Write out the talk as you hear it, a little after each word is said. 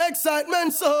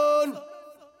Excitement sound.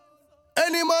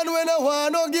 Any man when I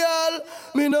want no girl,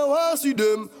 me no want see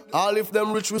them. All if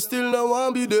them rich, we still no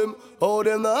want be them. Oh,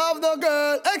 them no have no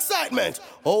girl. Excitement.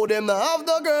 Oh, them no have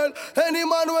no girl. Any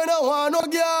man when I want no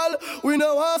girl, we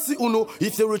no want see uno.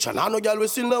 If you rich and I no girl, we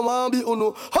still no want be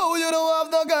uno. Oh, you don't have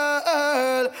no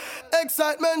girl.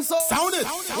 Excitement sound it.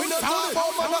 We no talk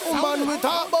about man and woman, we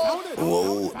talk about.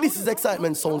 Whoa, this is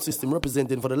Excitement Sound System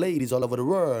representing for the ladies all over the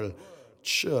world.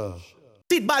 Sure.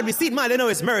 Sit bad, we sit man, they know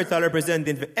it's Myrtle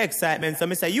representing for Excitement. So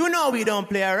me say, you know we don't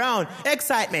play around.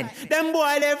 Excitement. Them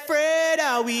boy, they afraid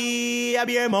of we. I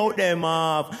bear mouth them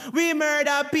off. We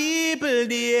murder people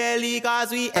daily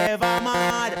cause we ever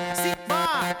mad. Sit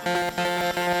bad.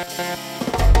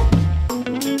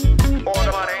 All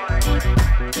the money,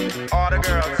 all the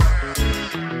girls.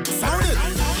 Sound it.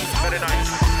 Very nice.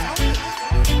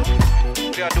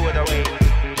 We gotta do it that way.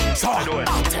 Do it.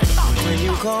 When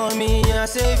you call me, I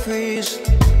say freeze.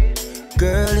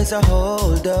 Girl, it's a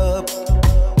hold up.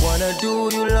 Wanna do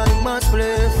you like my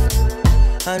spliff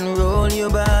and roll your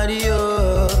body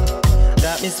up.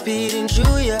 Got me speeding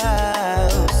through your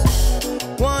house.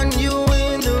 Want you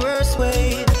in the worst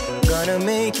way. Gonna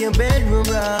make your bedroom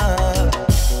rock.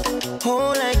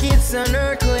 Hold like it's an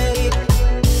earthquake.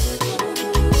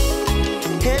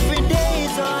 Every day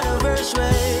is on a verse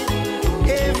way.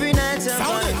 Every night's a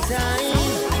Valentine.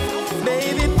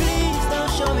 Baby, please don't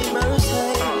show me mercy.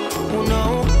 Oh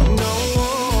no, no.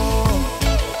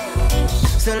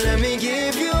 So let me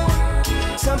give you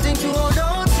something to hold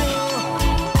on to.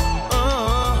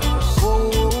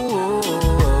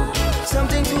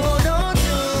 Something to hold on to.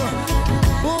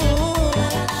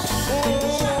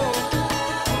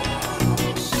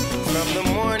 From the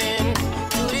morning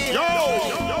to the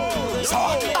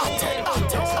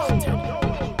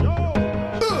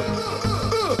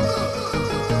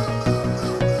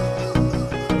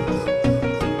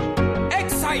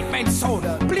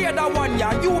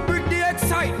you bring the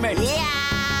excitement. Yeah.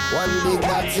 One big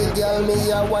batty girl,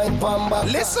 me a white pamba.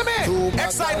 Listen me,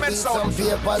 Excitement sound. Some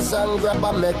papers and grab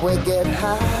and make we get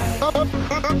high.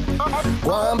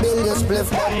 Go and build your spliff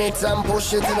bonnet and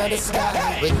push it into the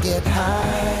sky. We get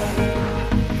high.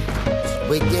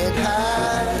 We get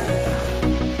high.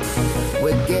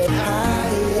 We get high.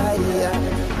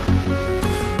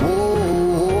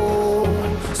 Whoa,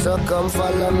 so come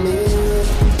follow me.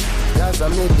 Cause I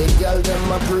make the girl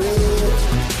them a pray.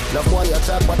 No boy you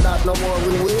talk but that no more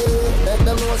we wait. Let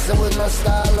them know say we no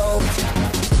stall out.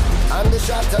 And the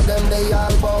shot of them they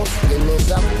all bout. Give me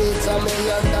some pizza me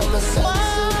and them myself.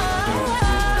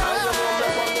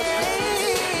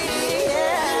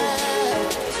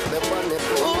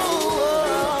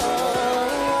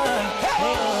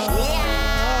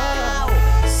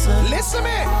 Listen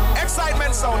me,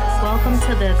 Excitement sound. Welcome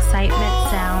to the Excitement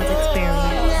Sounds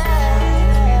experience.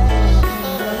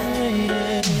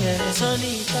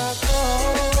 Sonita,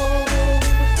 come,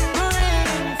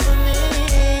 rain for me,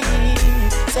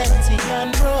 sexy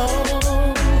and brown.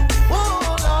 Oh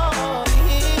Lord,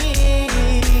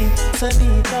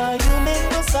 Sonita, you make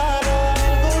me sorrow.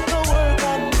 Go to work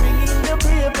and bring in the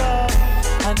paper,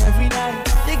 and every night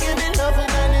you give me love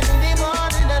and in the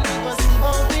morning and we go see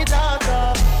how we talk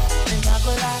up. And I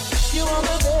go like, you are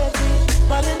my baby,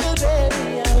 my little baby,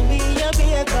 I'll be your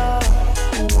baker.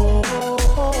 Oh.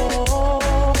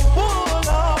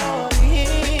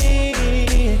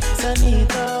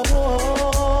 Sanita,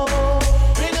 whoa,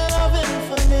 bring a loving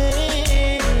for me.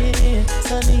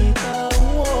 Sanita,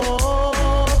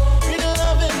 whoa, bring a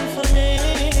loving for me.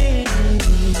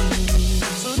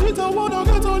 Sanita, wanna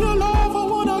get on your love, I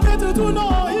wanna get it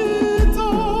tonight.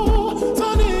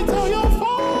 Sanita, you're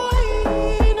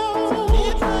fine.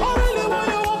 I really want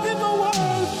you up in the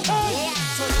world. Hey.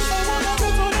 Sanita, wanna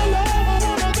get on your love, I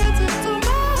wanna get it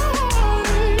tonight.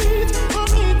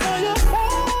 Sanita, you're fine.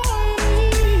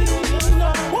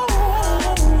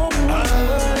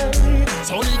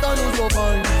 Sonita, you so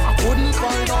fine. I couldn't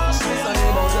find out to say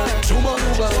about it. Too much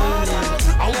burning.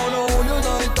 I wanna hold you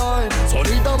night time.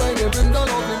 Sonita, make me bring the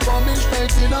loving from me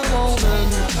straight in the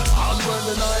morning. And when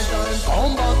the night time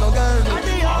come back again,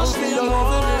 I'll see the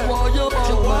loving me while you're back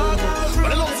home.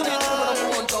 But I love to meet you when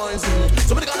I'm one time.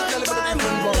 Somebody gotta tell me the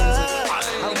different ones.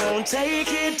 I won't take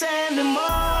it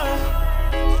anymore.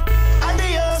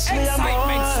 Adios, me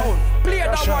Excitement sound. Play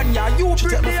that one, yeah. You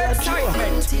bring the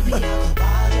excitement.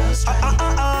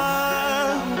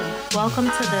 Welcome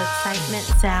to the Excitement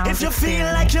Sounds If you experience.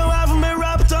 feel like you have me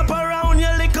wrapped up around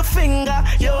your little finger,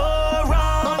 you're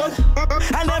wrong.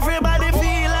 And everybody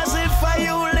feel as if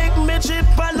you lick me chip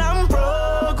and I'm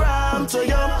programmed to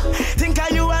you. Think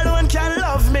you alone can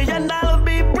love me and I'll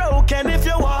be broken if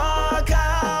you walk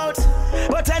out.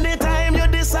 But anytime you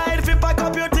decide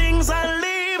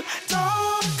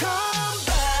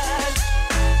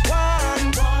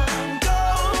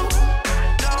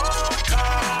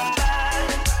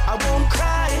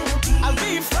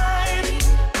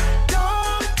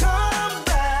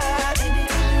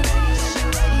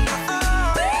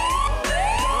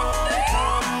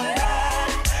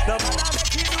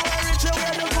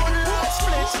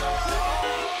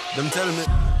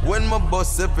my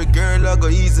boss, every girl I go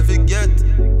easy forget.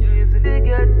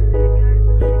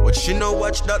 But she no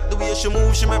watch that, the way she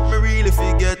move, she make me really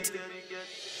forget.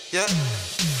 Yeah,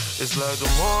 it's like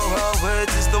the more I wait,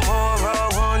 it's the more I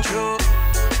want you.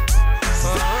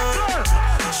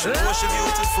 She know she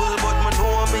beautiful, but me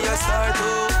know me a star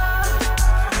too.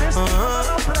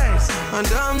 And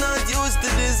I'm not used to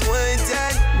this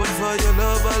waiting, but for your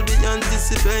love I'll be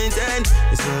anticipating.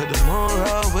 It's like the more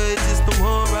I wait, it's the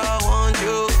more I want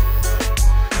you.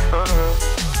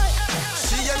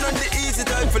 She ain't not the easy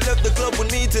type for left the club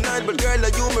with me tonight, but girl,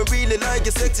 like you me really like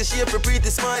your sexy shape, your pretty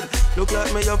smile. Look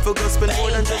like me up for go spend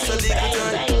more than just a little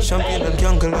time. Champagne and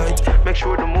candlelight, make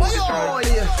sure the mood is right.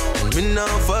 And me now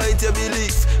fight your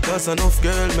belief, cause enough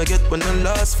girl me get when I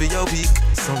last for your week.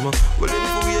 Summer, willing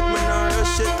to wait me now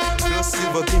rush it. Plus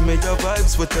silver give me your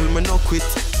vibes, but tell me no quit.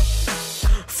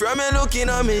 From me looking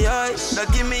at me eye,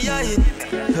 that give me a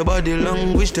hit. Your body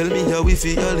language tell me how we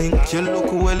feel link. You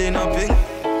look well in a pink.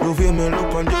 The way me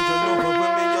look and judge you love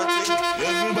when me you think.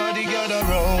 Everybody gather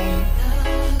round.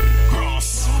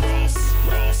 Cross.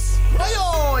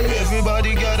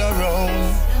 Everybody gather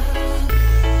round.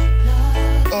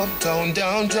 Uptown,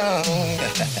 downtown.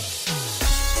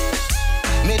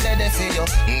 Me ready for you,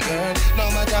 girl.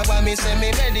 No matter what me say,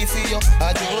 me ready for you.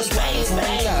 I just want to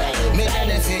call. Me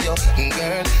ready for you,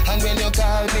 girl. And when you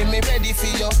call me, me ready for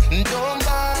you. Don't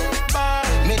ball.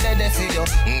 Me ready for you,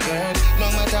 girl. No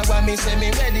matter what me say,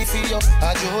 me ready for you.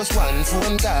 I just want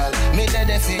phone call. Me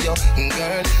ready for you,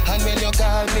 girl. And when you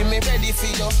call me, me ready for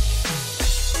you.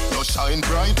 You shine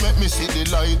bright, make me see the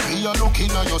light. Me a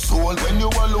looking at your soul when you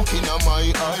are looking at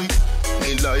my eye.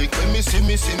 Me like when me see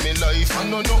me life. I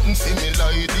know nothing see me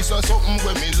like. This is something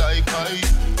when me like I.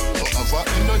 You have a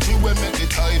energy when make the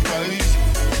tide rise.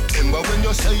 Remember when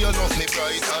you say you love me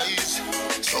bright eyes.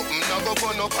 Something never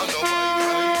burn up on the white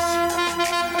eyes.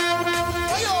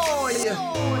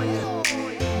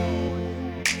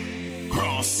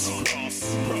 Cross.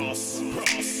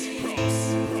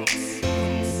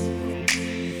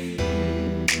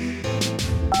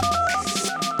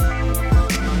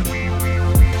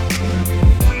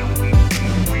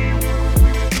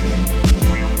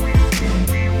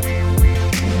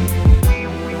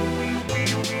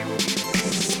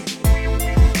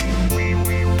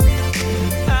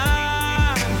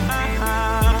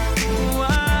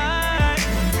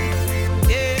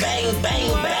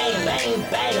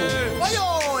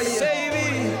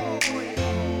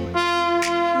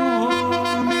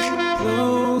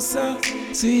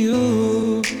 To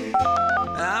you,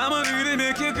 I'ma really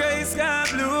make your gray sky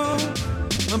blue.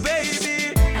 My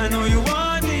baby, I know you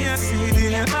want me, I see it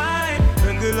in your eye.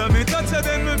 When you love me, touch it,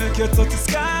 then we make you touch the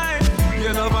sky.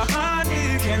 You love a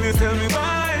honey, can you tell me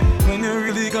why? When you're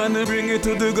really gonna bring it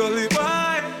to the gully boy.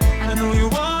 I know you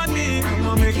want me,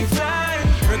 I'ma make you fly.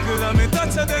 When you love me,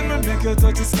 touch it, then we make you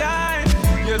touch the sky.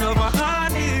 You love a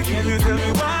honey, can you tell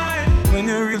me why? When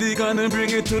you're really gonna bring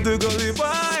it to the gully boy.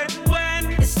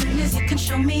 As soon as you can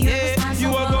show me you're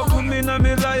responsible. You are gonna come in on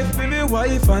me life, be me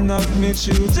wife and have me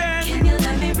children. Can you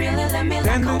let me really let me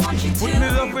like I want you to? Put me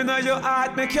love in your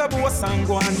heart, make your boss and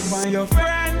go and find your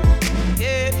friend.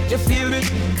 Yeah, you feel me?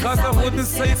 Cause I wouldn't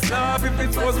say it's love if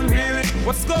it wasn't really.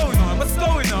 What's going on? What's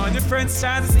going on? Your friends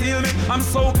trying to steal me. I'm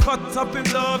so caught up in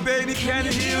love, baby, can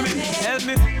you hear me? Help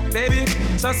me, baby,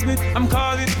 trust me, I'm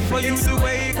calling for you to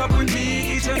wake up with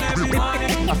me each and every morning.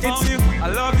 It's you, I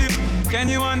love you. Can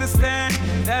you understand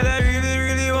that I really,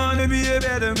 really wanna be a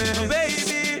better man?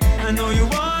 Baby, I know you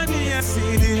want me, I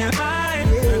see it in your eye.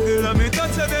 When you love me,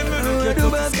 touch it, then we look at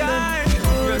the sky.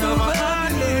 You know my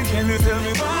heart, can you tell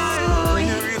me why? When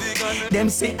you really gonna... Them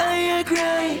say I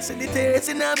cry, so the tears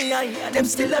in my eye, and them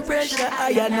still a pressure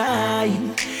I and I.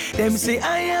 Them say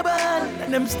I ball,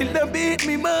 and them still a beat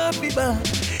me Murphy bar.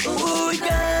 Oh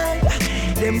God.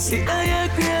 Them say I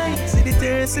cry, see the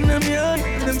tears in my eye,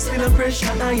 and them still a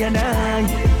pressure I and I.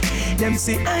 Them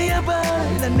say I ball,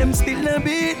 and them still a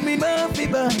beat me Murphy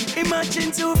bar.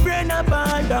 Imagine two friends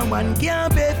apart, and one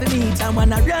can't pay for meat, and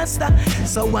one a rasta,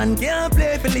 so one can't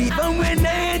play for leave. And when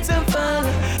night and fall,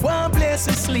 one place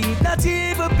to sleep, not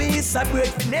even piece of bread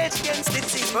for next against the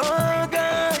team. Oh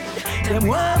God, them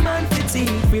one man for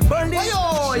teeth, we burn them,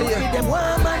 them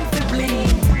one man for bleed,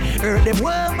 hurt them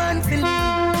one man for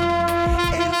leave.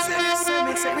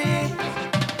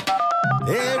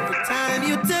 Every time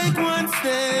you take one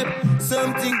step,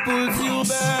 something pulls you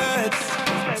back,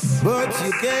 but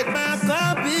you get back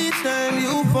up each time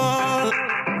you fall.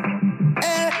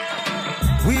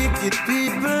 Wicked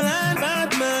people and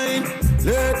bad mind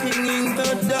lurking in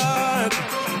the dark,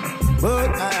 but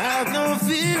I have no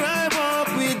fear, I walk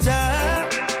with Jah.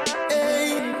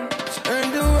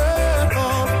 Turn the world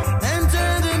off and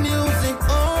turn the music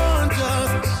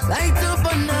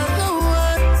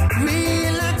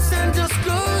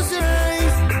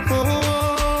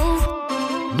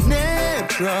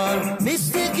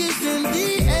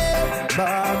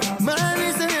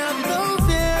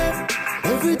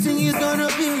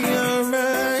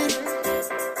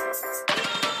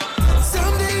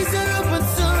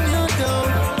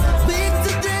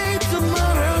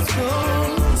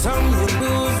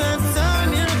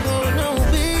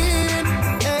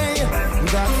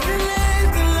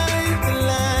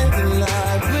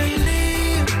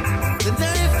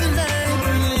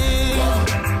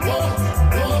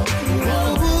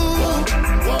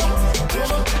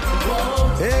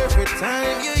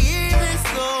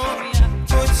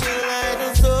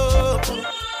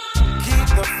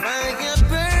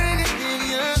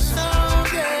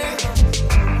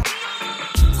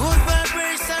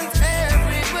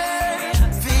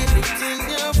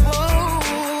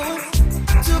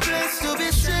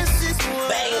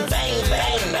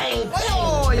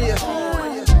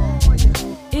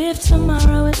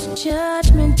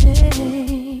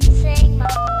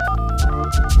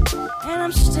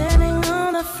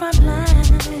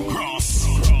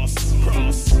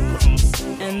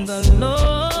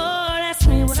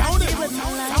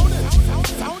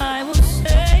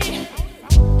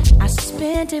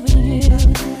enchanted with you.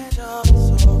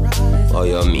 Oh,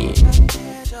 you mean?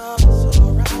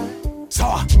 So,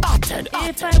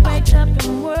 If I wake up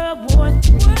in World War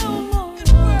III,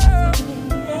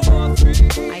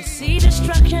 I see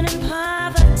destruction and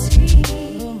poverty,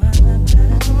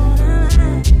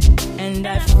 and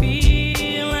I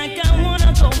feel like I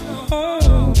wanna go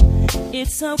home.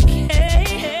 It's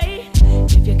okay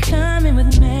if you're coming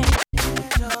with me.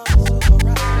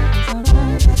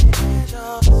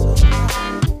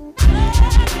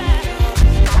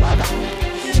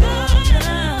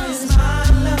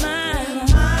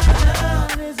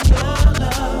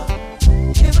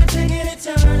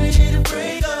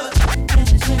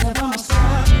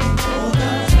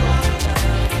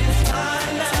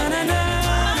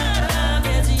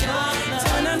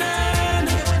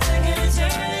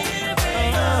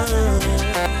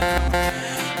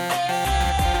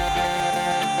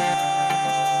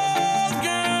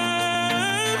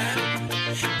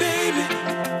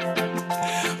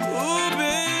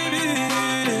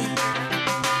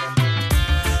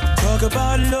 Talk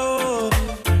about love,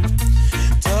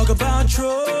 talk about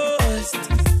trust,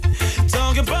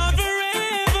 talk about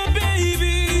forever,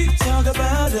 baby, talk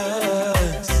about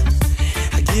us.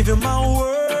 I give you my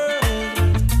word,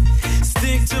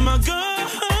 stick to my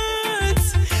guns,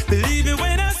 believe it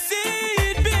when I say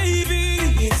it, baby,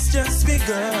 it's just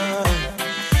begun.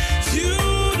 You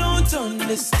don't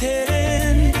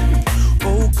understand,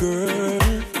 oh girl,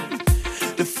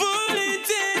 the full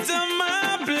intent of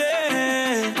my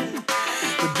plan.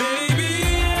 But baby,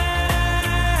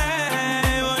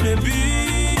 I wanna be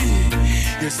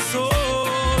your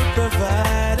sole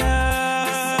provider.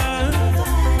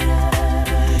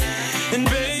 And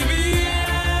baby,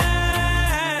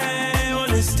 I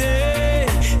wanna stay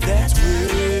that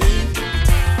way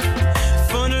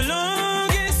for the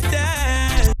longest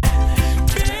time.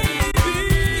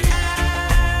 Baby, I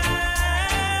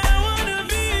wanna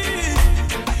be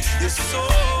your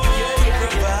sole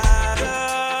provider.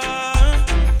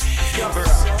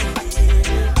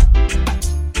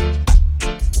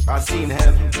 I seen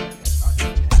heaven.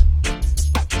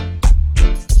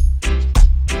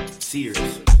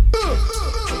 Serious.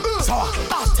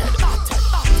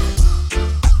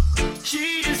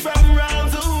 She's from round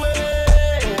the way.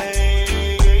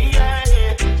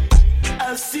 I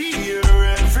see her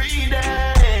every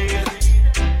day.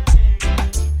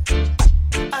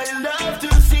 I love to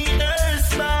see her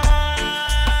smile.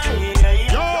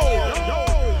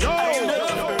 I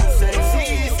love her sexy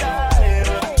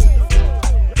style.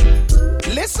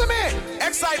 Listen me,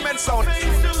 excitement sound.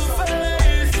 Face to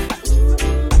face,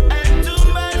 and to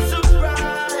my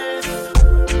surprise,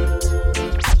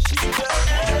 she got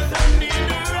heaven in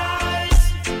her eyes,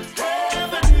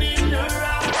 heaven in her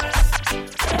eyes,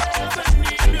 heaven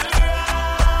in her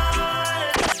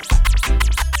eyes.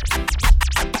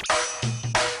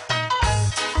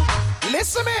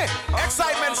 Listen me,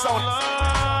 excitement sound.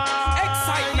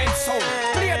 Excitement sound.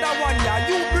 Play that one, yeah.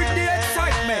 You bring the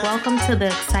excitement. Welcome to the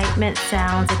Excitement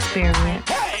Sounds Experience.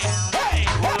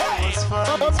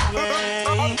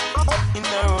 In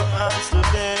our hearts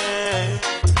today,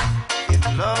 if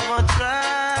love will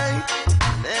try,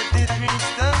 let it reach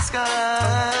the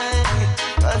sky,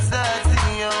 'cause that's the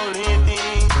only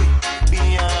thing we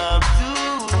have to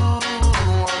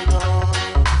know.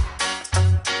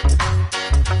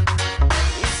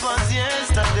 It was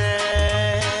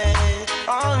yesterday,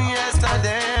 oh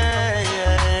yesterday,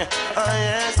 oh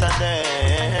yesterday,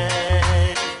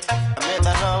 I met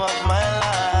the love of my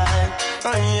life,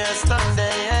 oh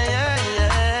yesterday.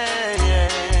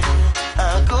 I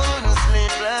couldn't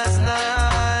sleep last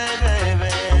night,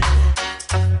 baby.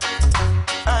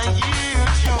 I hear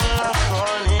true love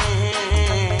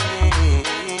calling.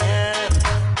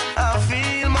 I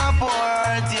feel my poor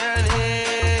heart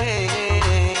yearning.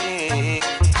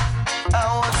 I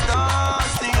was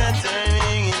tossing and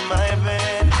turning in my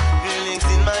bed, feelings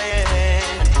in my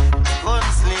head.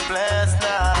 Couldn't sleep last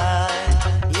night.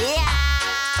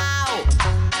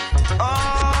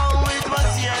 Oh, it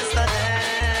was yesterday.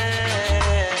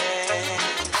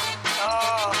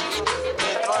 Oh,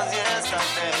 it was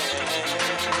yesterday.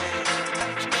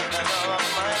 The love of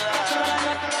my life.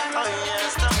 Oh,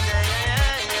 yesterday.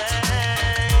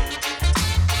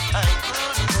 I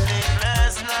couldn't sleep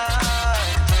last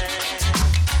night.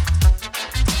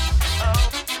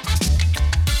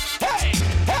 Hey,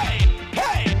 hey,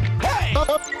 hey, hey.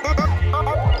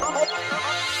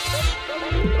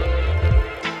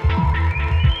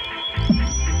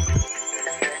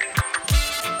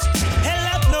 Hell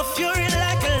up, no fury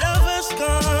like a lover's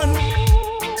gone.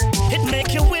 It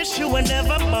make you wish you were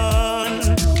never born.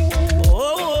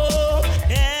 Oh,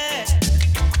 yeah.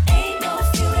 Ain't no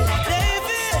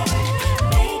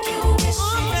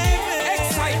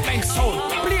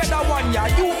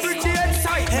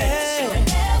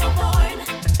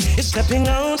stepping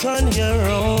out on your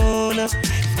own.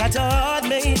 You've got a heart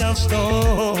made of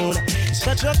stone.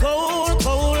 Such a cold,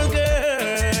 cold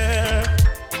girl.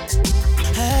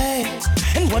 Hey,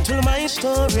 and what will my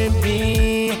story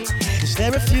be? Is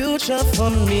there a future for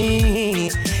me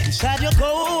inside your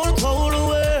cold, cold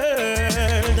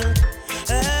world?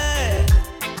 Hey,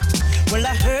 well,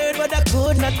 I heard but I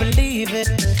could not believe it.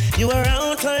 You were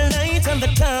out all night on the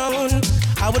town.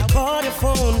 I would call your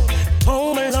phone,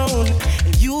 home alone,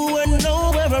 and you were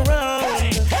nowhere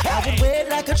around. I would wait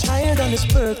like a child on his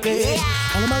birthday.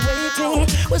 All of my waiting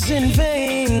was in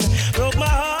vain. Broke my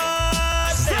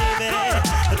heart, baby.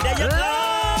 But there you go,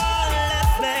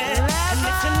 left me. And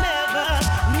if you never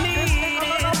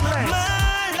needed my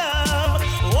love,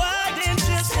 why didn't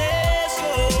you say so?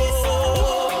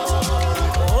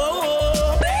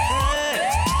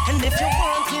 And if you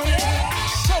wanted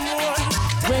someone,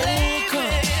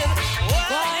 welcome.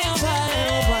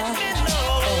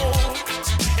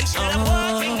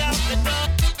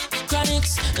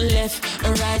 Left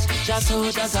and right, just so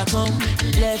just I come.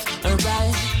 Left and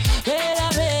right,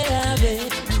 baby.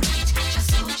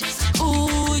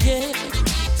 Ooh yeah,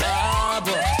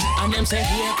 and them say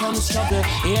here comes trouble,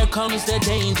 here comes the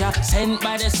danger. Sent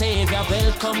by the Savior,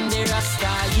 welcome the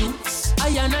Rasta youths. I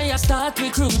and I start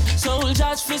recruit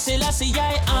soldiers for Selassie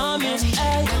army.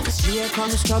 Hey, here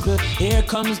comes trouble, here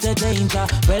comes the danger.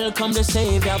 Welcome the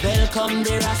Savior, welcome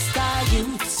the Rasta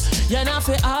youths. You're not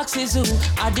for axes who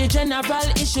are the general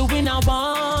issue in a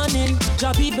warning.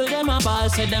 Job people them a ball,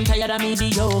 said them tired of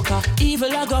mediocre. Evil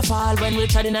a go fall when we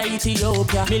tried in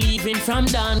Ethiopia. Me leaving from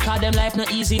down, cause them life not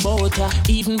easy boat ya.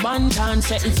 Even Bantan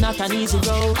said it's not an easy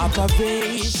road.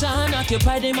 Operation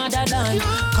occupy the motherland.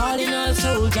 Calling all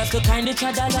soldiers to kind each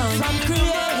other along. From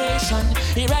creation,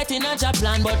 he writing a job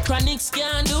plan, but chronics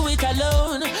can't do it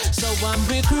alone. So I'm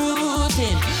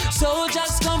recruiting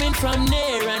soldiers coming from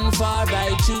near and far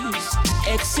by choose.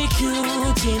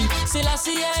 Executing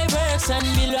Selassie works and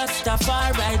me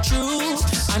Rastafari true.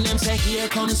 And them say here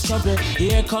comes trouble,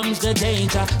 here comes the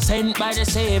danger. Sent by the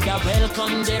Savior,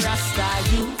 welcome the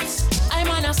Rasta youths. I'm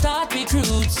on a start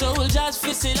recruit soldiers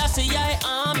for Selassie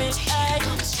army.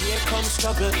 Here comes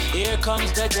trouble, here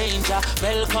comes the danger.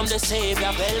 Welcome the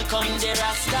Savior, welcome the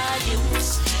Rasta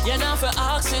youths. You're not for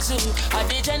axes who are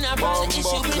the general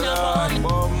issue in a one.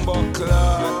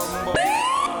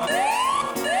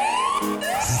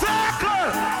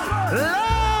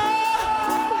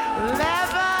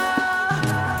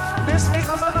 This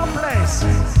becomes a no place.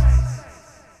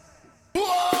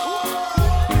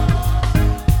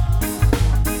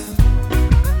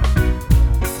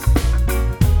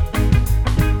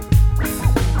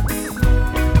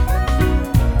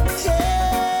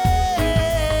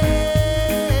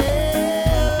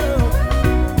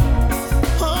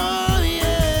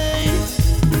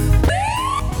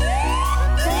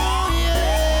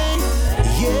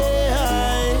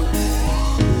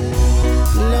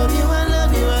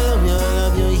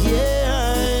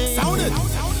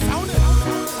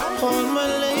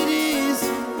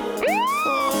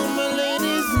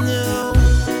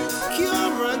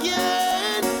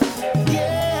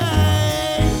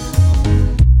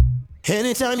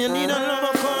 Anytime you need a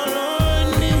lover, call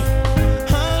on me.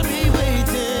 I'll be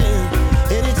waiting.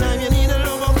 Anytime you need a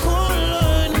lover, call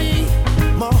on me.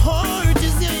 My heart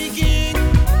is aching.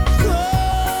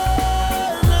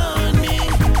 Call on me.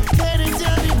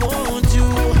 Anytime you want to.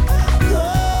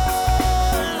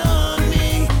 Call on me.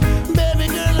 Baby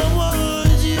girl, I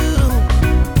want you.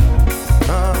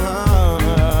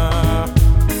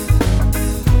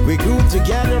 We grew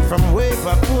together from way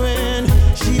back when.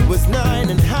 She was 9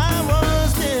 and I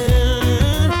was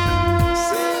 10.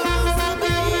 She was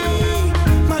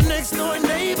my next door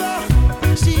neighbor.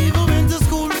 She even went to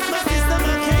school with my sister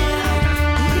Makena.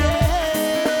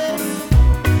 Yeah.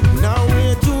 Now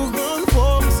we're two grown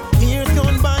folks. Years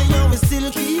gone by and we still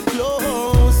keep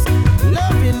close.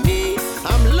 Loving me,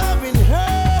 I'm loving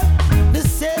her the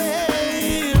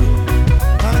same.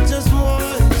 I just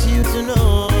want you to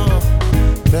know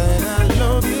that I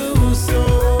love you so.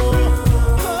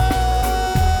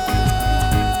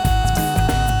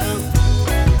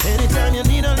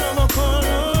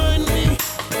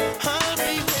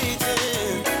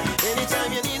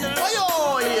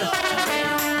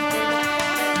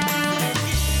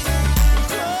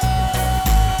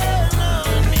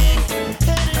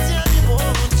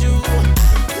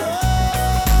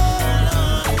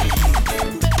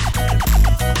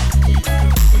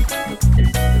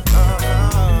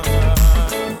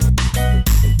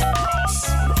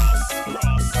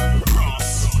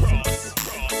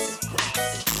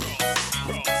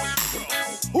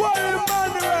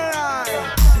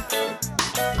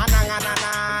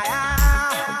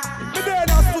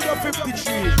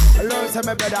 say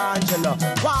my brother Angelo.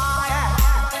 Why?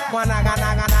 Wana.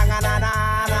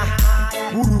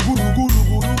 Guru.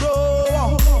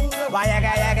 Why?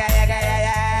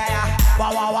 Yeah.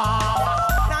 Wow.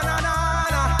 Na.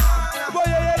 Boy,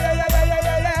 yeah.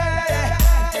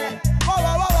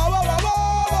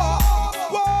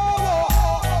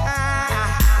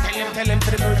 Tell him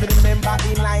to remember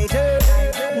in light.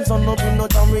 Son up in no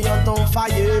time we on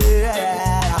fire.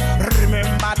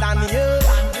 Remember Daniel.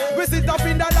 We sit up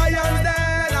in the lion's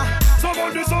den.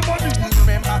 Somebody.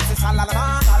 Remember the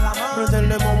Salaman. Tell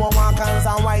them who walk as a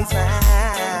wise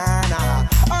man.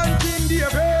 And King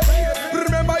David.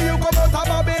 Remember you come out of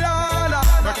Babylon.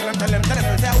 Tell them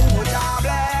say who God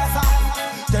bless.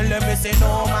 Tell them we say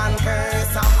no man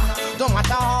curse. Don't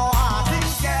matter how hard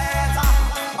things get.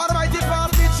 Almighty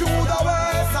pass me through the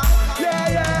worst.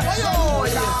 Yeah. Oh,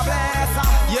 God bless.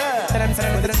 Yeah. Tell them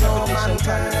no man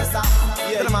curse.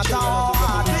 Tell them matter how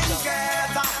hard things get.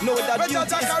 No, that beauty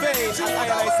is fake.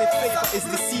 And I say fake is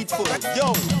deceitful.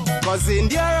 Yo, cause in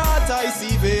their heart I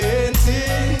see vain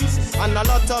things and a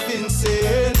lot of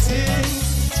insane things.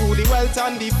 Through the wealth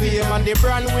and the fame and the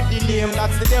brand with the name,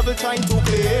 that's the devil trying to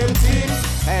claim things.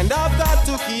 And I've got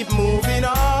to keep moving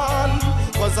on,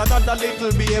 cause another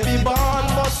little baby born.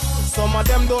 But some of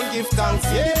them don't give thanks,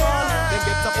 yeah. They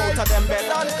get up out of them bed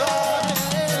and gone.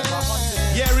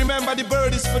 Yeah, remember the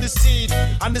bird is for the seed,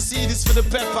 and the seed is for the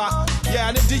pepper. Yeah,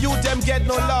 and if the youth them get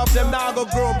no love, them now go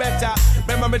grow better.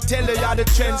 Remember me tell you, you're the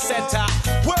trendsetter.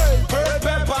 Word, bird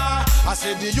pepper. I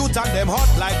said the youth and them hot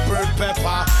like bird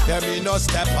pepper. Them me no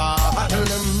stepper. I tell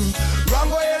them,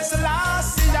 wrong way is the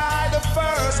last, see I the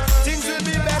first. Things will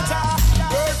be better.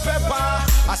 Bird pepper.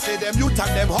 I say them youth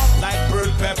and them hot like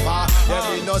bird pepper. Them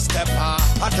me no stepper.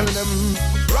 I tell them,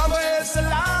 wrong way is the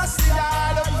last, see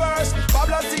I the first.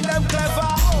 Babylon think them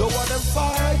clever. Don't want them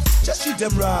fight, just treat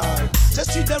them right.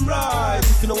 Just treat them right.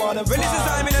 If you don't want them fight,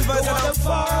 don't want them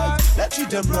fight. Let's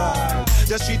treat them right.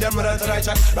 Just treat them right.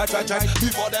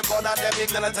 Before them born and them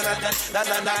ignorant and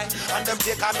and them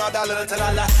take another little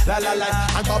la.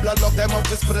 And Babylon lock them up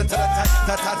to spirit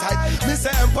tight. Me say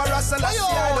Emperor Selassie,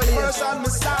 the first on my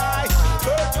side.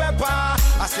 Bird pepper.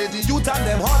 I say the youth and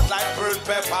them hot like bird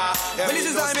pepper. This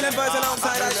is I'm in the verse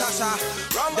alongside Tasha.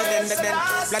 Then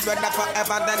black bird that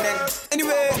forever then.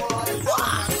 Anyway,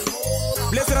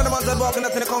 blessed are the ones that walk in the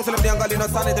council of the ungodly, not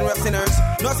standing in the way of sinners.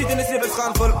 No seat in the sleep is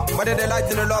scornful, but they delight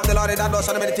in the law of the Lord, and that Lord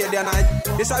shall meditate day and night.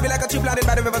 They shall be like a tree planted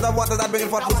by the rivers of waters that bring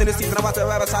forth fruits in the season, and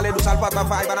whatsoever shall they do shall prosper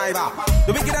forever and ever.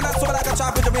 The wicked and not so like a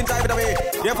chaff which have been driven away.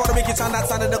 Therefore the wicked shall not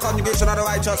stand in the congregation of the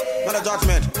righteous, not the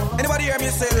judgment. Anybody hear me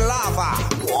say lava?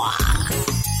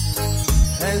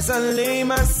 As I lay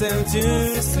myself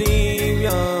to sleep,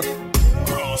 yeah.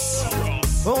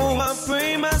 Oh, I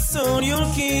pray my soul you'll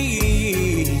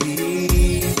keep,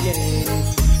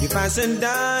 yeah. If I should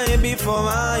die before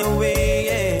I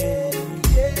awake,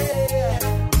 yeah.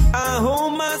 I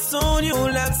hope my soul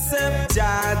you'll accept,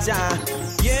 Jaja,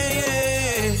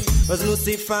 yeah. Cause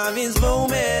Lucifer is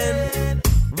roaming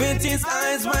with his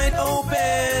eyes wide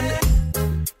open,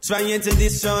 trying to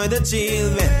destroy the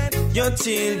children, your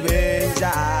children,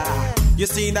 Jah. You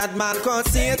see that man called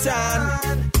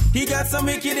Satan? He got some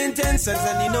wicked intentions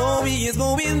and he know he is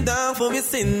going down for his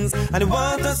sins, and he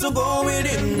wants us to go with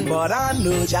him. But I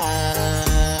know Jah,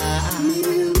 my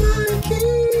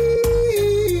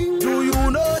King. Do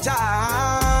you know Jah?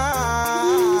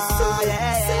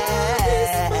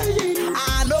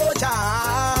 I know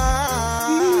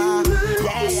Jah.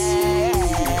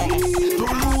 Do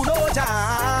you know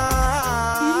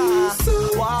Jah?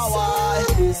 Wow.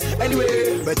 Anyway.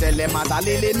 Tell them mata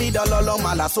lili mi dololo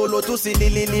mala solo to si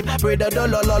lili pray the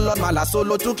dololo mala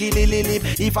solo to kill lili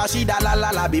if I she da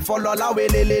la before lola we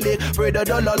lili pray the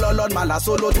dololo mala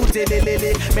solo to te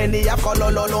lili many have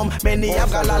kololom many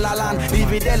have galalalan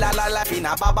live it la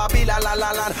fina baba bila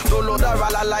la dolo da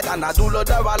la and a dolo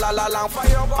da la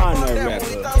fire on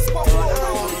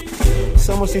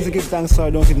so much things to give thanks, so I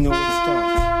don't even know where to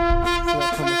start. So I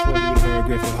come before you with a very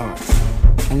grateful heart.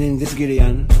 And in this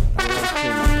Gideon,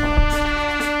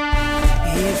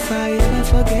 if I ever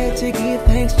forget to give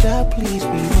thanks, Jah, please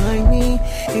remind me.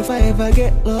 If I ever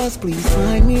get lost, please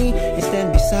find me and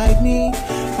stand beside me.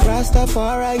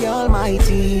 Rastafari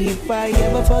Almighty. If I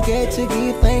ever forget to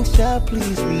give thanks, Jah,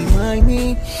 please remind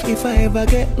me. If I ever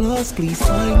get lost, please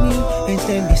find me and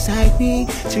stand beside me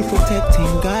to protect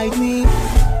and guide me.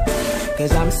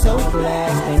 Cause I'm so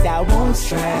blessed and I won't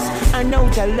stress. I know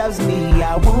Jah loves me,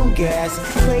 I won't guess.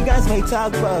 Pagans may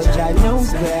talk but Jah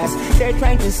knows best. They're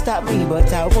trying to stop me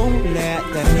but I won't let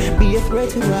them be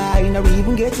afraid to hide, nor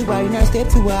even get too high, nor step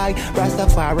too high.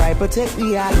 Rastafari protect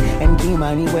the eye, and King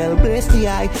Manuel bless the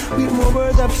eye. With more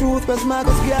words of truth, cause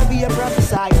Marcus Garvey a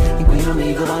prophesy. He made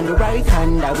me go on the right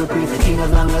hand, I will praise the King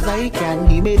as long as I can.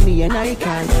 He made me an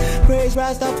icon. Praise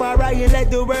Rastafari and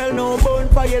let the world know.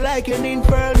 Bonfire like an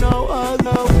inferno, oh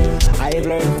no. I've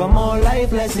learned from all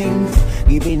life lessons,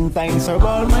 giving thanks for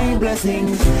all my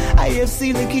blessings. I have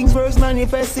seen the King's verse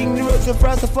manifesting, the words of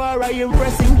Rastafari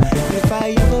impressing. If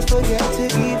I ever forget to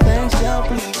give thanks, y'all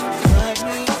please remind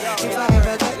me. If I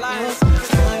ever get lost,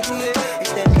 remind me.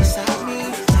 Extend beside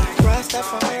me,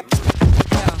 Rastafari.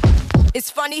 It's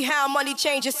funny how money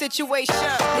changes situation.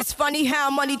 It's funny how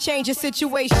money changes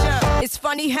situation. It's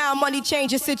funny how money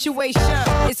changes situation.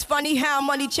 It's funny how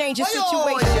money changes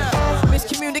situation.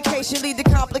 Miscommunication lead to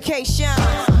complication.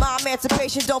 My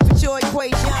emancipation don't fit your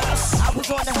equation. I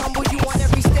was on the humble, you on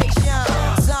every station.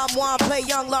 Someone play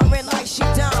young Lauren like she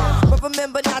done. But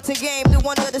remember not to game the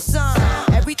one under the sun.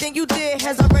 Everything you did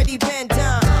has already been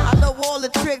done. I know all the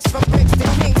tricks from bricks to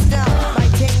Kingston. My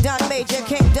ting done major,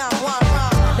 kingdom, one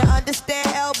run. Now understand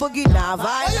L Boogie, now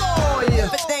violent.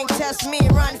 Everything test me,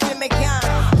 run for me gun.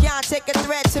 Can't take a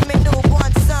threat to me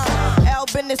newborn son. L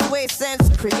been this way since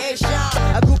creation.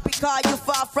 A groupie call you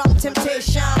far from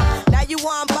temptation. Now you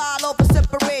on ball over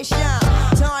separation.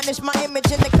 Tarnish my image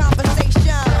in the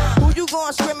conversation. Who you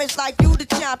gon' scrimmage like you the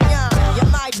champion? You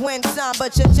might win some,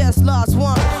 but you just lost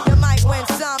one. You might win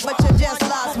some, but you just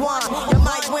lost one. You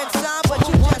might win some, but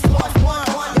you just lost one.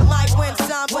 You might win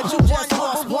some, but you just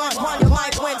lost one. You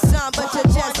might win some, but you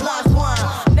just lost one.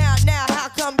 Now, how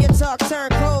come your talk turn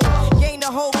cold? Gain the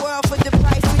whole world for the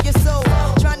price of your soul.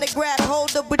 Trying to grab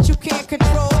hold of, but you can't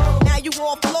control. Now you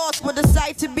all lost with a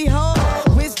sight to behold.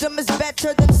 Wisdom is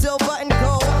better than silver and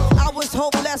gold. I was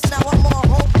hopeless, now I'm on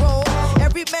hope roll.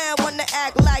 Every man wanna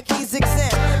act like he's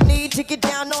exempt. Need to get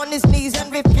down on his knees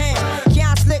and repent.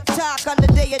 Can't slick talk on the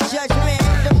day of judgment.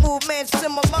 The movement's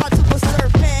similar to a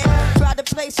serpent. Try to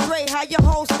play straight, how your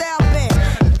whole style been.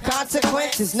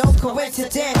 Consequences, no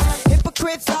coincidence.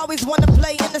 Hypocrites always wanna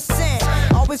play innocent.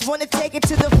 Always wanna take it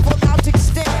to the full out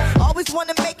extent. Always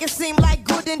wanna make it seem like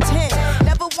good intent.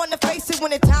 Never wanna face it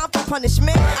when it's time for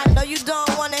punishment. I know you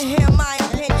don't wanna hear my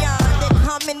opinion. There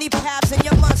come many paths and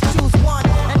you must choose one.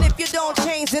 And if you don't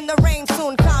change, then the rain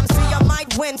soon comes. So you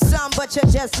might win some, but you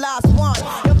just lost one.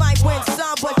 You might win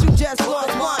some, but you just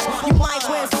lost one. You might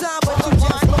win some, but you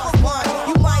just lost one.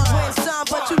 You might win some,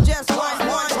 but you just lost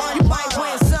one. You might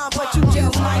win some, but you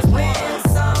just might win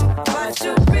some, but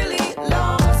you really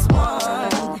lost one.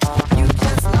 You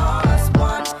just lost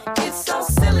one. It's so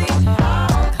silly. How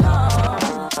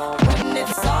come when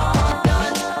it's all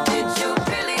done, did you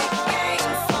really gain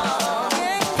some?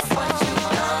 What you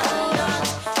done?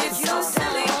 It's so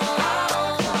silly. How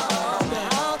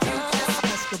come you just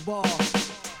Escobar,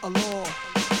 Allure.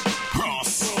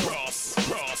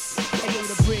 Hey,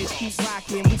 the bridge keep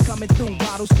rocking. We coming through,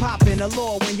 bottles popping.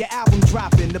 Allure when your album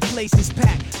dropping. The place is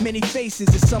packed, many faces.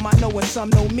 There's some I know and some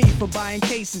know me for buying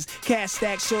cases. Cash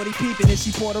stack, shorty peeping, and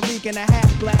she Puerto Rican, a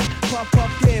half black. Puff,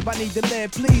 puff, give, I need to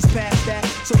live, please pass that.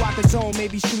 So I can zone,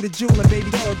 maybe shoot a jewel and baby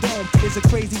girl dome. It's a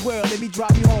crazy world, let me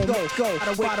drop you home. Go.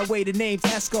 By the way, the name's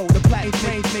Esco. The platinum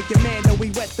flames make your man know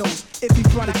we wet those. If you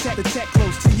front attack the tech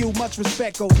close to you, much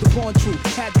respect goes. The born truth,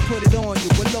 had to put it on you,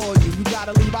 allure you. You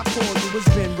gotta leave, I call you, it's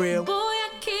been real. Boy, I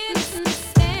can't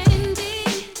understand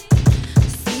it.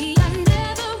 See, I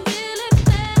never really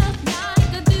felt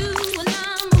like I do when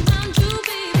I'm around you,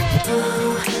 baby. I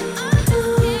can't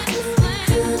explain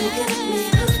it.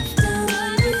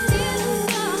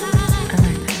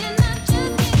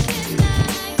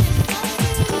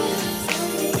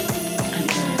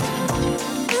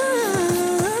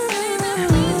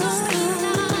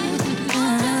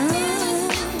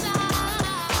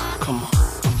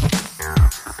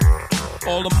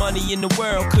 All the money in the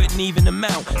world couldn't even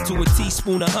amount to a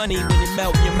teaspoon of honey when it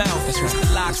melt in your mouth. That's right.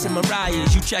 The Locks and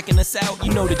Mariah's, you checking us out?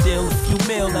 You know the deal. A few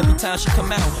mil every time she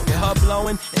come out. With her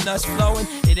blowing and us flowing,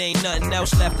 it ain't nothing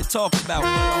else left to talk about. A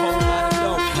whole lot of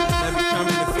dough. Every time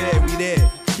in the fair, we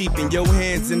there. Keeping your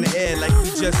hands in the air like we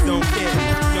just don't care.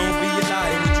 Don't be a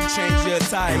liar, would you change your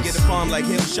attire? Get a farm like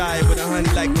Hillshire with a honey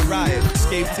like Mariah.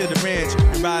 Escape to the ranch,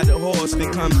 ride the horse,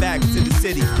 then come back to the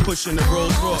city, pushing the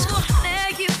Rolls Royce.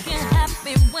 You can have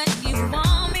me when you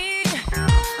want me.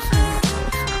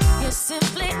 You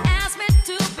simply ask me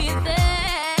to be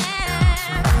there.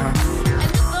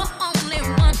 And you're the only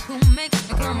one who makes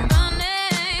me come running.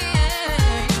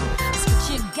 So what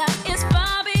you got is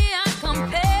far beyond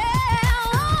compare.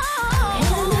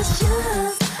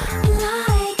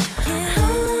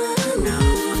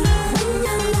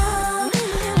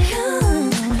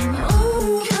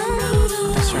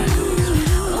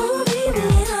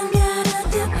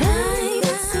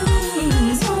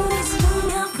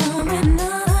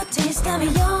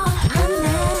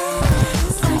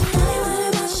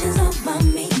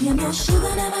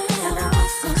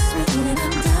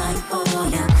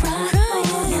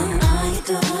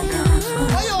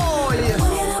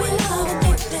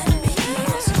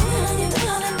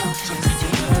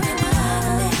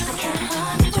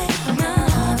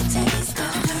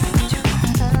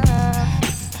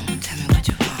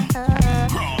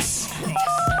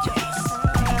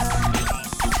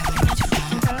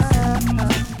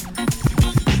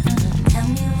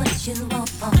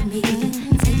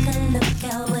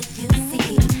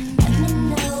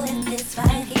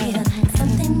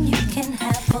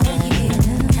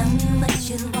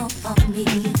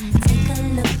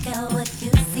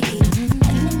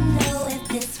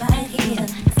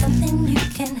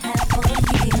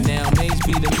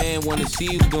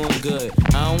 see you doing good.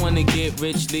 I don't wanna get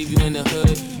rich, leave you in the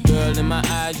hood. Girl, in my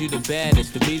eyes, you the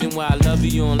baddest. The reason why I love you,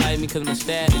 you don't like me cause my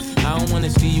status. I don't wanna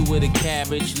see you with a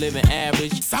cabbage, living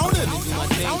average. Sound it! Do my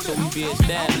thing so we be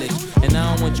established. And I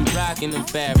don't want you rocking them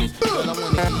fabrics. Girl, I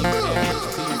wanna keep you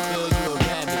fabrics till you feel you a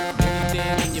rabbit.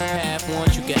 Anything in your path,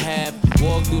 want you can have.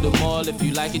 Walk through the mall, if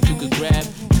you like it, you could grab.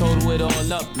 Total it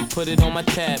all up and put it on my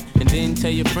tab. And then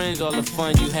tell your friends all the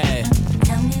fun you had.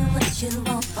 Tell me what you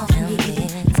want from me.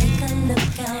 Take a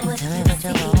look at what you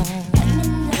see. Let me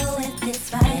know if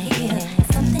it's right here.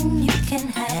 Something you can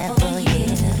have for a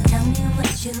year. Tell me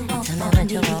what you want from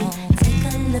me. Take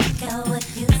a look at what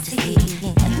you see.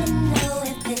 Let me know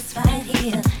if it's right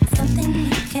here. Something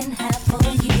you can have for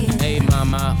a year. Hey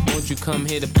mama, won't you come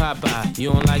here to Popeye?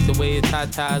 You don't like the way your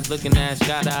tatas looking ass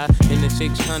got in the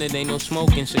 600, ain't no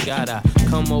smoking cigar.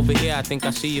 Come over here, I think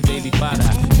I see your baby father.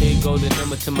 Here go the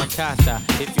number to my casa.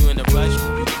 If you in a rush,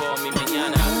 you call me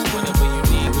mañana. Whatever you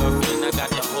need, girlfriend, I got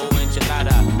the whole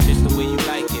enchilada. Just the way you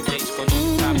like it, bitch, con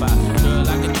un tapa. Girl,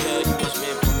 I can tell you was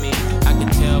meant for me. I can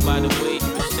tell by the way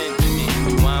you were sent to me.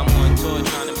 While I'm on tour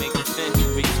trying to make a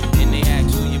century. And they ask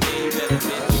who you been, better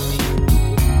meant to me.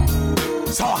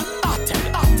 So,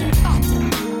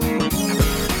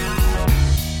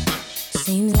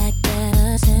 seems like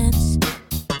ever since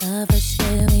the first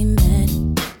day we met,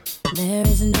 there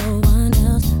is no one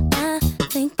else I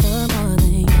think of more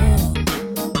than you.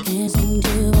 Can't seem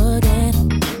to forget,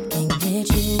 can't get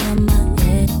you on my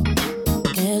head.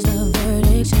 There's no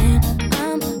verdict and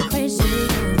I'm crazy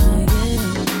over you.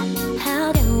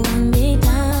 How can one be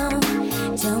down?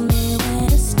 Tell me where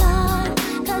to start.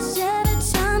 'Cause every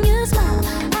time you smile,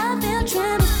 I feel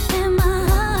tremors in my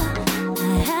heart. I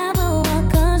have a one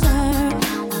concern.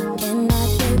 I cannot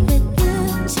live with you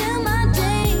till my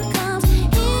day comes.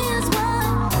 Here's what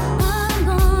I'm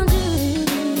gonna do.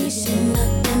 Be sitting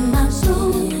up in my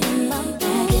room,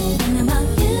 thinking about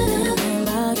you.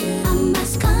 I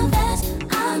must confess,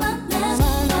 I'm a mess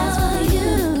for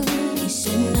you. Be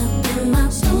sitting up in my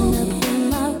room, thinking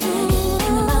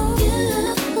about you.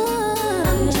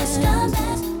 I'm just a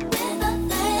mess with a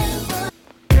thing for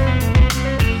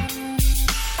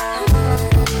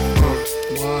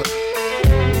What?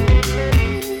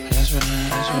 That's right,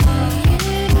 that's right.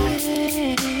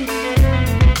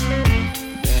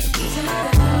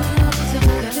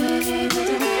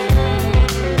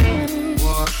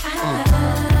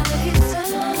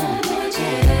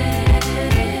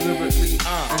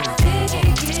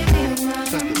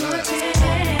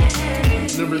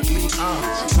 Lyrically,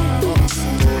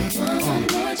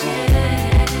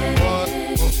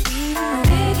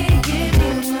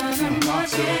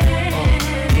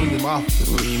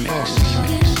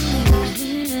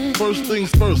 First things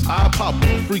first, I pop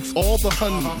freaks all the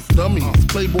honeys, dummies,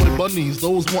 playboy bunnies,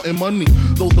 those wanting money.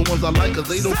 Those the ones I like, 'cause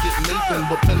they don't get nothing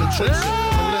but penetration.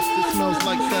 Unless it smells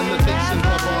like sanitation, I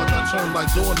turn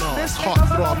like doorknobs.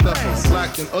 Heartthrob never,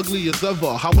 black and ugly as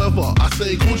ever. However, I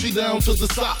say Gucci down to the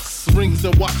socks, rings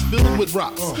and watch filled with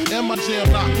rocks. And my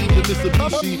jam not even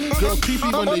Mitsubishi. Girls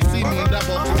pee-pee when they see me,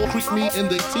 never creep me in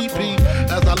they teepee.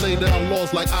 As I lay down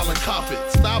laws like Island Coppet.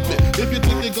 Stop it, if you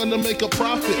think you're gonna make a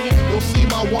profit. Don't see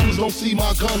my ones, don't see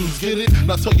my guns, get it?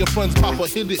 Now tell your friends Papa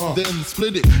hit it, then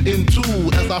split it in two.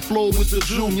 As I flow with the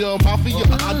Junior Mafia,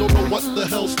 I don't know what the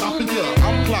hell's stopping ya.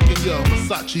 I'm clocking ya,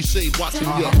 Versace shade watching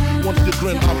ya. Once you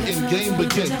grin, I'm in game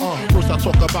begin. First I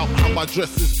talk about how I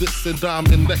dress is this and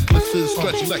diamond necklaces,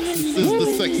 stretch Lexuses, the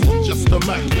sex is just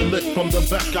immaculate. From the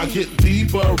back I get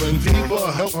deeper and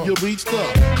deeper, help you reach the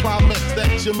climax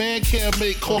that your man can't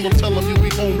make. Call him, tell him you be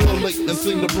home real late and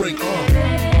sing the break.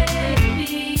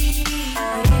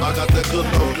 I got that good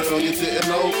love, girl, you didn't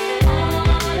know.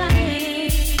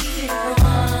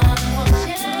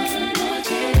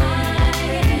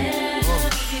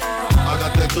 I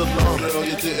got that good love, girl,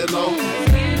 you didn't know.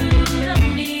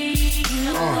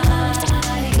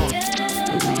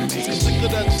 Sick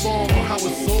of that song, how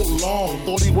it's so long.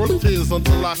 Thought he worked his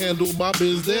until I handled my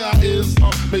biz. There I is,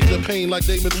 major pain like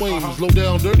Damon Wayans. Low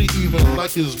down, dirty even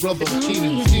like his brother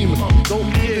Keenan Scheming.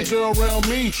 Don't leave the girl around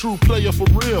me, true player for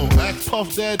real. Act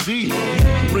Puff Daddy.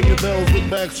 Ringing bells with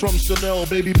bags from Chanel.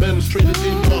 Baby Benz traded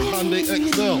in your Hyundai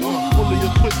XL. Fully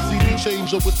equipped CD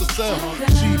changer with the cell.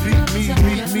 She beat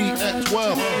me at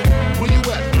 12. Where you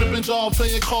at? Flipping job,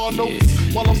 paying car notes.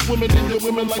 While I'm swimming in your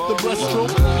women like the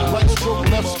breaststroke. Right stroke,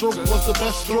 left stroke was the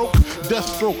best stroke. Death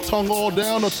stroke, tongue all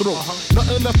down the throat.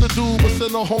 Nothing left to do but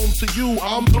send her home to you.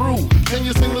 I'm through. Can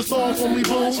you sing the song for me,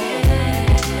 boo?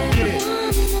 Yeah.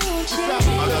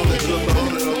 I got that good love,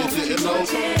 girl, you didn't know.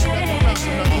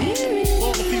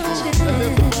 All the people that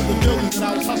lived above the buildings and I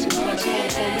was hustling when I called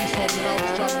the police home and I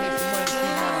was trying to make some money to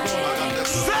feed my daughter. I got that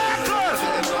good love.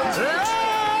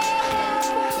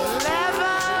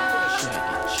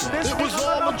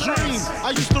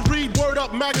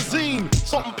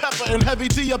 Salt and pepper and heavy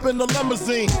D up in the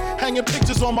limousine. Hanging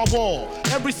pictures on my wall.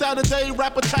 Every Saturday,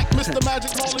 rap attack, Mr.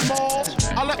 Magic Holy Mall.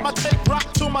 I let my tape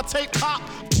rock till my tape pop.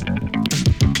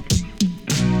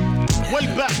 Way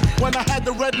back when I had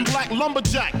the red and black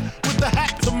lumberjack with the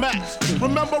hat to match.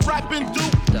 Remember rapping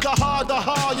Duke? The hard,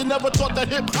 you never thought that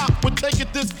hip hop would take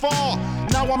it this far.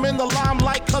 Now I'm in the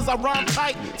limelight cause I rhyme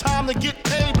tight. Time to get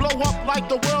paid, blow up like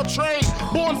the world trade.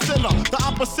 Born sinner, the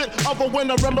opposite of a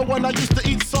winner. Remember when I used to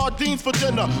eat sardines for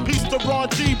dinner? Peace to Ron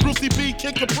G, Brucey B,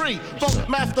 Kid Capri, Funk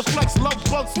Master Flex, Love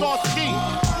Bug, Star Ski.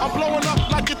 I'm blowing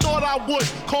up like you thought I would.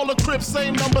 Call a crib,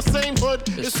 same number, same hood.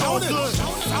 It's all good.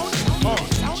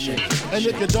 And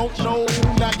if you don't know,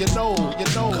 now you know, you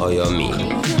know. Call your me.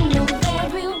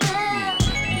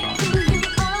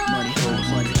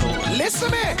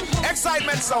 Listen me,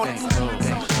 excitement sound.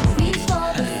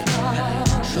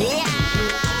 Yeah.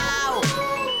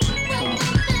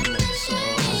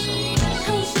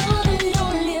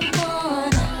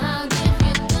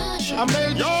 I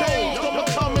made the change from a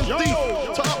common thief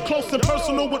to up close and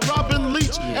personal with Robin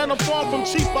Leach. And I'm far from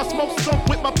cheap, I smoke skunk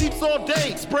with my peeps all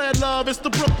day. Spread love, it's the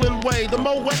Brooklyn way. The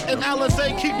Moet and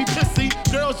Alizé keep me pissy.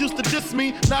 Girls used to diss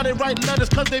me, now they write letters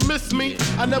cause they miss me.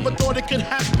 I never thought it could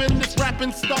happen, this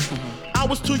rapping stuff. I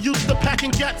was too used to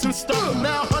packing gats and stuff.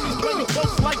 Now honey's plenty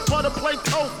close like butter play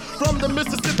toast. From the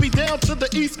Mississippi down to the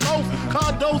East Coast.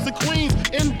 Condos in Queens,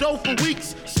 in dough for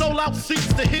weeks. Sold out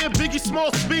seats to hear Biggie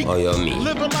Small speak.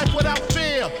 Living life without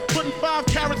fear. Putting 5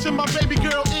 carats in my baby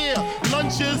girl ear.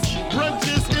 Lunches,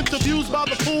 brunches, interviews by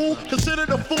the fool. Considered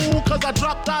a fool cause I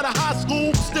dropped out of high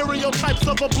school. Stereotypes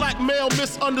of a black male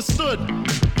misunderstood.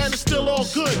 And it's still all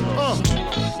good,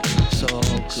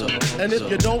 And if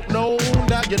you don't know,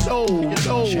 now you know, you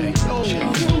know, you know.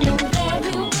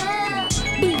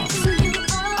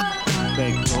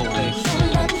 Hey,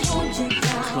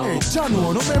 John,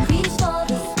 no remember.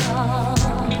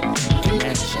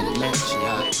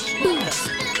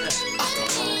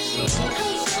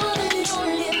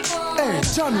 Hey,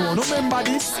 John, no remember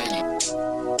this.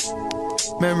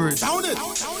 Memories. Sound it.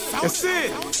 You see?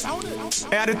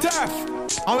 Hey, at the turf,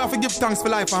 I have to give thanks for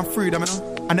life and freedom, you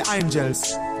know? And the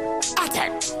angels.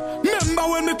 Attack. Remember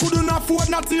when me couldn't afford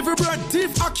not even bread?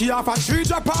 Thief hockey off a tree,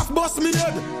 drop off, bust me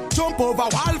head. Jump over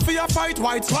wall for your fight,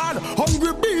 white swan.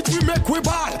 Hungry beat, we make we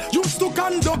ball. Used to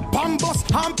conduct bambus,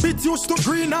 and pit used to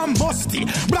green and musty.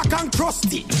 Black and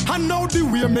crusty. And now the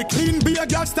way me clean, be a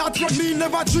girl start running,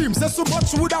 never dream. Say so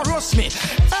much would have rush me.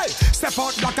 Hey, step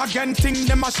out back again, thing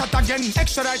them a shot again.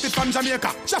 Extradited from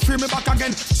Jamaica, Jeffrey me back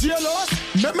again. Jealous?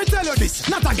 Let me tell you this,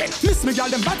 not again. Miss me girl,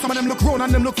 them bad, some of them look round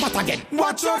and them look fat again.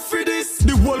 Watch out for this,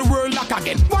 the whole world lock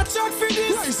again. Watch out for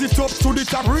this, rise it up to the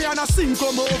top, Rihanna sing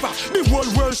come over. The whole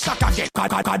world shock again.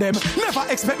 Them never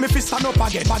expect me to stand up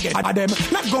again. Them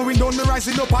not going down, me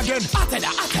rising up again. I tell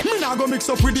ya, me not go mix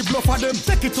up with the bluff of them.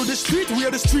 Take it to the street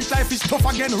where the street life is tough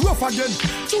again, rough again.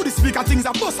 To the speaker things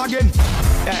are bust again.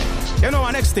 Hey, you know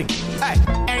what next thing? Hey,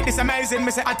 ain't this amazing?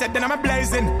 Me say I take then I'm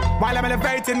blazing. While I'm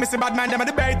elevating, me say bad man them are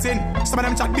debating. Some of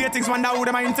them chat datings, wonder who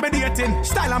them are intimidating.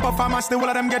 Style and performance, the whole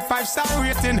of them get 5-star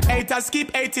rating. Haters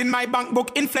keep hating, my bank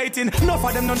book inflating. Enough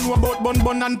of them don't know about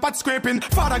bun and pot scraping.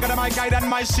 Father God my guide and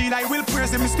my shield, I will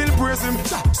praise him, still praise him.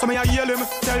 Some of you yell him,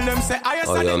 tell them say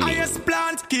highest and the highest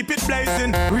plant, keep it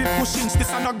blazing. Real pushing,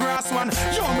 this on the grass one.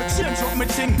 Yo, me change up me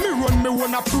thing, me run me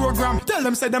one a program. Tell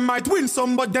them say them might win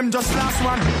some, but them just last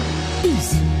one.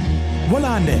 Easy, hold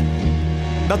on there.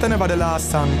 That never the last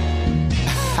song.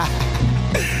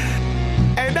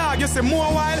 Hey dog, you say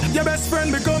more while your best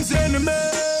friend becomes your enemy.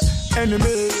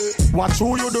 Enemy, watch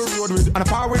who you do road with, and a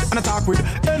power with, and a talk with.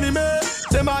 Enemy,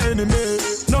 them are enemy.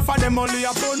 Enough of them only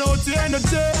a burn out the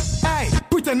energy. Hey,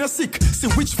 pretend you're sick, see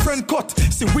which friend cut,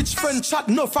 see which friend chat,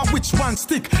 enough of which one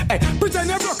stick. Hey, pretend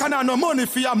you're broke and have no money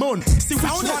for your money. See which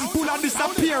one pull a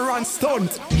disappearance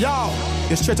stunt. Yo,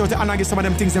 you stretch out your hand and get some of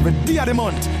them things every day of the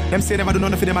month. Them say never do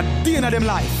none of them at the end of them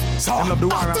life. So them love the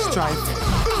war and strife.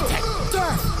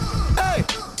 Hey,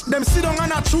 them sit down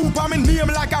and a troop on me name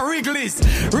like a Wrigley's.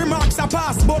 Remarks are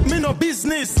past, but me no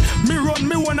business. Me run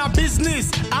me one a business.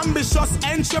 Ambitious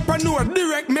entrepreneur,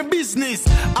 direct me business.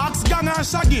 Ask Gang and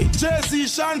Shaggy, Jay-Z,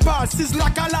 Sean Paul, sis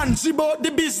like a lunch about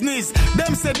the business.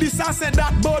 Them say this and say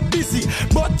that, but busy.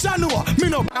 But Jano, me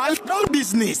no all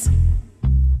business.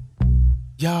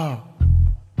 Yo,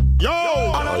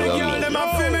 all of the girl them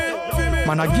a feel me.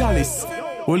 Man a girl is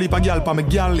Only a girl pa me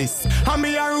girl list. And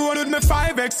me a road with me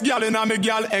 5X girl in a me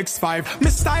girl X5. Me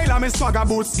style and me swagger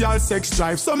boots girl sex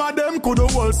drive. Some of them could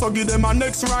have all so give them a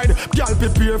next ride. Girl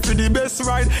prepare for the best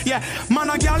ride. Yeah, man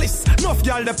a girl list. Enough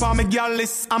girl de pa me girl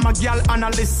list. I'm a girl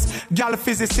analyst, girl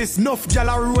physicist. Enough girl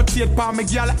a rotate pa me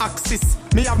girl axis.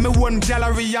 Me have me one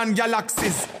gallery and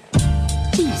galaxies.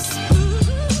 Peace.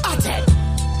 Attack.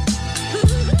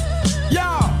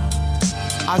 Yeah,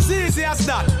 as easy as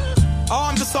that.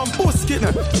 On to some puss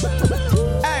kitten.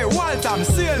 Hey, Waltham,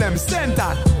 Salem,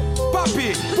 Stenton,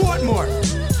 Papi, Portmore,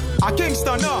 a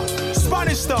Kingston, no,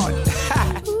 Spanish Town.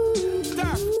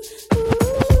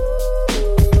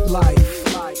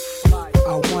 Life,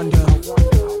 I wonder,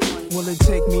 will it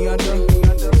take me under?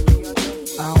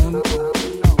 I don't know.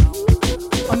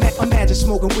 Imagine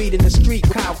smoking weed in the street,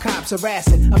 cops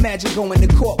harassing. Imagine going to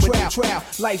court with trial.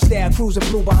 Lifestyle cruising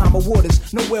blue Bahama waters.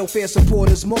 No welfare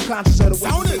supporters. More conscious of the way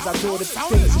I do it.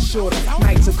 Days are shorter,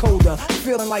 nights are colder.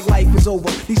 Feeling like life is over.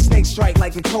 These snakes strike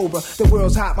like a cobra. The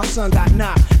world's hot, my son got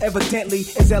knocked. Evidently,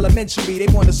 it's elementary. They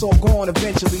want us all gone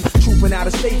eventually. Trooping out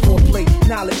of state for a plate.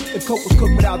 Knowledge, the coke was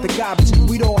cooked without the garbage.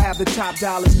 We'd all have the top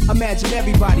dollars. Imagine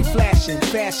everybody flashing.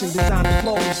 Fashion, designer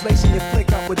clothes. Lacing your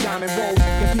flick up with diamond rolls.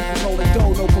 Get people rolling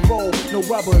dough, no parole. No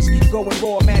rubbers, going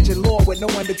raw, imagine law with no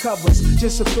undercovers.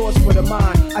 Just some thoughts for the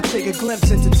mind. I take a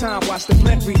glimpse into time, watch the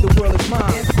blend read, the world is mine.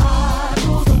 I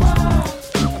rule the world.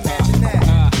 Imagine that.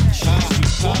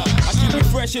 I keep you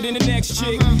fresher than the next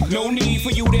chick. No need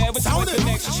for you to ever sound the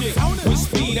next chick. With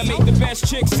speed, I make the best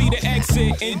chick see the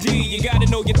exit. Indeed, you gotta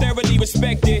know you're thoroughly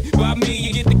respected. By me,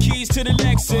 you get the keys to the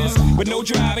Lexus. But no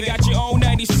driving, got your own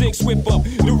 96 whip up.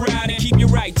 The ride and keep you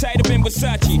right, tighter than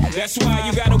Versace. That's why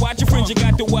you gotta watch your friends, you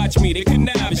got to watch me. They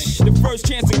connive. The first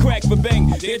chance to crack for bang.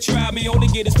 They'll try me, only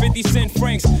get is 50 cent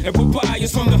francs. And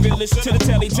papayas from the village to the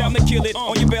telly. Time to kill it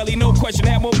on your belly, no question.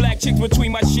 Have more black chicks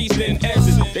between my sheets than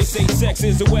S's. They say sex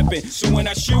is a weapon. So when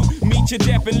I shoot, meet your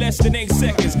death in less than 8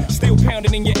 seconds. Still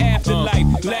pounding in your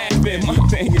afterlife, laughing. My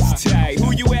thing is tight.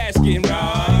 Who you asking,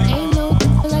 right? Ain't no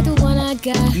like the one I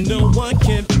got. No one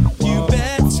can you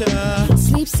better.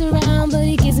 Sleeps around, but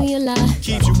he gives me a lot.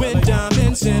 Keeps you in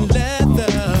diamonds and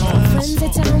leather. Friends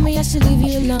that tell me I should leave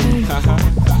you alone.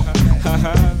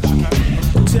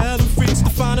 Tell the freaks to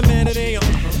find a man that they own.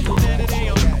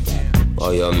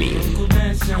 Oh, you mean?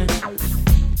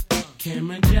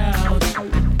 Camera out,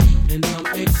 and I'm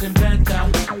fixing better.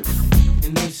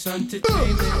 And this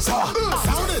entertainment.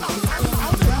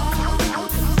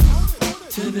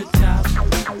 To the top,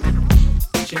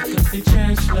 check up the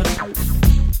chancellor.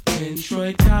 And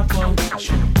Troy Capo.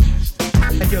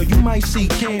 Hey yo, you might see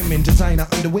Cam in designer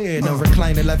underwear in a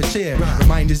recliner leather chair.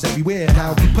 Reminders everywhere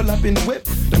how we pull up in the whip,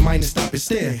 the miners stop and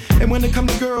stare. And when it come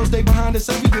to girls, they behind us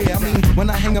everywhere. I mean, when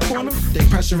I hang up on them, they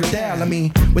pressure it down. I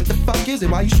mean, what the fuck is it?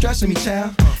 Why you stressing me,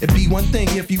 child? It'd be one thing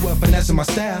if you were finessing my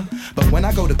style, but when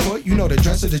I go to court, you know the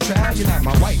dress of the trial. You're not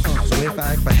my wife, so if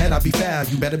I act for head, I'll be foul.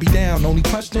 You better be down. Only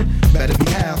question, better be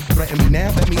how. Threaten me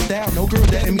now, let me down. No girl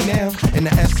letting me now. And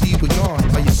the SC we gone.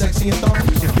 Are you sexy and thong?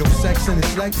 If your sex and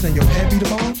it's flex and your head be the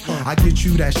bone, I get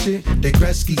you that shit that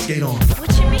Gretzky skate on.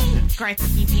 What you mean,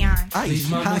 Gretzky beyond?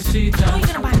 Ice, oh, you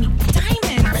gonna buy me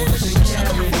diamonds?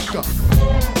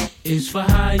 It's for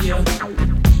hire,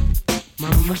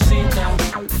 mamacita,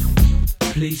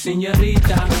 please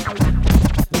señorita.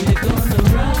 We're gonna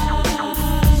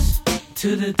rise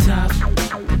to the top,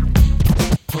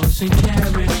 horse and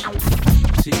carriage.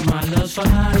 See my love's for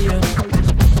hire.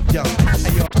 Yo,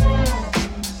 hey yo.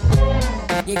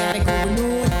 You gotta go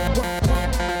alone.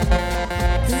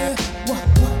 Yeah, what?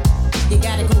 You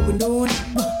gotta go alone.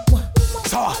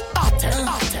 So,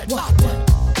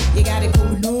 you gotta go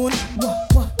alone.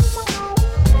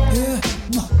 Yeah,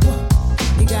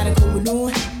 you gotta go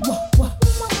alone.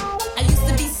 I used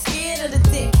to be scared of the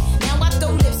dick. Now I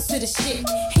throw lips to the shit.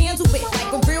 Handle it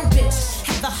like a real bitch.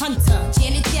 Have the hunter,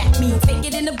 Janet Jack me, take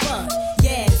it in the bud.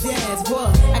 Yes,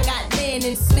 what? I got land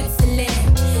in Switzerland.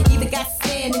 Even got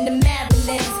sand in the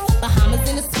Maryland. Bahamas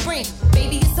in the spring.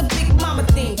 Baby, it's a big mama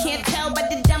thing. Can't tell by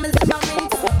the diamonds in my ring.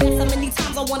 That's how many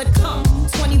times I wanna come.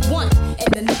 21,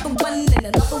 and another one, and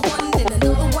another one, and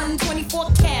another one.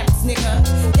 24 carats, nigga.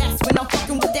 That's when I'm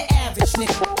fucking with the average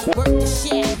nigga. Work the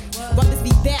shit. Brothers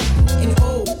be back and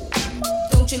old.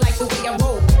 Don't you like the way I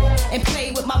roll? And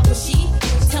play with my pushy.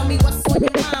 Tell me what's on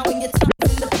your mind when your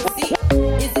tongue's in the pussy.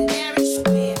 Is it marriage?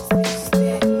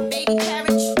 Baby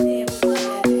carriage?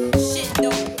 Shit, no.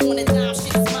 On a dime,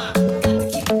 shit's mine. Got to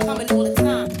keep it coming all the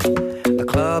time. The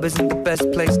club isn't the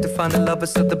best place to find the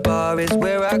lovers, so the bar is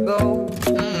where I go.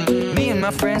 Me and my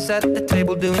our friends at the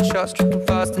table doing shots, tripping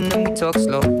fast, and then we talk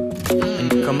slow.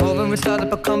 And you come over and start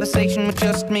up a conversation with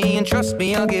just me, and trust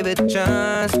me, I'll give it a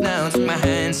chance. Now take my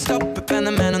hand, stop it, and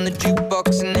the man on the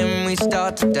jukebox, and then we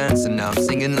start to dance. And now I'm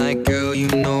singing like, girl, you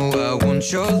know I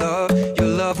want your love. Your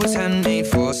love was handmade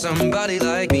for somebody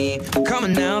like me. Come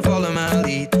on now, follow my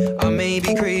lead. I may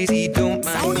be crazy, don't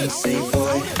mind me. Say,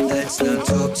 boy, let's not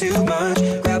talk too much.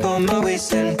 Grab on my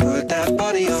waist and put that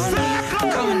body on me.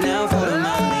 Come on now, follow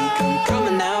my lead. Come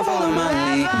on now, follow my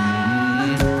lead.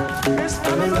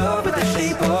 I'm in love with the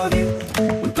shape of you.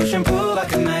 We push and pull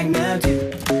like a magnet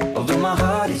do. Although my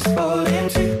heart is falling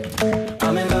too.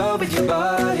 I'm in love with your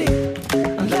body.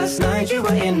 And last night you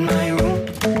were in my room.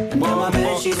 And now my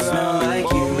bed sheets smell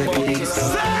like you. Every day so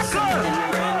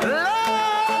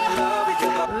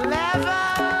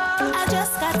I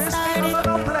just got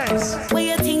started. What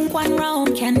you think one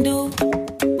round can do?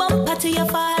 Bumper to your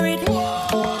forehead.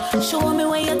 Show me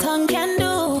what your tongue can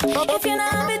do. If you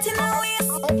not have it in a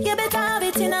waist, you better have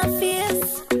it in a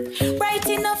face. Bright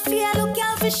enough for you, look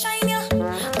out for shine you.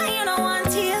 And you don't want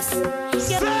tears.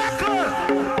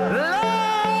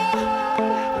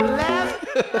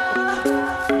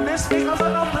 This thing is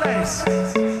no place.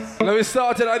 Let me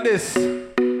start it like this.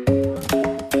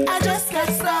 I just got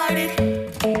started.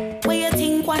 What you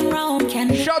think one round can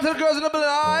do? Shout to the girls in the building.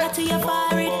 To your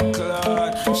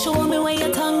forehead. Show me what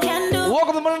your tongue can do.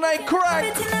 Welcome to Monday Night Crack.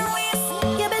 You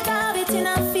better have it in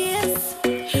a face.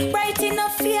 Bright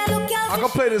enough for you, look out. I can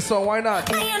play this song, why not?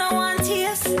 And you don't want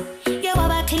tears. You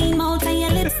have a clean mouth and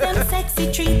your lips them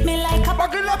sexy. Treat me like a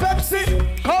buckle of Pepsi.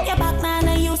 Your back man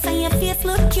and you and your face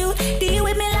look cute. Deal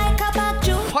with me like a back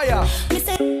Jew. Fire. Me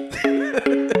say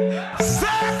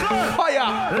Fire.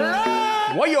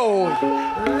 Wayo.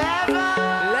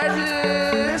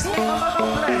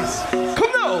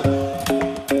 Come now.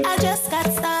 I just got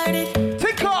started.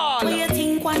 Take on. What you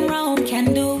think one round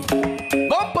can do?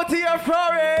 Bumper to your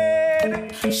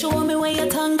forehead. Show me what your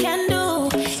tongue can do.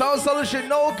 Sound solution.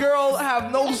 No girl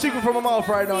have no secret from her mouth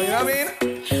right now. You know what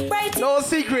I mean? Right. No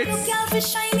secrets.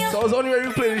 So it's only where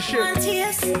you play this shit.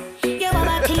 You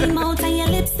have a clean mouth and your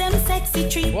lips them sexy.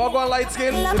 Treat walk on light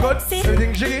skin. You good?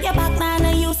 Everything jiggy. Your back man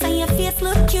and you and your face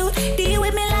look cute. Deal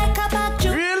with me like a back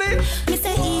Jew. Really? Me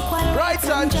say equal rights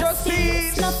and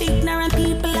justice. No ignorant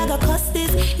people I go cuss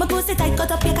this. My pussy tight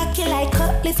cut up your cocky like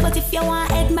cutlass. But if you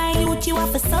want head my youth you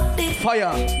have to suck this.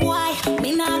 Fire. Why?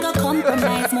 Me nah go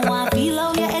compromise. Me want feel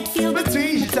how your head feel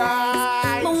between your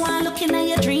thighs. Me want looking at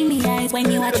your dreamy eyes when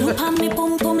you a choop on me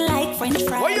pum pum like French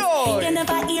fries. You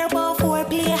never hear about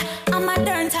foreplay. I'm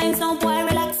modern times no boy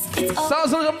relax. It's up.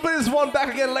 Sounds like I'm play this one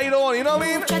back again later on. You know what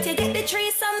I mean? Try to get the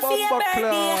tree some for your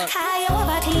birthday. High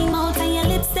over clean mouth and your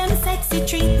lips them sexy.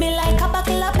 Treat me like a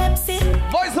buckle of Pepsi.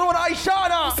 Voice on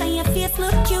Aishana. And your face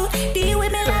look cute. Deal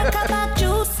with me like a back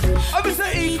juice. I'm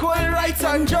say equal rights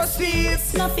and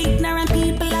justice. No ignorant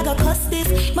people I go cuss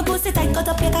this. My pussy tight cut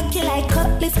up your cocky like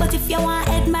cutlass. But if you want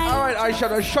head my alright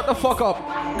Aishana, shut the fuck up.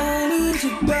 I need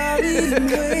your body in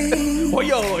ways oh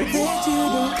yo. that you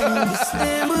don't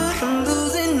understand, but I'm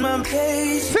losing my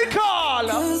pace. Take all.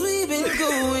 Cause we've been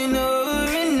going over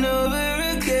and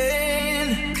over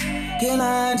again. Girl,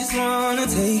 I just wanna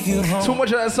take you home. Too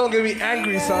much of that song get me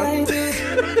angry, son.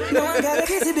 No, I gotta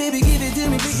kiss it, baby, give it to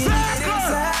me, bring it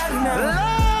inside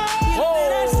now.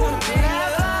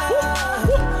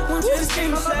 Want you to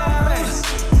scream silence.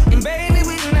 And baby,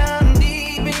 we now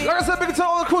deep in. Like I said, big to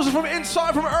all the cruisers from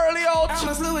inside, from early out.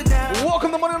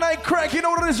 Welcome to Monday Night Crack. You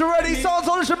know what it is already. Sounds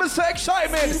on the ship, Mr.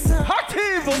 Excitement.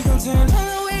 Active.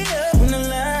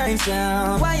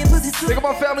 Think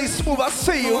about family smooth. I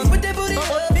see you.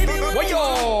 What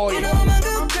yo? You know I'm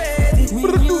go crazy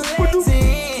when you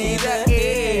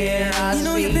you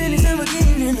know your business never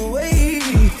getting in the way.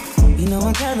 You know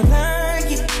I'm kinda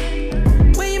like it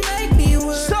when you make me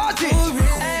work. Start it.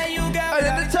 Hey, you got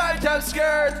the tight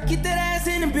skirt. Get that ass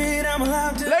in the bed. I'm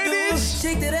allowed to. Ladies,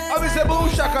 shake that ass. I will say boom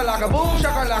shakalaka, boom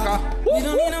shakalaka. You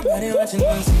don't need nobody watching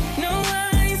us. No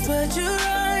eyes but your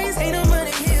eyes. Ain't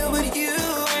nobody here but you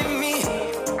and me.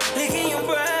 Licking your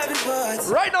private parts.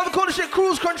 Right now, the cool shit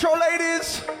cruise control,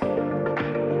 ladies.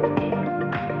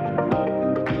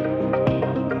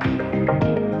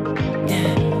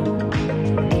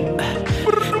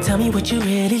 Tell me what you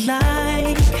really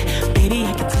like. Baby,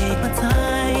 I can take my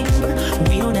time.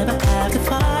 We don't ever have to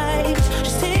fight.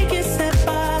 Just take it step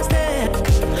by step.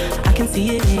 I can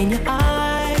see it in your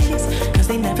eyes. Cause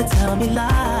they never tell me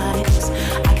lies.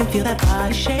 I can feel that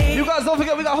body shake. You guys don't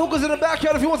forget we got hookahs in the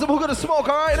backyard if you want some hookah to smoke,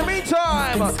 alright? In the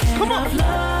meantime, come on.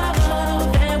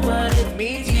 Love and what it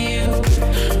means to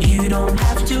you. You don't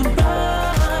have to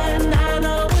run. I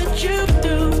know what you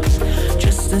do.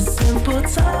 Just a simple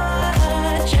touch.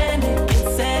 touch and it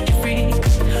can set you free.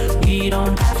 We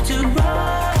don't have to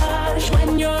rush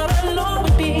when you're alone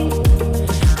with me. I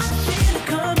feel it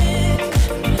coming.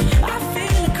 I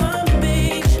feel it coming,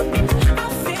 babe. I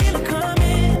feel it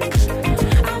coming.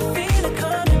 I feel it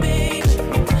coming, babe.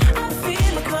 I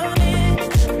feel it coming.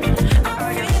 I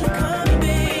feel it coming,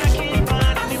 babe.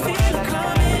 I feel it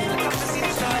coming.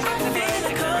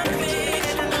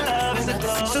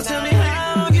 So tell me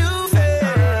how you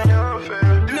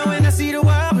feel, knowing I see the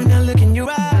world when I look in your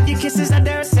eyes. Your kisses are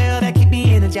Duracell that keep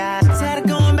me energized. Tired of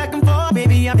going back and forth,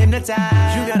 baby, I'm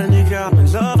hypnotized. You got a nigga I'm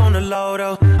in love on the low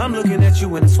though. I'm looking at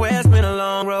you and I swear it's been a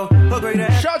long road.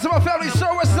 Shout out to my family,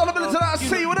 Sir West Sullivan tonight. I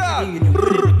see you, what up?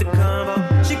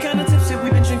 She kinda tipsy, we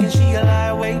been drinking, she a lie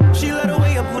away. She let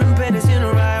away, I put them pennies in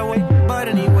the right way. But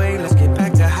anyway, let's get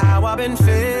back to how I've been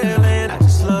feeling. I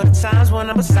just love the times when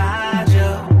I'm beside you,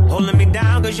 holding me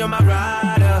down cause you're my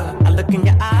rider. I look in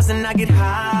your eyes and I get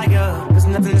higher, cause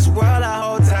nothing in this world I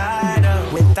hold tighter.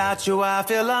 Without you I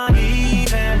feel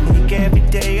uneven, like every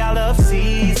day I love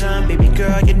season. Baby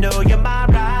girl, you know you're my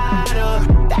rider.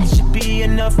 That should be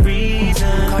enough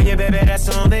reason. Call you baby, that's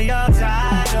only your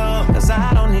title, cause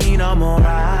I don't need no more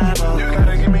rival. You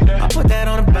gotta give me that. I put that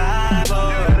on the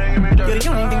Bible. You're the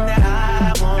only thing that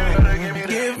I want.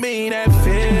 Give me that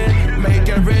fit, make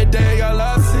every day a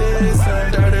love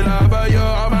season. Dirty lover,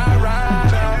 you're my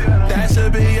rider. That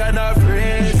should be enough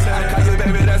reason. I call you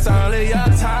baby, that's only your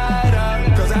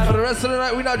title, cause I For the rest of the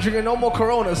night, we're not drinking no more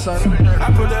Corona, son. I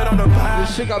put that on the Bible.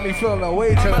 This shit got me feeling that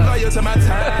way too. I'm loyal to my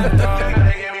time, dog.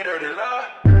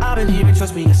 I've been here,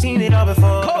 trust me, I've seen it all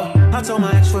before. I told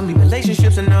my ex for me,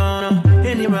 relationships are no.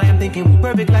 And here I am thinking we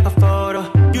perfect like a photo.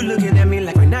 You looking at me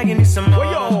like right now you need some more.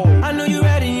 I know you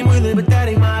ready and willing, but that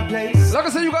ain't my place. Like I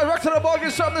said, you guys rock to the bar,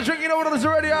 get something to drink, you know what it is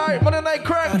already, alright? Monday Night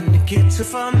Crack.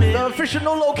 The official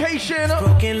no location.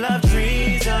 Broken love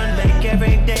treason, make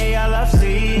every day a love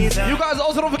season. You guys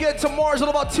also don't forget, tomorrow's all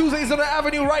about Tuesdays on the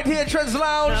Avenue right here at Trends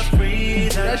Lounge.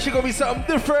 That shit gonna be something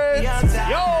different. Yo!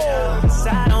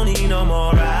 I don't need no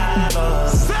more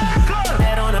rivals.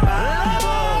 That on the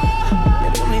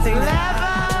Bible. The only thing that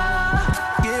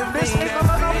give me that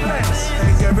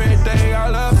make every day I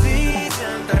love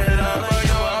season. That love for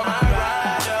you are my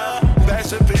rider. That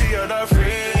should be enough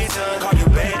reason. Call you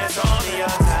baby, that's only your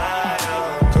title.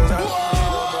 Cause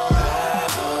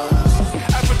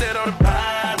I put that on the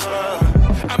Bible.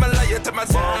 I'm a liar to my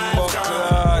time.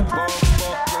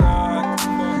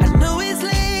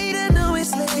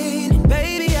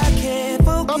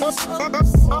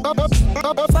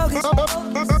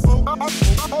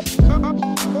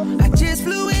 I just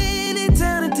flew in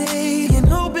eternity and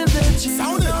hoping that you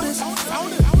notice.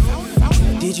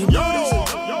 Did you notice?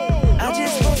 I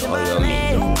just spoke to my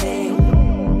landing.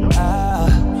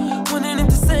 Wondering if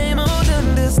the same old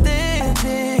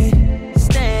understanding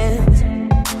stands.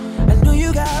 I know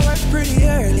you got work pretty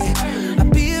early. I'll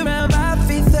be around by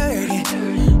 3:30.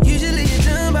 Usually you're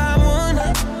done by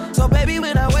 1. So baby,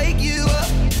 when I wake you up,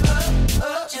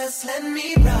 just let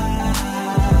me ride.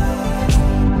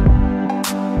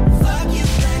 Fuck you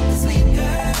like the sweet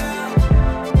girl.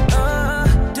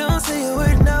 Don't say a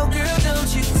word, no girl, don't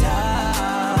you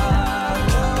talk.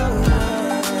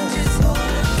 Just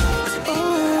hold it.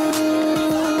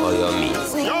 Oh, you're me.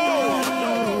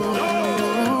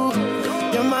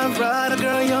 You're my rider,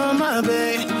 girl, you're my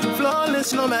babe. Flawless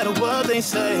no matter what they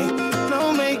say.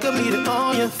 No makeup needed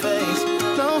on your face.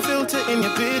 No filter in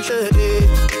your picture,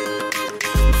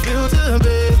 filter,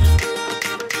 babe.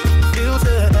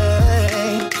 Filter,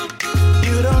 hey.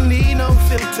 You don't need no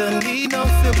filter,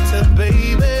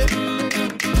 baby.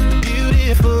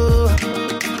 Beautiful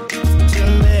to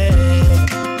me.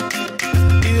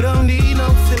 You don't need no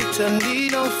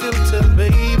filter,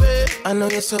 baby. I know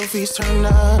your selfies turn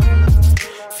up,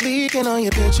 fleeking on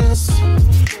your pictures.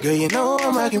 Girl, you know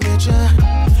I'm rocking with ya,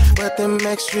 but them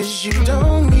extras you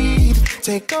don't need.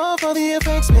 Take off all the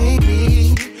effects,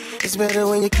 maybe. It's better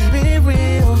when you keep it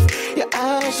real. Your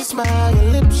eyes, your smile, your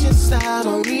lips, your style.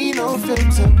 Don't need no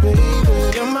filter, baby.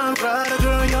 You're my rider,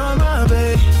 girl, you're my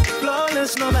babe.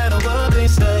 Flawless no matter what they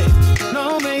say.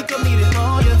 No makeup needed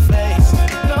on your face.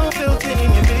 No filter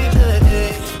in your picture,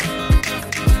 hey.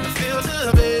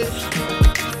 Filter, babe.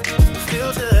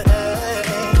 Filter, hey.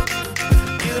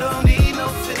 You don't need no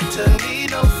filter,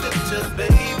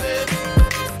 baby.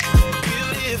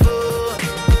 Beautiful.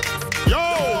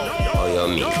 Oh, you're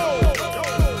me.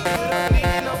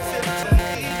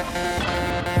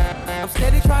 I'm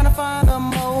steady trying to find a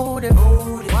motive.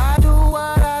 Why do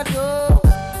what I do?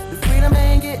 The freedom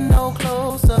ain't getting no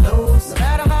closer. No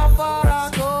matter how far I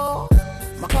go,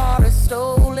 my car is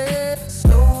stolen.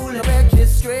 The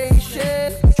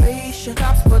registration.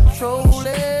 Cops patrol. control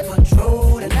it.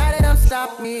 And now they don't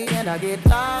stop me and I get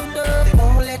locked up. They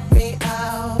won't let me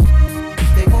out.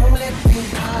 They won't let me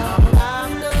out.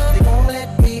 Locked up. They won't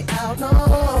let me out. No.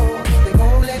 They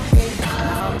won't let me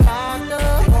out. Locked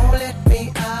up. They won't let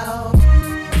me out.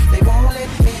 They won't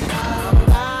let me out.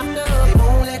 Locked up. They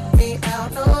won't let me out.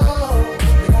 No.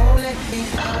 They won't let me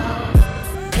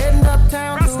out. Heading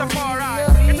uptown to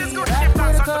Rastafari. It is good to give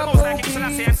thanks unto the Most High King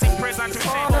Selassie MC present to the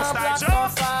Most High Joe.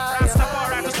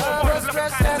 Rastafari to show forth his loving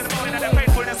kindness in the morning and the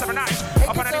faithfulness of the night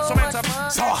upon an instrument of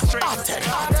string.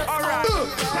 Alright,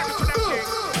 take it to them king.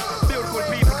 Beautiful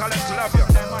people, collect to love you.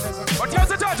 But here's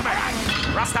the judgment.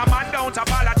 Rasta man don't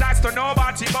apologize to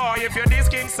nobody, boy. If you're this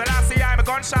King Selassie, I'm a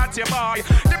gunshot you, boy.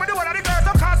 Give me the one of the girls,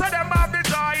 of course, of them have the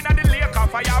joy. And the lake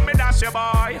of fire, me dash you,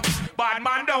 boy. Bad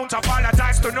man don't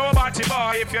apologize to nobody,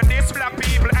 boy. If you're this black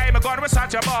people, I'm a gun, we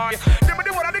shot you, boy. Give me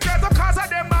the one of the girls, of course, of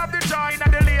them have the joy.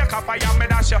 And the lake of fire, me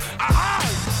dash you. Aha!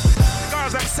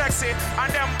 Girls, them sexy,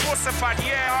 and them pussified.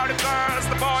 Yeah, all the girls,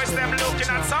 the boys, them looking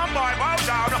at some boy. Bow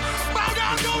down,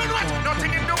 doing what?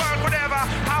 Nothing in the world could ever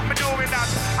have me doing that.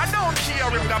 I don't care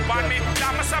if they ban me.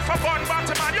 That myself a bun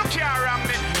bottom man, you can't ram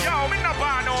me. Yo, me no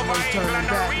born over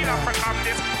England, no real African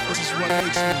this. This is what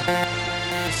makes me.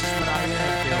 This is what I am,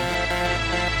 yo.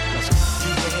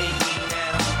 You can hate me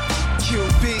now,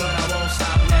 QB, but I won't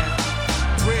stop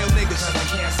now. real niggas, Cause I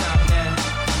can't stop now.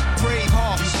 brave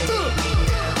hearts. You can hate me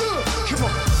now, Come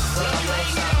on. but I won't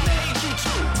stop now.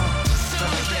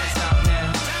 Cause I can't stop now.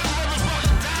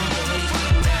 You can hate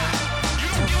me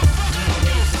now.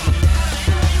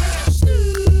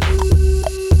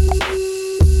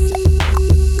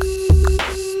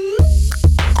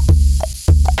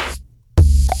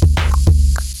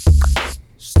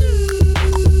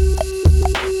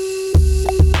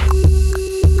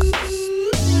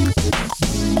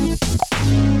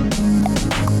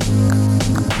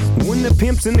 When the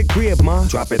pimp's in the crib, ma,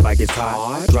 drop it like it's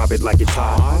hot. Drop it like it's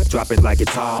hot. Drop it like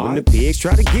it's hot. When the pigs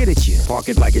try to get at you, park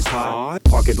it like it's hot.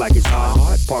 Park it like it's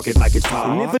hot. Park it like it's hot.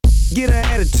 And if a get an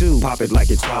attitude, pop it like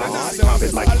it's hot. Pop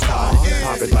it like it's hot.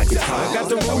 Pop it like it's hot. Got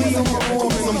the rollie on my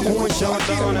arm and I'm pouring shots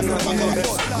down and I'm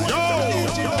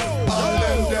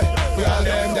We all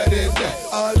them that is there,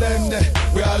 all them there.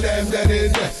 We all them that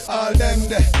is there, all them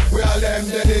there. We all them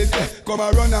that is there. Come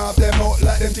and run off them out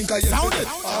like them think I yesterday.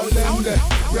 All them there,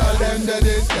 we all them that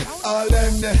is there, all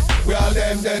them there. We all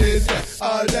them that is there,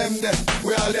 all them there.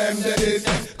 We all them that is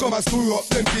there. Come and screw up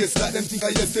them face like them think I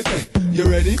yesterday. You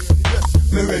ready?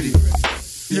 Me ready.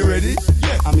 You ready?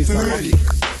 Yeah, I'm ready.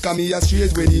 Come here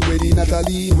straight, ready, not a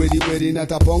lead, ready,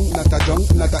 not a punk, not a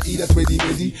junk, not a E, that's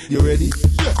ready. You ready?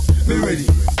 Yeah, me ready.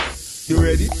 You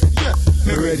ready? Yeah,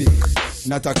 me ready.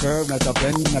 Not a curve, not a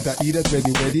pen, not a E, that's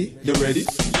ready. You ready?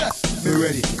 Yeah, me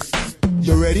ready.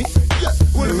 You ready? Yeah,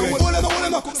 me ready.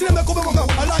 See them come on now,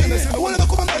 alliance. Come on now.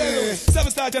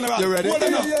 7-star general. You ready? Come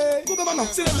on now.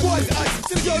 See them boys,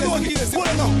 see the girl doing this. Come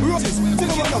on now. Roses. See them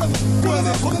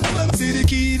now. See the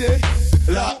key there.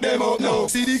 Lock them up now.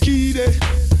 See the key there.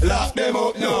 Lock them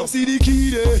up now. See the key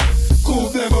there. Cool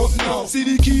them up now. See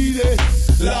the key there.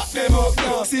 Lock them up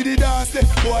now. See the dance there.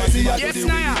 Boy, see how do the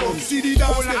wheel. See the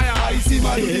dance there. I see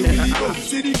my do the wheel.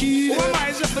 See the key there.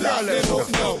 Lock them up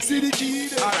now. See the key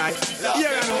there. Alright.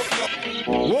 Yeah.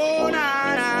 Oh,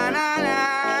 na na na na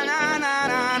na na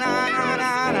na na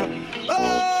na na. Oh,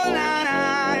 na na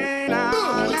na na.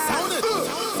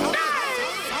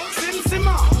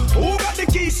 Simma, who got the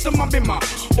keys to my bimmer?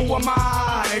 Who am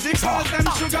I? Because them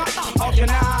sugar. How can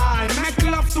I make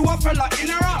love to a fella in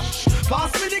a rush?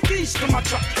 Pass me the keys to my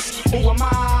trucks. Who am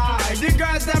I? The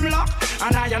girls them lock,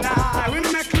 and I we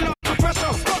make love to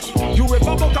pressure. You a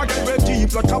bubble again with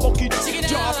deep like a bucket.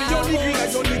 Drop your nigga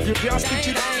like your nigga, you stitch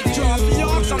it. Drop your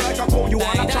action like a cow, you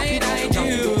wanna chop it.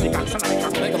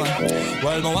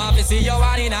 Well, no one to see you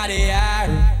one in the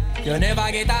air. You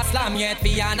never get a slam yet, for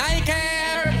your I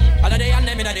care. All day and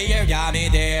them in the air, yeah, me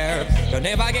there. You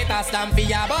never get a slam for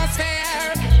your bus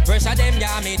fare. Pressure them,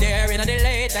 yeah, me there. In the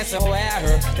latest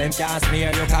wear. Them can't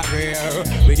smear your career.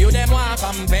 With you, them want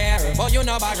compare. But you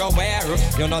know borrow where.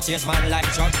 You not chase man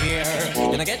like Chuck here.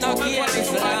 You don't get no key at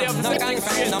Islam. No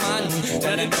confess, no man.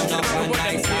 Tell them to no one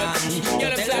like Sam.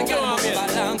 Tell them to move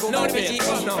along. Go on, we keep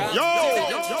us now.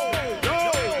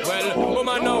 Well,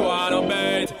 woman no wanna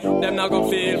bait. Them not gon'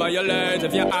 feel violate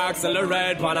if you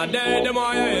accelerate. Pan a day, them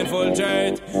why you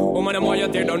infiltrate. Woman, them why you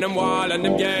tear down them wall and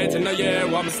them gates. In the year,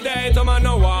 what mistake, them I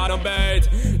know what I'm bait.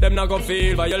 Them not gon'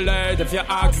 feel violate if you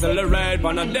accelerate.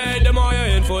 Pan a day, them why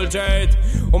you infiltrate.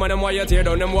 Woman, them why you tear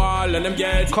down them wall and them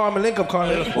gates. Carmen, link up,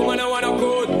 Carmen. Woman, I wanna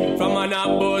good from an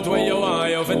up boat where you are.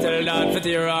 You fi tell that fi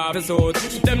tear off his suit.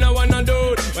 Them no wanna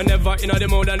do it. Whenever in the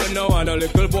mood and them no want a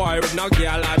little boy with no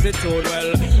girl attitude.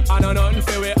 Well, I know nothing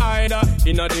fi we either.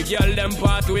 In the girl them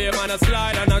pathway man a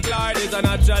slide and a glide is a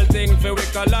natural thing fi we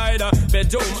collide.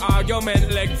 Bedroom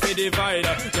argument leg fi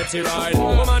divider. Get it right.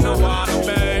 Woman no wanna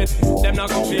bait. Them not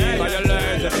gon' feel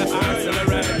violate if you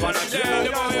accelerate. Wanna jet,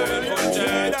 them want you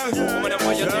infiltrate. Woman them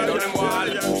want you tear down them wall.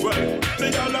 The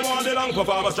girl them want the long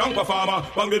performer, strong performer.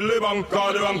 Bang diddly bang,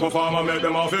 call the wrong performer. Make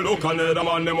them all feel look and the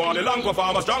man them want the long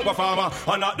performer, strong performer.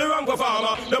 And not the wrong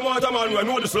performer. Them want a man when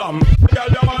know the slam. The girl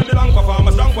them want the long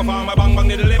performer, strong performer. Bang bang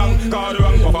diddly bang, call the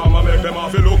wrong performer. Make them all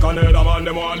feel look and the man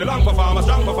them want the long performer,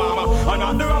 strong performer. And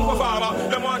not the wrong performer.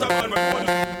 Them want a man when know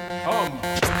the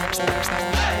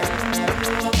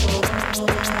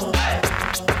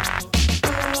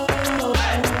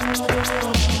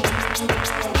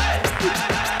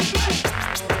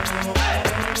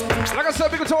Like I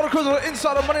said, big to all the crews on the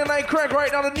inside of Monday Night Crank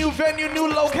right now. The new venue, new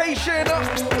location.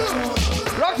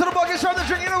 Rock to the bucket, start the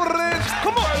drink, you know what it is.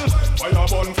 Come on. Fire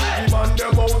bun funny man,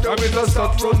 them out them with a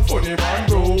start run funny man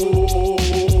broke.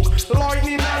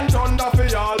 Lightning and thunder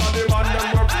for all of the man them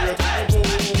were great to go.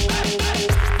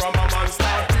 From a man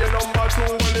start pay number 2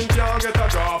 when him can't get a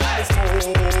job on the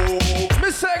smoke.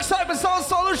 Mr. Excitement, Sound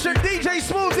Solution, DJ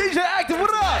Smooth, DJ Active,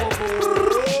 what up?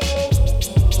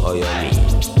 Oh, yeah, me.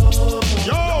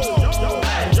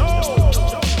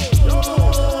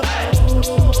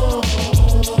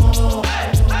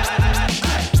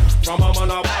 From a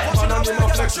man a man and him a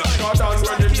flex like a dance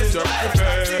when him deserve to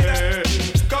pay.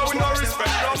 Cause we no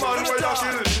respect no man when you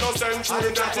kill innocent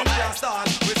children. Nothing can start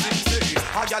with city.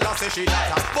 A gal a say she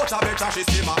data, but a better she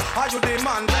simmer. Are you the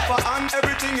man for and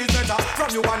everything is better. From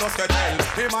you and us get tell,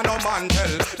 him a no man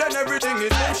tell. Then everything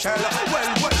is bullshell.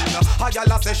 Well. A gal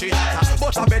a say she data,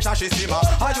 but a better she simmer.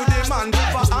 Are you the man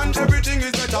for and everything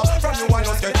is better. From you and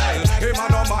us get tell, him a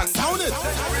no man. Sound it.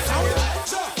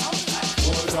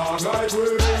 Talk like we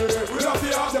have to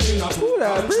have them in a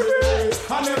country.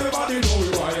 And everybody know we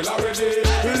wild already.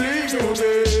 Believe you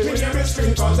me, we never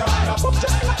string cause I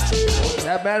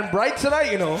That man bright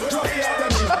tonight, you know. We have to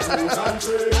have them in a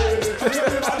country. And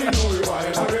everybody know we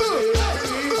wild already.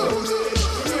 Believe you me,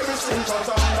 we never string cause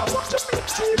I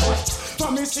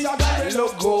for me see a girl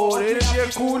look good in your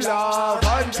cooler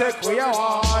and take what you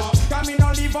want. Come in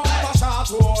and leave off a short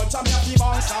road. Some of the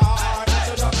bounce on.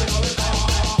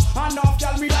 And off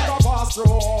tell me that I pass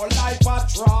through like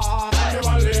Patron. And you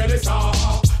a lady song.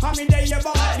 I mean they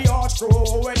about the hot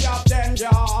crew when you have danger.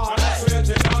 And that's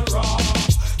waiting and raw.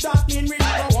 That mean we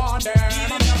never want them.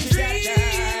 And you have to get them.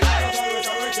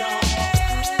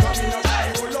 Come in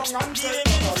and go long and straight.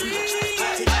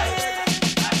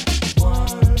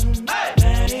 One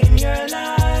man in your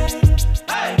life,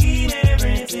 I give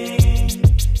everything.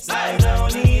 So I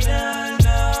don't need another.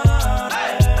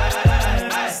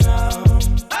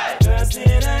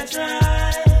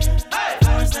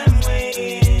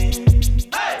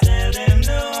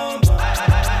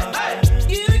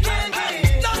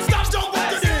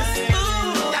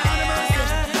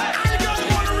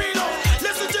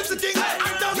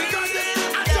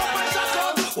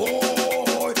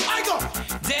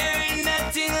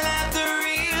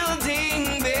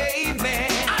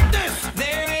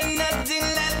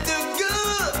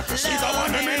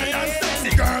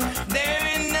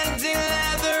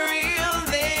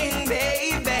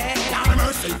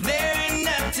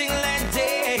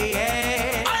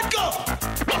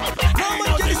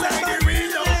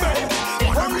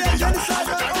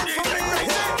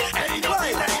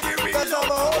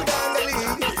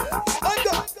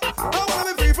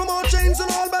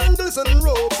 And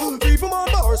rope, free from all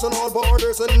bars and all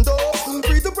borders and dope.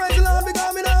 Free to praise the Lord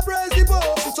because me not praise the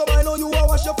Pope. So I know you will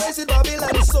wash your face with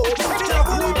Babylon soap.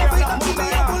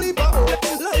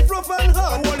 Life rough and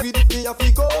hard, with me a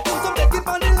fico. Some take it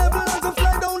on the level and some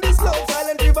fly down the slope.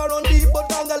 Silent river run deep, but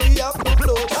down the lee have to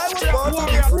float. I was born to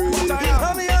be free.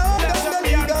 I'm here,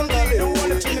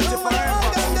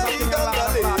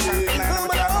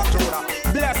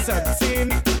 blessed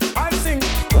sin. I sing,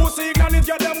 who sing and it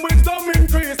get them wisdom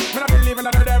increase. Me not believe in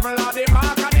the devil or the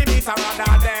mark and the beast are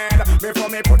rather dead. Before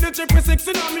me put the chip 6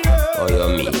 in on me head. Oh, yeah,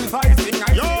 me. I sing, I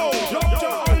God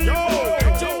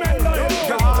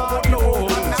no.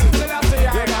 And I'm still a say I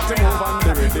got to move on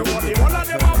the rhythm. One of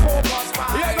them are focus.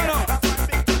 Yeah,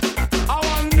 I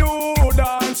want new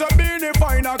dance and be the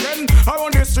fine again.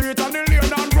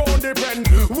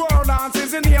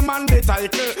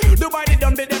 title. Dubai they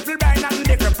done the devil blind and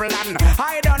the cripple and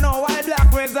I don't know why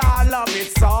black was all love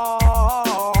it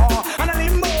so. And a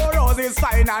limbo roses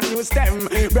fine and new stem.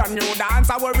 Brand new dance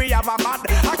where we have a mad.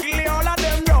 I kill all of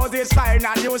them roses fine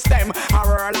and new stem. A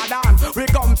world of dance we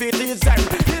come to teach them.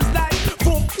 It's like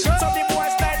book. So the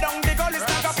boys stay down the gully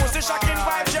like a pussy shocking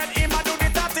vibe. Jet him a do the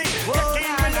tatty. The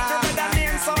king with the red and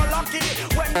name so lucky.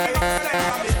 When they play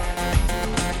from it,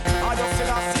 I just see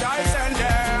that I send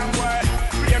them where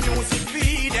play music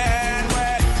feed them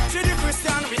where see the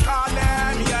Christian we call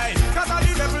them yeah. Cause all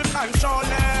the devil control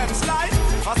them slide.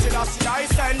 I see that I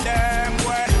send them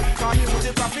where come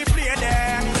music that we play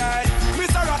them yeah.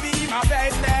 Mr. Robbie my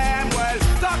face them well.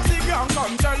 Taxi gang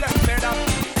come tell them say that.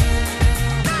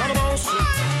 None of us,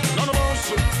 none of us,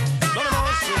 none of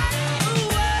us.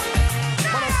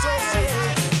 Man I'm so sick.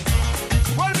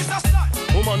 Well Mr. Slide.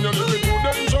 Woman you're living too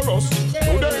dangerous,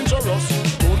 too dangerous,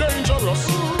 too dangerous.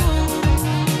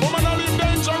 Woman I live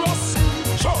dangerous.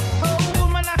 Sure. Oh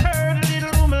woman I heard a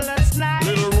little rumor last night.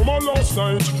 Little woman last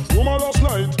night.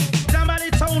 Somebody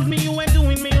told me you ain't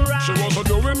doing me right. She wasn't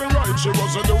doing me right, she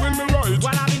wasn't doing me right.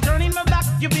 While I've been turning my back,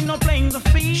 you've been not playing the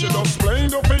field. She just playing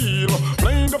the field,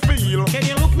 playing the field. Can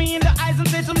you look me in the eyes and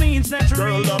say to me it's natural?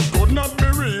 Girl, that could not be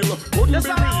real, couldn't That's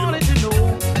be all I real. wanted to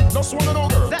know. Just wanna know,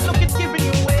 girl. That look it's giving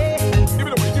you away. Give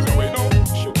it away now.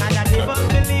 Shit. And I never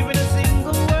believe in a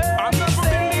single word. I never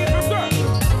believe in that.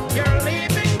 You're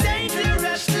living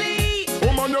dangerously.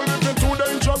 Woman, you're living too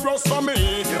dangerous for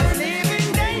me. You're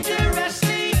living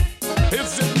dangerously.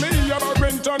 Is it me, I'm a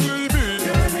rent and Levy?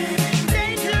 You're living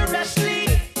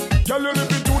dangerously. Girl, you're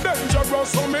living too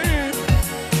dangerous for me.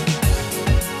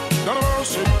 None of our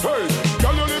shit, hey.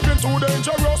 Girl, you're living too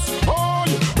dangerous. Oh,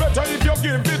 better if you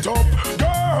give it up.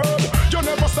 Girl, you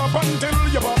never stop until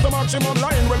you pass the maximum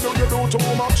line. Well, don't you do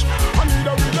too much? I need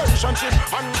a relationship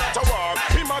and not a war.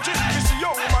 Imagine this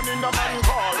young man in a man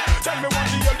car. Tell me what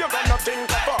the hell you gonna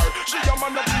think of her. She a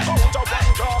man that out of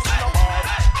one class in a bar.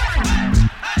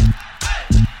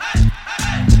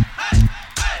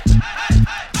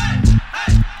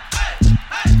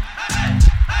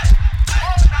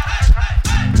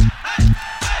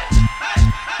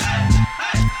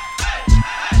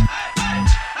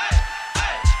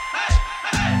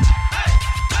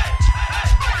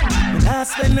 I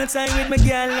spend no time with my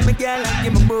girl and I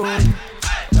give my bone.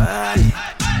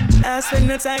 I spend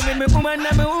no time with my woman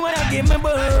and my woman I give my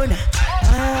bone.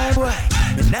 Boy.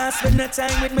 And I spend no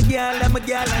time with my girl and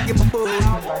I give my bone.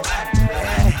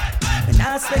 And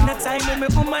I spend no time with my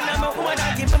woman and my woman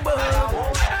I give my bone.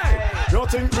 You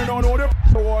think me don't know the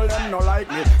whole them no like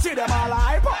me. See them all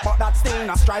hype up, but that still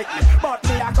not strike me. But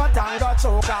me I cut and got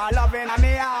choke, all loving and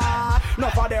me heart.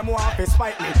 None of them want to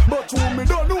spite me, but you me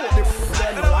don't know the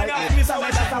them no like me. So me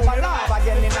just have a laugh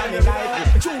again in a me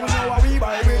night. You know how we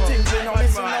buy everything, you know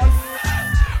listen on.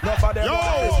 None of them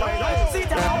want to spite me. Sit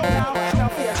down now, watch your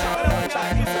face.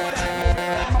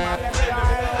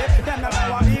 Them no know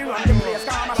how we run the place,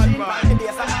 car machine, back the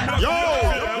base and man. Yo,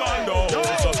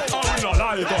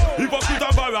 hypocrite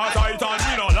and parasite and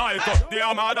we no like. They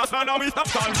are mad as man and we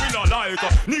stop and we no like.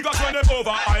 Niggas when they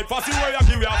overhype, fussy way I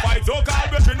give you a fight. So call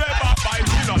between me backbite,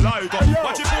 we no like.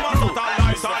 Watch it from a total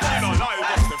lies and we no like.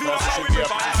 Feel like how we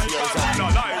never like and we no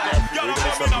like. Y'all are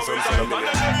coming out with time and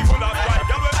then we full of pride.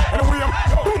 Anyway,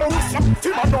 who knows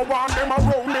Tim I don't want them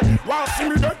around me. Want see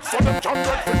me dead so them can't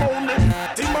get to know me.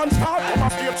 Tim and start from a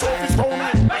state so he's phone me.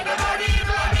 Make the body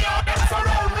blow me out and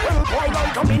surround me. Well, boy, I'm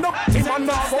coming up, Tim and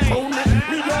now go phone me.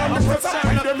 Me on the press up,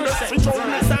 find them less switch on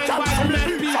me. Can't see me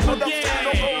beat, some of them stand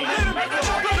up on me.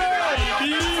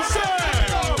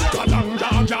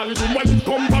 Girl, you well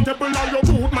compatible and your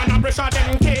good man a pressure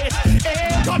them case.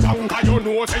 Come on, cause you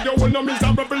know say you will no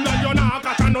miserable and you not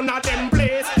got none of them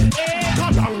place.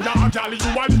 Come on, girl, you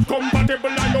well compatible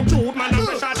and your good man a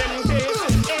pressure them case.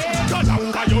 Come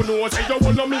on, cause you know say you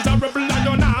will no miserable and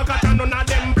you not got none of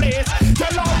them place.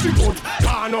 Tell us the good,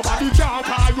 cause nobody can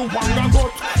call you one a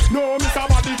gut. No, Mr.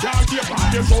 Body can't keep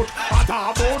on your shot. I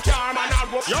talk about your man a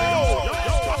rough.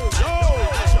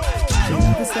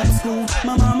 Never stopped school,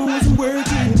 my mama wasn't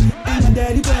working, and my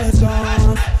daddy was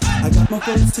gone. I got my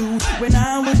first two when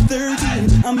I was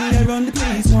 13. I mean, I run the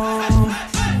place warm.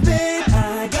 Then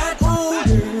I got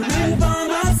older and found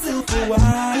myself a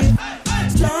wife,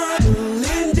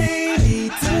 struggling daily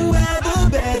to have a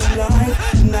better life.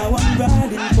 Now I'm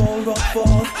riding for a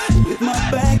fall with my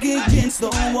back against the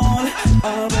wall.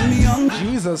 I'm young.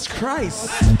 Jesus Christ.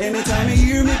 Anytime you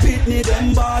hear me pitney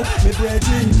them ball, me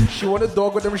brethren. She want a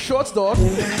dog with them shorts, dog.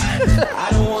 I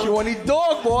don't want. She want a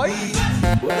dog, boy.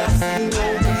 Well, I see no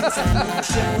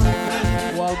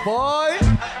reason. Well, boy.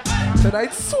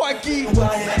 Tonight's swaggy.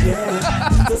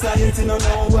 Society don't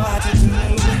know what to do.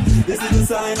 This is the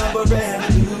sign of a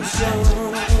revolution.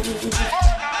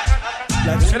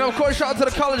 And of course, shout out to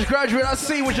the college graduate. I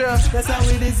see with your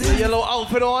yellow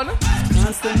outfit on.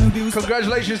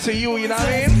 Congratulations to you, you know what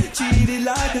I mean? Cheated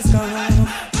like a scum.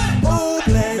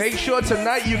 Make sure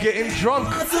tonight you getting drunk.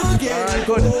 Alright,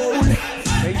 good.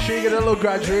 Make sure you get a little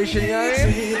graduation, you know what I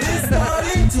mean?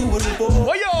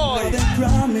 What yo?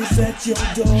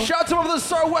 Shout out to the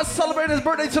Star West celebrating his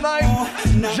birthday tonight.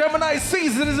 Gemini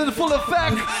season is in full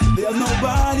effect.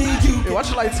 Hey, watch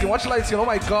the light skin, watch the light skin. Oh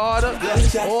my god.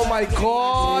 Oh my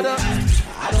god.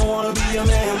 I don't wanna be a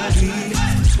man,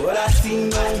 but I see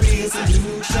no real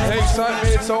solution.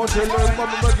 Excitement, so to learn from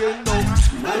again, no.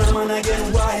 Man, I get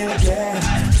wild again.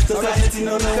 Society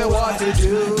don't know what to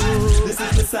do. This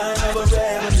is the sign of a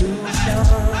revolution.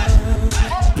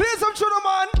 Play some tune,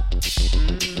 man.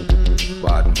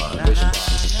 Bad man, wish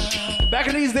bad. Back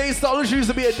in these days, Stallers used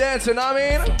to be a dancer, know what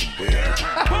I mean?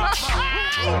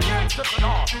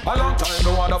 A long time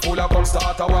me wanna fool a come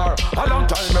start a war. A long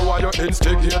time me want you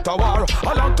instigate a war.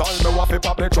 A long time me want fi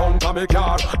pop me trunk and me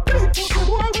car.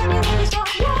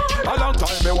 A long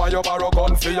time me want you borrow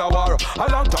gun for your war. A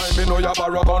long time me know you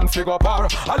borrow gun for go par.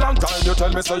 A long time you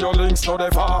tell me say your links no they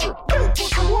far.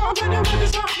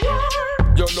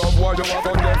 You love what you want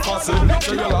on them fussy.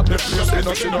 So you love the place me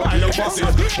no see no real bossy.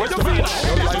 When you feel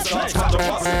your life starts to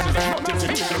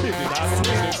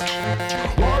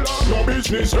All of your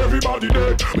business, everybody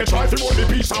dead. Me try to hold the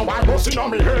peace and while busting on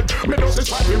me head. Me doesn't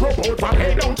try to rub out from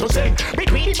head down to sick.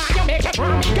 Between the man you make it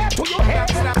wrong, get to your head.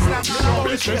 Your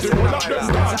business, the whole of them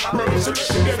dance. Mercy,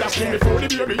 listen, they that's me before the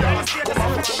baby yard. Come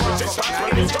on, put your voices fast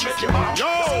when it's to make you mad. Yo!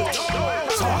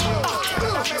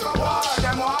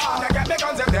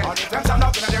 Them stand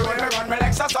up in the road, me run me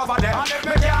Lexus over them.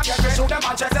 Me can't get me through them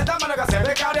and chase it, I'm gonna say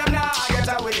because them now get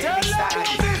away this time.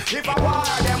 If I want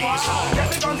them, get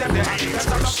me guns them there. Them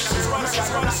stand up in the road, me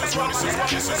run me Lexus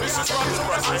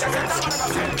over them.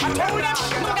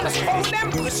 Me can't get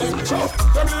them, them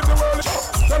leave the world,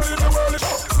 them leave the world,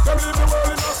 them leave the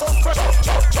world in a suspect.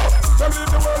 Them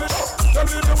leave the world, them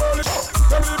leave the world,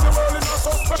 them leave the world in a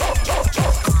suspect.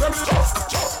 Them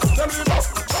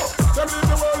leave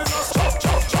the world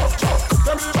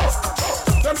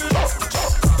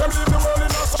in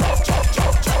a suspect.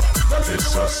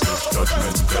 It's us,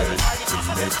 judgment day. We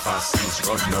make fascists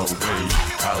run away.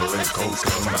 Calicos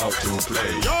come out to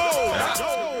play.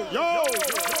 Yo!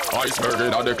 Iceberg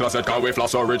in the closet, cause we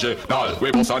floss original.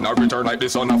 We bust and a return like the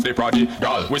son of the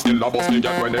prodigal. We still a bust the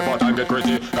get whenever time get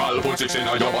crazy. Gal, put 6 in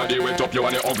your body, wet up you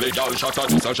and the ugly gal. Shot at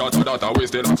this and shot at that, and we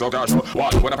still act so casual.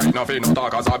 What? When I paint nothing, no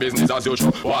talk as a business as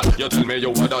usual. What? You tell me you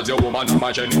what does your woman and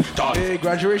my Jenny talk? Hey,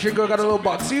 graduation girl got a little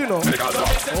boxy, you know.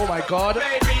 Oh my god.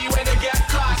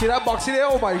 See that boxy there?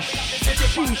 Oh my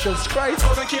Jesus Christ.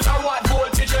 Doesn't keep a what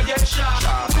voltage you get shot.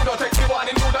 You don't take the one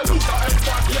and do the loser and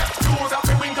fuck. Yeah, lose up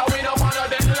the winter, we don't wanna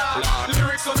then laugh.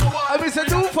 Lyrics on the one. I mean, say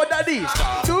do for daddy.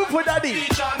 Do for daddy.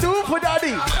 Do for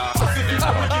daddy.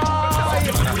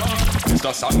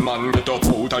 Mr. Sandman, get up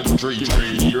out of your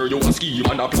dream. Here you a scheme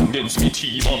and a plan against me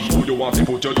team. Who you want to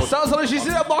put your sounds like she see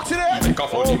that box in there?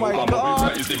 Oh my god.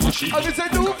 I mean, say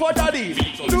do for daddy.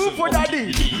 Do for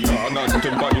daddy.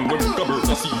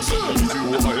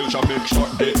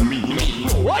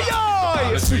 Why yo?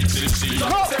 I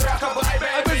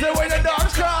mean, say when the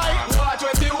dogs cry.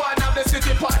 21 of the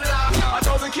city partner.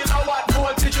 1,000 kilowatt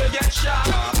voltage you get shot.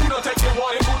 You don't take the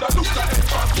one, you put the look at the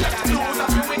fuck. Lose up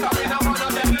the wing up in a man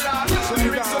of them laugh.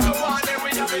 Lyrics on the one, and we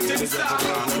have it in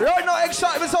style. Right now,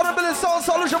 excitement on the Billy Sound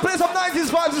Solution. Play some 90s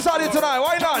vibes inside here tonight.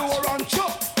 Why not?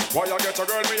 Why you get a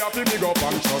girl, me have to big up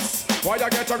and trust. Why you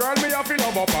get a girl, me have to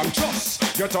love up and trust.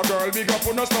 Get a girl, big up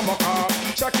on the stomach car.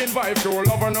 Checking vibe, to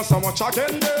love her, no summer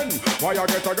checking then. Why you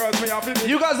get a girl, me have to.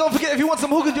 You guys don't forget, if you want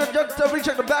some hookah, just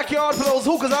recheck the backyard for those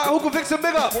hookahs. Hookah fix them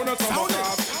big up.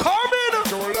 Carmen!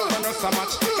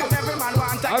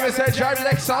 I will say drive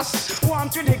Lexus.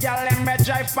 Want to the girl, them me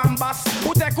drive from bus.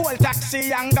 Who take old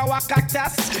taxi and go a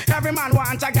cactus. Every man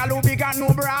want a girl who big and no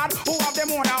broad. Who have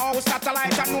them own a house,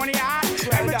 satellite and money yard.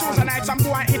 Every Tuesday night some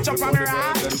boy itch up on the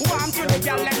rod. Want to the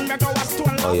girl, let me go a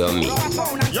stone. Oh, you me.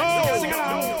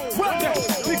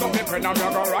 Pick up the pen and me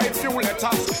go write few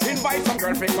letters. Invite some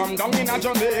girl to come down in a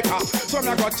Jamaica. So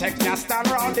me go check me stand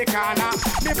round the corner.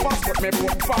 Me first put me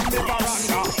foot from the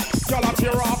veranda. Y'all a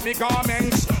tear off me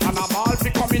garments and a ball fi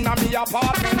come in a me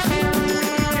apartment.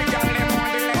 The girl them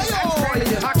want the less friend.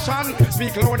 Action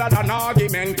speak louder than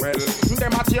argument. Well,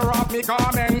 them a tear off me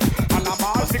garments and a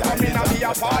ball fi come in a me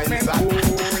apartment. The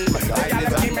girl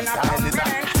them give me a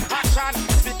complaint. Action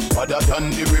speak. Other than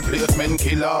the replacement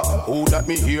killer. Who that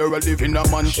me here a live in a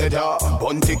man cheddar.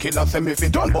 Bounty killer say me fi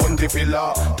done bounty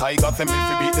filler. Tiger say me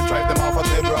fi beat the tribe them off a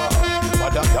zebra.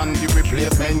 Other than the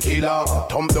replacement killer.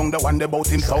 Thumb down the one that bout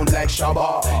him sound like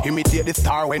Shabba. Imitate the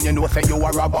star when you know say you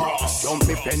a robber. Jump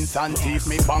me fence and thief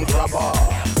me bank robber.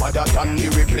 Other than the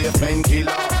replacement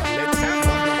killer. Let's say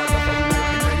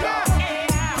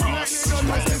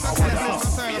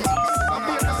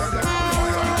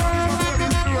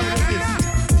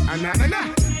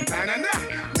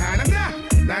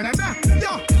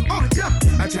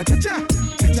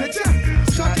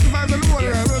Shot the vibes and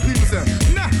water, I know people say.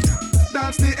 Nah,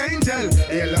 that's the angel.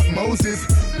 Hail up Moses,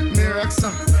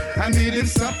 Miraxa, I need it,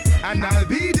 sir. And I'll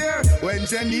be there when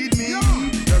you need me.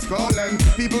 Just call and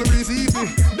people receive me.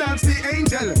 That's the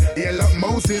angel. Hail up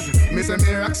Moses, Mr.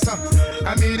 Miraxa,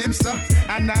 I need him, sir.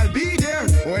 And I'll be there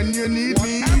when you need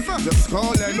me. Just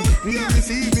call and people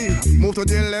receive me. Move to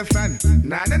the left hand,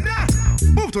 na na na.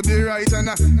 Move to the right and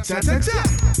cha cha cha.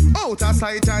 Out of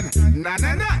sight and na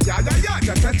na na. Ya ya ya,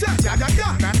 cha cha cha, ya ya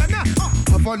ya, na na na.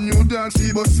 Have a new dance,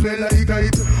 we must smell like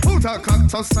it. Out of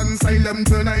cactus and silent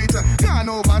tonight. Gone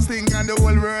over sting and the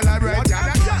whole world are bright. Ya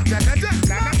ya ya, cha cha cha,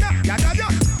 na na na, ya ya ya.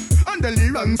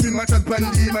 Underly ranks in my chat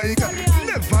bandy mic.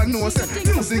 Never know say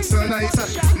music so nice.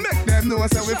 Make them know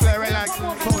say we play relax.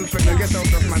 Foul finger get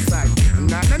out of my side.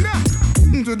 Na na na.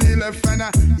 To the left and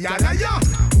ya ya ya.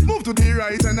 Move to the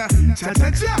right and cha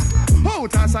cha cha.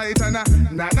 Out of sight and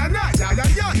na na na. Ya ya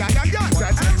ya, ya ya ya,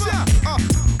 cha cha cha.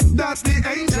 That's the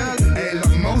angel. Hail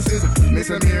up Moses,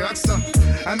 Mr. Miraxa,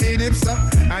 I made him sir,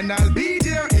 and I'll be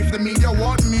there if the media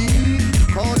want me.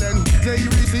 Call and they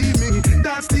receive me.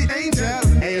 That's the angel.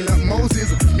 Hail up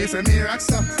Moses, Mr.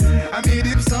 Miraxa, I made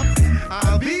him sir,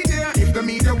 I'll be there if the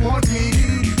media want me.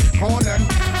 Call and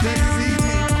they receive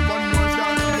me. One more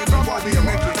down, nobody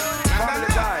make it.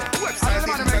 Website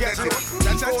is negative.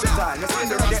 That's a chat. You see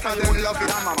the Rasta, them love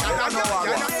it.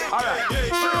 Alright.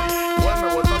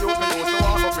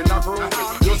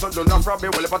 Used to do no probably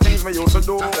well if things me used to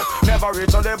do. Never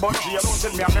reach on the bungee, I don't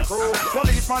tell me I'm the crew.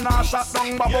 Policeman I shot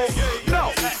down babu.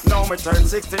 No, now me turn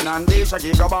 16 and they shall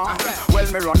give a bomb.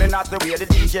 Well me running at the way the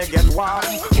DJ get warm.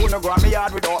 Who no go on me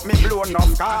yard without me blow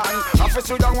enough can. Office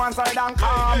with on one side and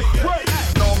calm. Wait,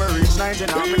 now me reach 19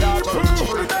 and me dad to reach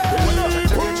 3. When I reach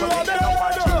the reach on me get up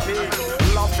at GP.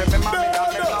 Love me mommy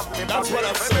and me love me. That's what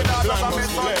I'm saying.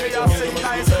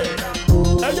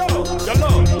 Hey yo,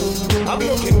 I'm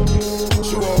looking.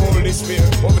 She won't hold this fear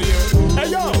over there. Hey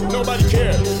yo, nobody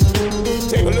care.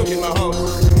 Take a look in my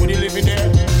house. Would you live in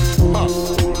there? Huh?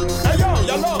 Hey yo,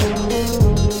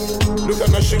 look at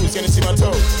my shoes, can you see my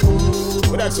toes?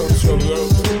 Well, that's on show, girl.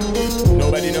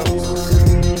 Nobody knows.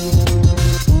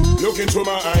 Look into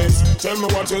my eyes, tell me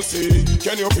what you see.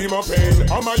 Can you feel my pain?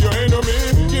 Am I your enemy?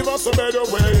 Give us a better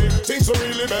way. Things are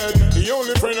really bad. The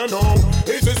only friend I know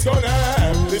is this gonna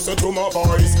happen. Listen to my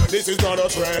voice, this is not a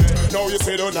threat. Now you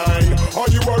say the 9. Are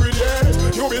you worried yet?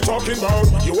 You be talking about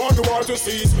you want the world to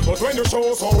cease, but when you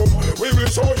show us home, we will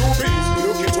show you peace.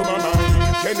 Look into my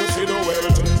mind. Can you see the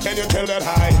wealth? Can you tell that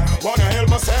I wanna help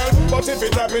myself? But if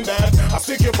it happen that I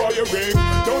stick you for your ring,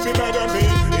 don't be mad at me.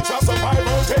 It's a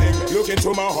survival thing. Look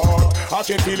into my heart. I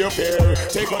can feel your fear.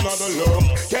 Take another look.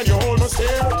 Can you hold my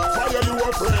stare? Why are you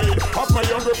afraid of my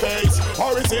younger face?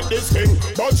 Or is it this thing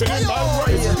touching in my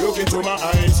waist? Look into my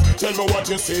eyes. Tell me what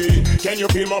you see. Can you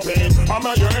feel my pain? Am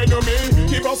I your enemy?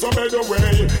 Give us a better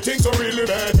way. Things are really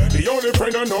bad. The only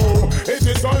friend I know is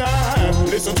this all I have.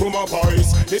 Listen to my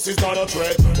voice. This is not a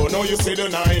threat. Oh no, you see the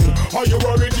 9. Are you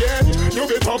worried yet? You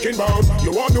be talking about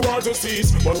you want the world to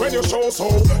cease, but when you show us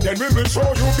hope, then we will show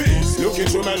you peace. Look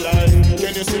into my life.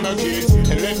 Can you see my kids?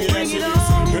 And let me ask you this.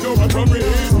 You know what trouble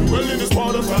is? Well, in this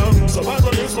part of town,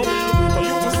 survival is for me. For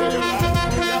you to stay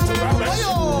alive, you have to rap like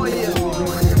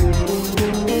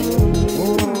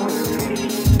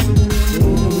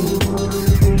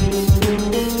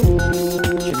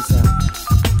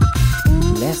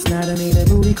Last night I made a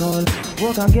booty call.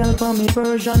 Walk a girl for me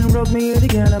Persian, rub me here the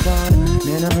girl upon.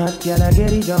 Then a hot girl I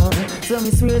get it on. So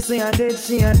me swear say I dead,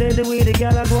 she I dead the way the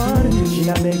girl I go on. She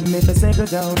a beg me to settle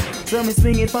down. So me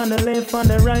swing it from the left, from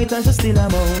the right, and she still a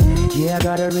moan. Yeah, I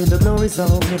got her in the glory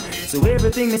zone. So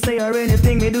everything me say or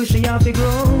anything me do, she have to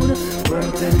grown.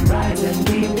 Work them right and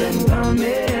keep them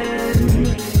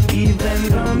coming. Keep them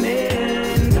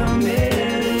coming,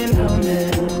 coming,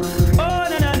 coming. Oh,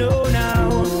 no, no, no, now.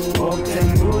 Walk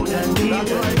them good and keep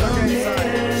them coming.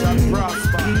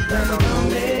 Keep them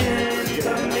coming,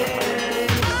 coming.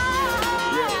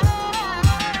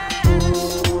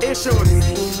 Issues.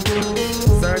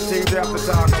 Certain things you have to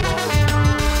talk about.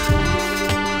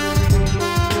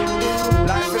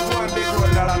 Life is one big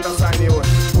road that understand you.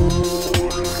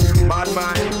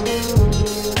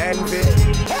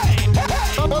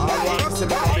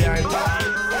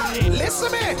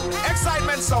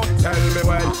 sound. Tell me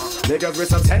when niggas we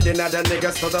stop sending at the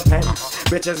niggas to the pen.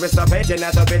 Bitches we stop hating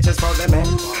at the bitches for the men.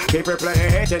 People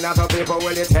playing hating at the people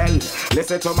will you tell.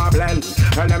 Listen to my blend,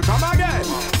 tell them come again.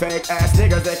 Fake ass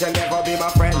niggas, they can never be my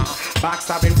friend.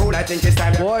 Backstabbing fool, I think it's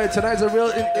time. Boy, tonight's a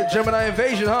real Gemini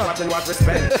invasion, huh? Watching what we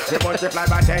spend, they multiply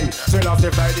by 10. So lost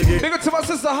the Friday game. Big up to my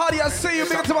sister Hardy, I see you.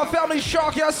 Big up to my family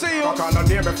Sharky, I see you. Fuck on the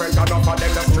name, my friend, got up for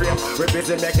them the stream. We're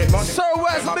busy making money. Sir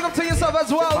West, big up to yourself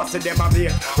as well.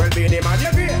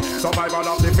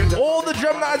 All the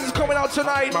Geminis is coming out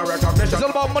tonight. It's all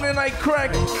about Monday Night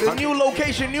Crank. The new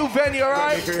location, new venue,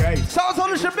 alright? Sounds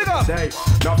ownership, big up.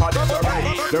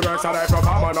 The works that I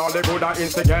perform and all the good I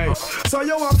instigate. So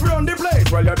you want to run the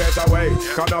place? Well, you better wait.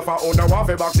 Cause if I own the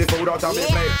waffle box, the food out of the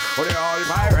plate. Oh, they all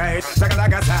pirate. Second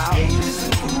like a sound.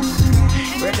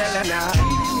 We're telling now.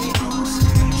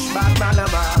 Batman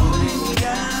about.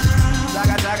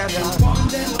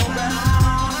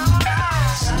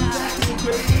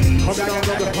 Coming out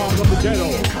of the palm of the ghetto.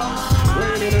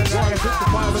 Weighing in at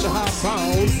 155.5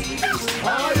 pounds.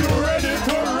 Are you ready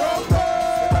to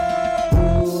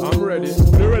rumble? I'm ready.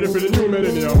 We're ready for the new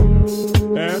millennium.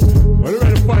 And we're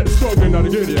ready to fight the struggle in the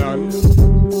Gideon.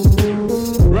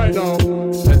 Right now,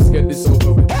 let's get this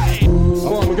over with. Hey! I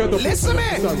want to get the listen me!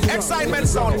 Excitement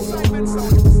sound.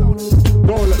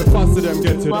 Don't let the fast of them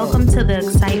get to Welcome to the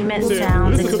Excitement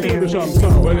Sounds Experience.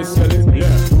 Well, it's yeah.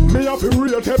 Me have to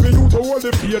rate every youth to hold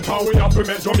the faith. How we have to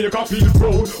make Jamaica feel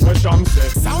proud. Where Sham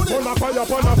said, on a fire, on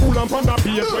a fool and on a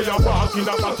beat. Where you walk in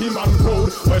a batty man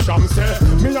crowd. Where Sham said,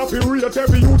 me have to rate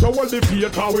every youth to hold the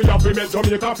faith. How we have to make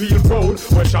Jamaica feel proud.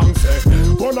 Where Sham said,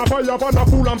 on a fire, on a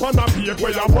fool and on a beat.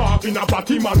 Where you walk in a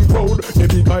batty man crowd. The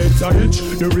bigger it's a hitch,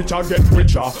 the richer get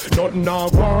richer. Nothing now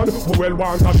gone, who will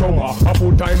want a shower. A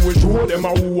full time we show them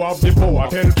who have the power.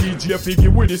 Tell PJ Figgy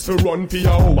with this to run for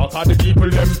your hour. Cause the people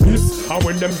them piss, and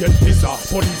when them get pissed,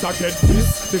 police a get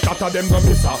pissed. They shatter them no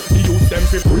misser. The youth them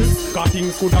fi quiz, cause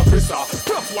things could have crisser.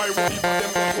 That's why we people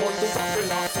them not run to something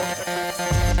last.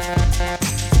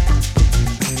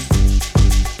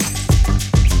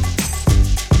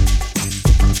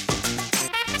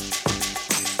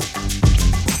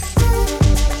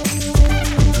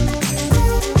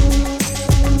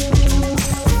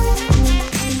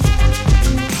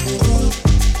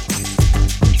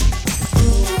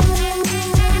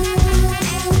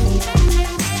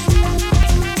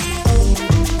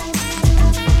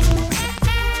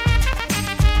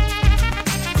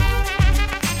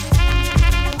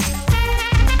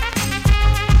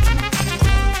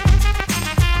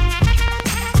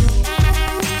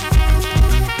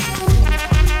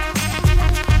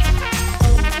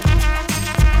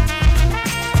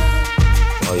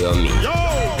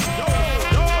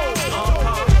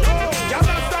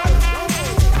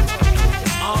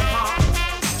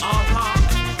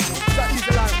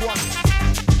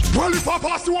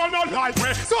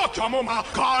 Mama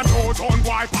can't hold on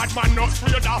why bad man not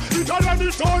straighter. Italian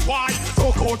is on why.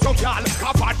 So cold so gal,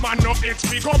 a bad man no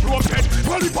HP go broken.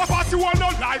 Well if Papa you want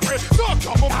not like it. So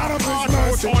come on, can't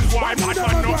hold on why bad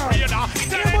man not straighter.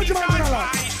 Italian is on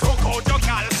why. So cold so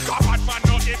gal, a bad man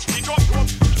no HP go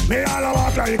broken. Me all a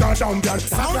walk like a champion,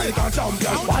 walk like a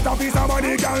champion. What a piece of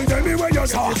money, can tell me where you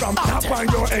get it from. Tap on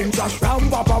your entrance, ram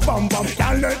pa pa bam bam.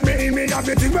 Can't let me in me have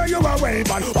the thing where you are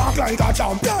waving. Walk like a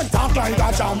champion, talk like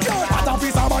a champion. What a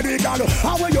piece of money, girl,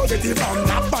 how where you get it from?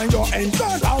 Tap on your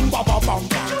entrance, ram pa pa bam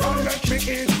bam. Can't let me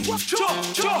in.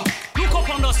 Sure. Look up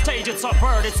on the stage, it's a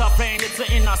bird, it's a plane, it's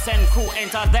the innocent crew.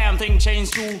 Ain't a damn thing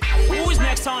changed too. Who is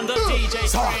next on the DJ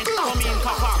train? Come in,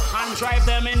 cock and drive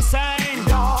them insane.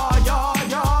 Yeah.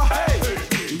 Hey,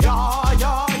 yeah,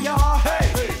 hey, yeah, hey.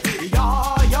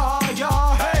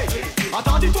 I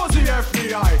thought it was the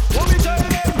FBI. What me tell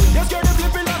them? You scared the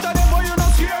flipping out of them, but you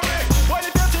not scare me. Well,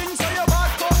 if you think so, you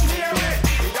back come near me.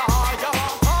 Yeah,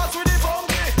 pass with the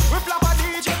funky. We flap a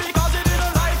DJ because he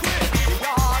didn't like me.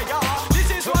 Yeah, this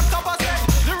is what Papa said.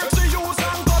 Lyrics to use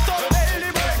and got on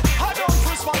daily break. I don't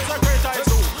respond to great I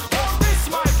do. Don't miss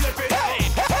my flipping.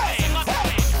 Hey.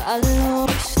 I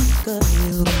lost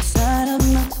you inside of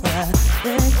my pride.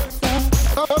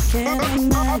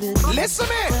 Listen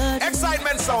me,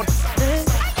 excitement sound. Just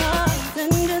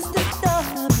the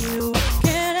thought of you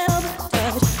can't help but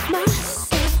touch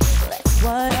myself. That's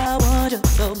why I want you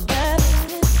so bad.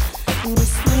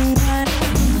 This one night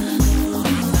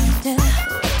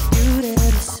you there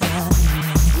beside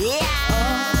me.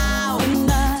 Yeah. All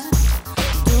night,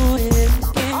 do it again.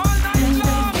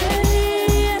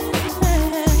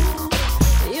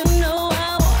 You know I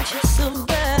want you so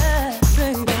bad,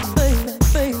 baby.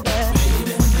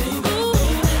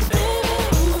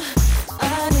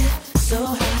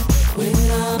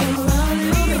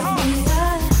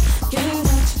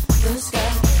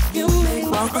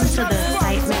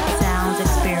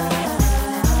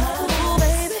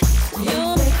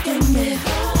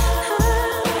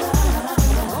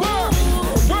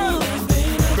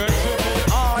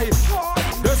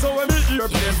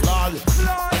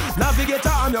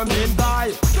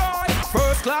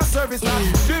 first class service now.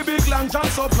 The big lunch and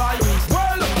supply.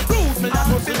 Well, cruise me that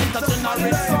was international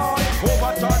resort.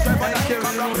 Overcharge driver that carry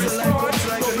around the sport.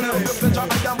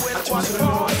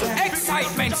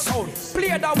 Excitement sound.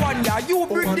 Play that one, yeah. You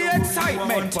bring the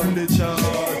excitement. On the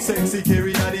chart, sexy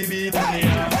carry on the beat.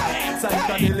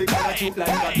 Psychedelic and a shoot like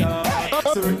a dog.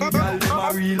 Certain girl them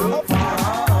a real up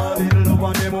hard. Little love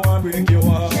and them want break you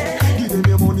off. Give them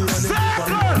your money and them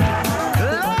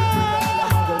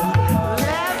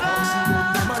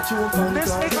keep on this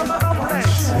is another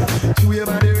place. You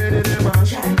ever ready to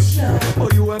mash? Oh,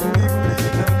 you want to leave me?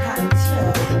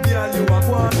 Girl, you are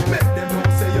one. Make them know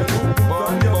say you look good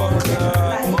on your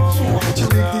back. You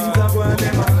think things are going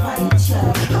them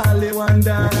all they want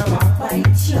down.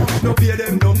 No pay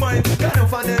them no mind. Got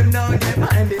enough of them now. They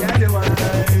mind the other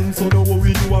one. So no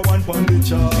worry, you are one from the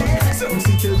chart.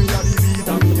 Sexy carry on the beat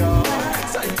and me yard.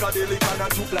 Psychedelic and a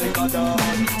troop like a dog.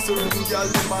 Certain girl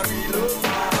them a real up.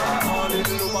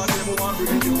 Little love and them want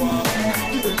bring you up.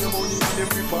 Give them your money and them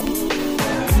rip up.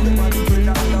 Them a do it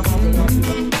all the muggle.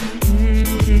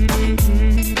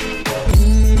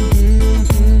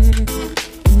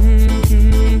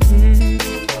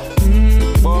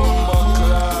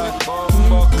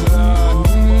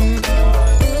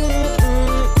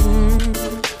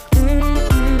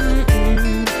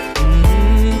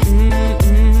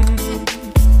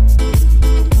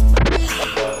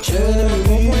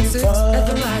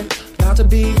 To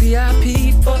be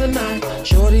VIP for the night.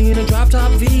 Shorty in a drop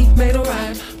top V, made a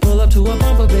ride. Pull up to a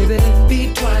bumper, baby,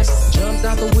 beat twice. Jumped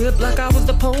out the whip like I was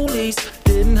the police.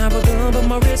 Didn't have a gun, but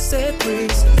my wrist said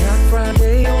freeze. Got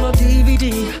Friday on a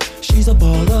DVD. She's a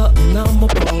baller, and I'm a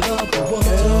baller. But what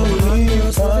tell me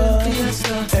girls living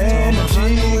fiesta. Tell my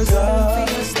hot boys living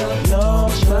fiesta. Tell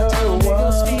my shot-town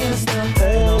niggas fiesta.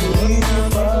 Tell me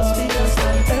niggas fiesta.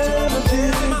 Tell my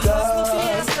hustle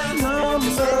fiesta. Number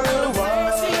one.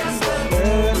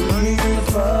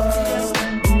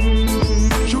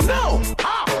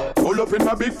 Pull up in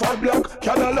a big fat black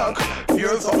Cadillac.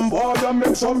 Hear some boy and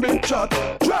make some big chat.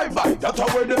 Drive by, that's how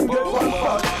where them get one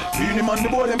fat. Clean him on the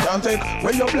board, them can't take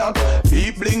where you black.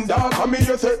 Deep bling dark, and me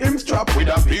you say him strap. With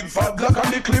a big fat black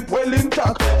and the clip well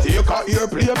intact. Take a ear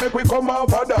play, make we come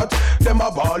over that. Them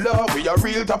a baller, we a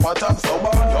real top of top. So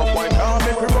bad, no boy can't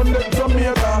make we run them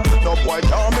Jamaica. No boy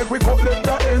can't make we cut them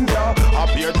the India. A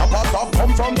beer top of top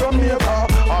come from Jamaica.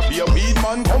 A beer weed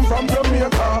man come from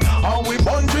Jamaica. And we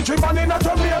bunch tree man in a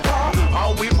Jamaica.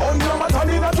 And we own your matan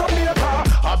in a Jamaica.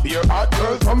 A beer hot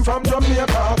girl come from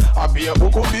Jamaica. A beer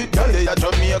buku beat girl in a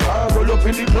Jamaica. Roll up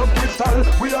in the club crystal,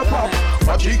 we a pop.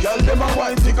 Watchy girl them a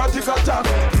wine ticka ticka tack.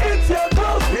 It's your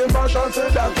clothes, pay Marshall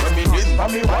said that. When me this for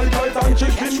me white and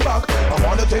chicken back. I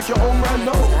wanna take you home right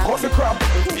now, cut the crap.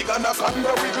 We gonna cut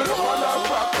the wiggle up on that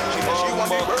crack. She said she want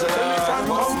the bird, tell me from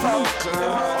come from.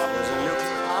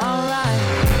 Alright,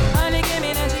 honey came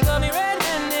in and she got me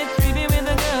red-handed, creepy with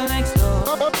the girl next door.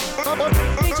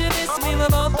 Picture this, we were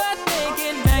both butt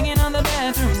naked, banging on the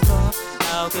bathroom floor.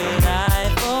 How could I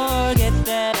forget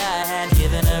that I had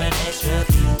given her an extra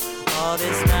key? All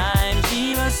this time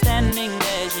she was standing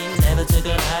there, she never took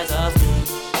her eyes off me.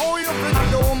 Oh, you think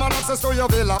the woman access to your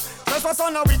villa? Trespass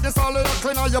on a weakness, all of you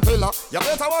clean on your pillar. You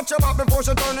better watch your back before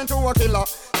she turn into a killer.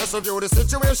 Let's review the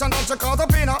situation that you call the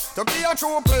pinner. To be a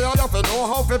true player, you have to know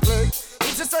how to play.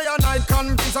 If she say a night,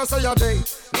 confess her say a day.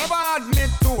 Never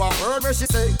admit to a word where she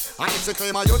say. And if she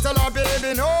claim her, you tell her,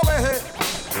 baby, no way.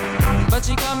 But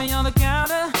she caught me on the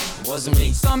counter. It wasn't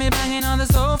me. Saw me banging on the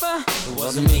sofa. It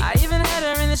wasn't me. I even had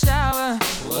her in the shower.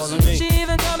 It wasn't me. She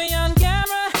even caught me on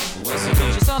camera. It wasn't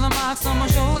me. She saw the marks on my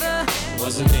shoulder. It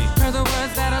wasn't me. Heard the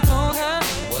words that I told her.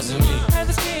 It wasn't me. Heard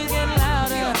the screams getting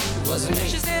louder. It wasn't me.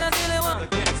 She said until it won't.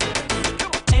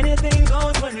 Anything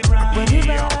goes when we ride. When we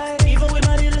ride. Even with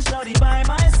my little shorty by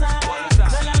my side.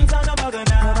 The long talk about the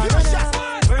now.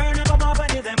 Burn up a pop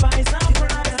and you then buy some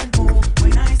prize.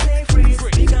 When I say freeze,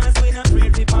 because we not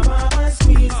afraid to pop up and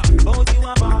squeeze. Both you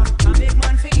a bar, a big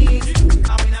man for ease.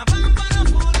 I'm in a bump and a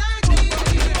fool like me.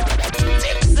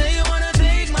 Say you wanna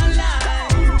take my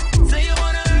life. Say you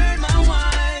wanna hurt my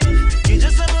wife. You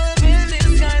just a move in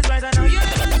disguise, right? I know you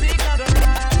never take another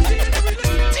ride.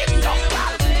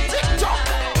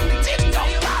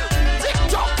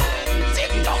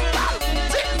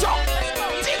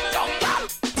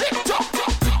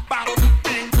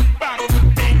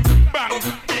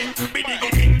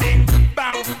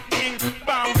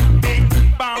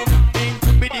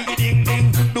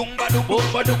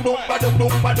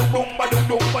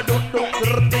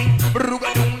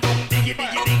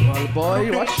 Well,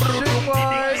 boy, watch it,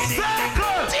 boy.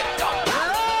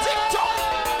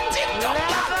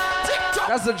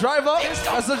 That's the driver.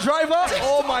 That's the driver.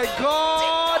 Oh my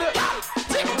God.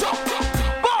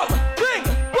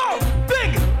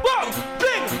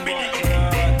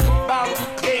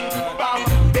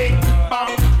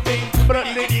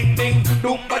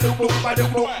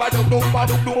 What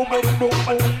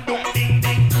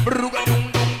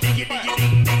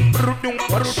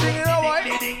you singing now, boy?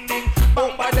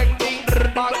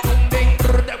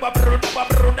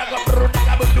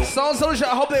 Sound Solution,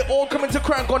 I hope they all come into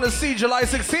crank on the sea July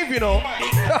 16th, you know.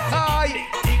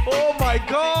 Oh my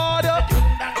God.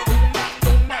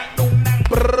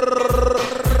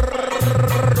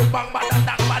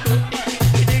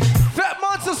 Fat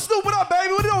Monster, Snoop it up,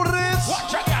 baby. We know what it is.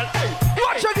 Watch your girl.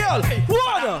 Watch your girl.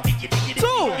 1, 2,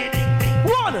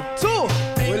 1, 2.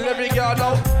 Well, every girl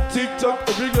now. TikTok,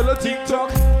 every girl a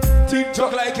TikTok.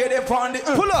 TikTok like it they found it.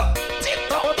 Pull up.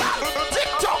 TikTok,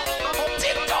 TikTok,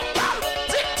 TikTok,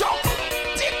 TikTok,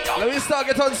 TikTok. Let me start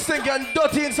get on stinky and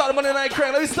dirty inside the Monday night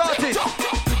crank. Let me start it.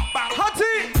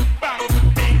 Hottie.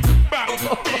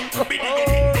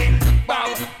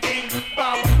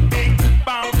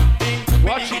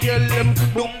 Watch it, girl.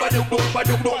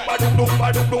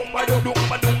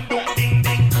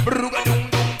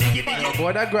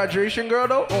 Boy, that graduation girl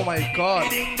though. Oh my God.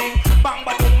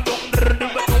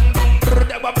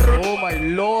 Oh my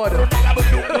Lord. I'm a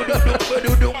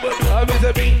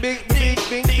big.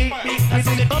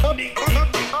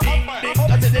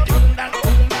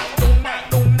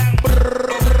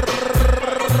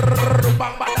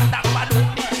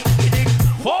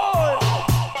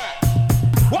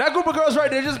 That group of girls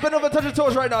right there, just bend over, touch your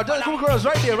toes right now. That group of girls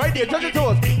right there, touch your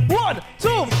toes. 1,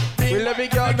 2. We let me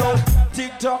go now.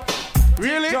 TikTok.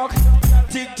 Really?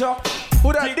 TikTok.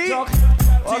 Who that D?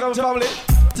 Welcome family.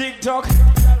 TikTok.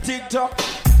 TikTok.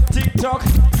 TikTok.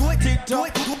 TikTok.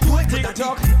 TikTok.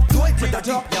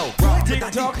 TikTok. Yo,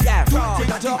 TikTok. Yeah,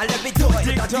 TikTok. I let me do it.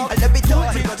 TikTok. I let me do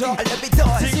it. TikTok. I let me do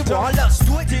it. She want us.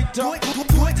 TikTok.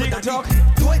 TikTok.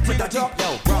 TikTok. Yo,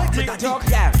 TikTok.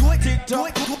 Yeah,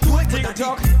 TikTok.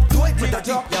 TikTok.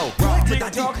 TikTok. Yo,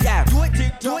 TikTok. Yeah,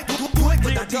 TikTok. TikTok.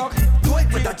 TikTok.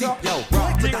 Yo,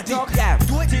 TikTok. Yeah,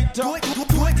 TikTok.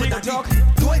 TikTok. TikTok.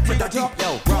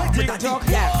 Yo, TikTok.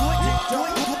 Yeah,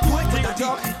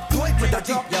 TikTok.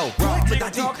 TikTok. Yo,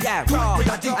 TikTok. Yeah, I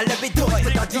let me do it. I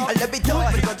let me do it. I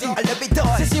let me do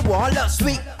it. Since she want love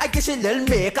sweet, I guess she little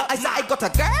makeup. I said I got a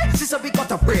girl. She said we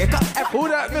got a breaker. Who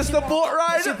that, Mr. Boat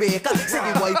Rider? She baker. Say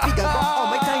me wife figure all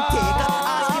my time taker.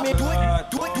 Asking me do it.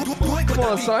 Come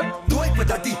on, son. Do it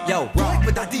with a D. Yo, do it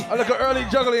with a D. I look at early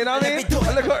juggling, you know what I mean?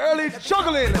 I look at early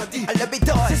juggling. I let me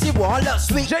do it. Since she want love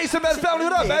sweet. Jason Man family,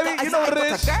 what up, baby? You know what it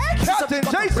is. Captain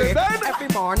Jason, man. Every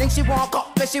morning she walk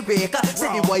up when she wake up. Say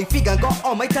me wife figure got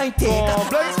all my time taker.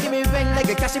 Asking me when like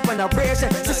a cash up on a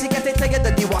ration. So she get it tired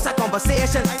that the was a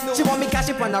conversation. She want me cash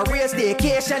up on a real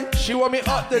staycation. She want me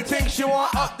up the thing. She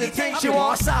want up the thing. She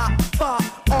want sap,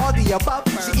 all the above.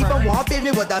 She even want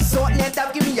baby with a short length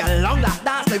up. Give me a long lap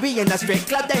dance like we in a straight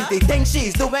club. Then the thing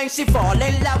she's doing, she fall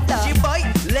in love. She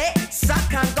bite, lit,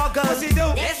 suck and goggle. What she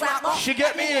do? She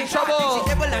get me in trouble. She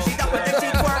nibble and she up and then she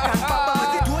twerk and bubble.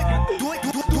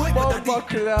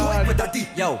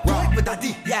 Yo, with a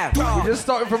D, yeah. We just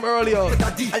started from earlier.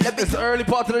 It's the early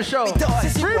part of the show.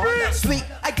 Sweet,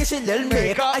 I guess she little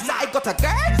makeup. I said I got a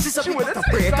girl. She said we got a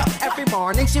breakup. Every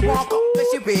morning she walk up when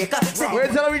she wake up.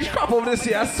 Wait till I reach crap over this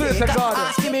year. I swear to God.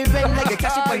 Asking me when like a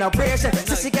cash up on a ration.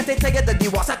 So she get it tired that the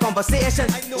was a conversation.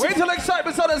 Wait till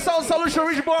excitement on the Sound Solution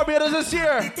reach Barbados this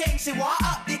year. She want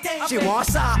up, she want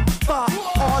sap,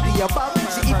 all the above.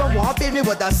 She even want baby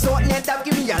with a short length up.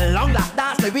 Give me a long lap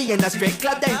dance like we in a straight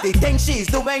club. Then the thing she's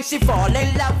doing, she fall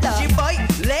in love. She bite,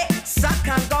 lit, suck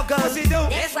and goggle. What she do?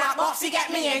 It's rap up, she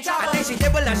get me in trouble. And then she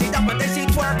nibble and she dump and then she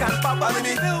twerk and bubble.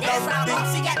 It's rap up,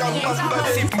 she get me in trouble.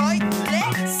 She bite,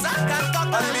 lit, suck and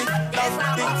goggle. It's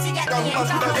rap up, she get me in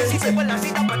trouble. She nibble and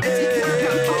she dump and then she twerk and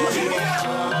bubble.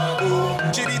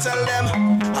 Jimmy tell them,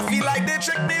 I feel like they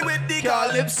tricked me with the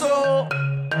calypso.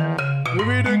 We're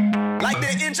reading. Like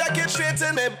they inject it straight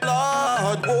in my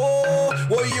blood. Oh,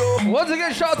 yo. Once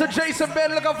again, shout out to Jason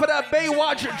Ben. Look out for that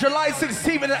Baywatch July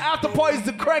 16th and the after parties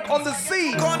to crank on the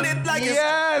sea.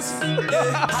 Yes.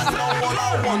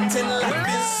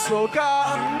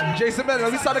 Soca. Jason Ben,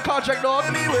 let me start the contract, dog.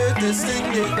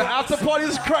 The after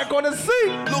parties crank on the sea.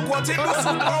 Look what it does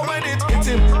when it hit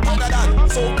him. Under that,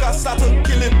 Soca start to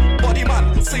kill him. Body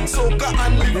man, sing Soca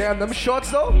and live. Damn, them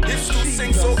shorts though. It's to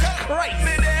sing Soca. Christ.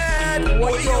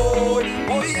 Oh yo.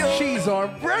 She's on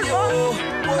bread. Oh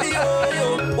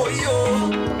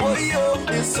yo,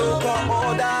 it's Soca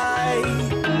or die.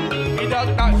 I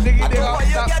don't know why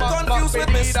you get confused with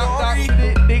my story.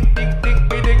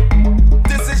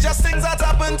 This is just things that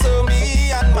happen to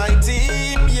me and my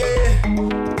team,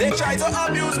 yeah. They try to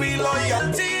abuse me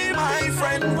loyalty, my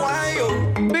friend, why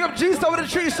yo? Big up G-Star with the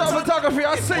tree shot photography,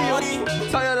 I see you.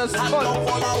 Tired as fuck. I don't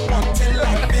wanna want it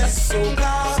like this,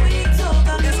 Soca.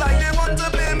 It's like they want to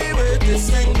pay me with this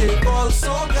thing they call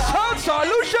soca. Sound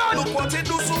solution. Look what it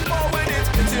do so far when it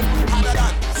hit him. Harder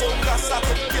than soca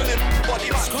started to kill him. Body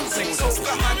man, sing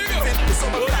soca and give it to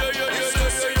some black.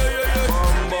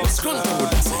 It's gonna do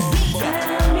this.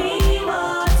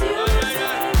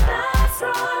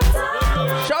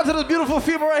 Shout out to this beautiful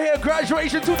female right here,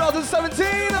 graduation 2017.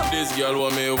 This girl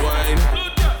want me wine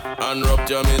and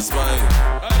rupture me spine.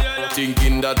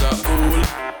 Thinking that a fool,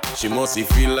 she must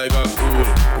feel like a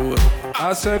fool.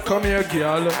 I said, come here,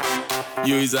 girl.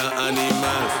 You is an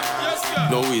animal.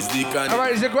 No, it's the kind.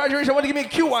 Alright, it's your graduation. I want to give me a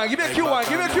Q1. Give me a Q1.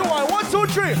 Give me a Q1. 1, 2,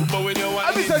 3.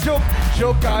 I mean, say joke.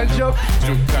 Joke and joke.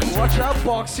 Watch that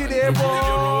boxy there,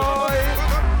 boy.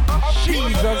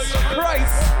 Jesus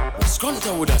Christ. What's going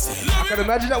on with us? I can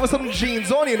imagine that with some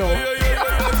jeans on, you know.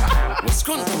 What's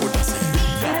going on with us?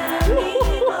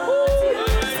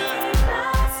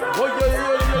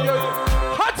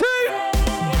 Hattie!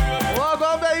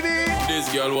 Welcome, baby. This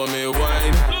girl want me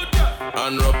wine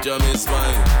and rupture me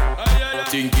spine.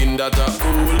 Thinking that a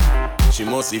fool, she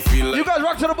must feel like. You guys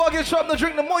rock to the bucket shop. The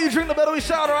drink, the more you drink, the better we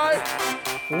sound, alright?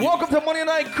 Welcome to Monday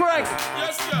Night Crank.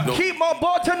 No. Keep my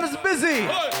bartenders busy.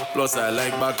 Plus I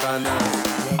like bacana.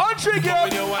 Entree girl.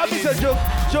 I mean say joke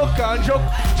and joke and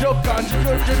joke and.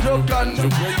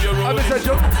 I mean say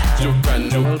joke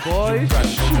and joke. Well, boys,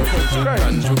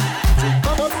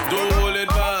 don't hold it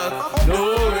back. No,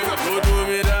 don't do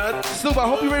me that. Snoop, I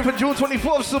hope you're ready for June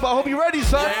 24th. Snoop, I hope you're ready,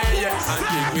 son. Yes. I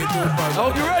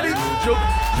hope you're ready.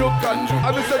 Joke and.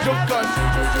 I mean say joke and.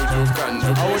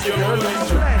 I want you to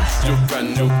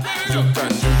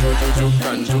joke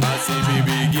and. I see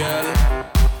baby girl.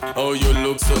 Oh, you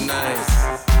look so nice.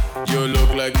 You look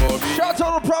like Moby. Shout out to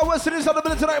all the Proud Westerners on the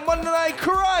minute tonight, Monday Night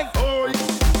Crank. Oh,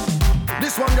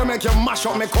 this one gonna make you mash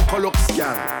up my cocoa look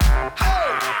scan.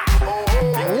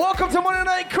 Hey! Welcome to Monday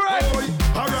Night Crank.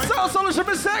 Sound Solution,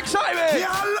 Mr. Excitement.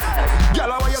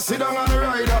 Girl, how you sit down on the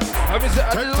rider?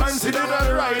 Take time, sit down on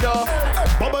the rider.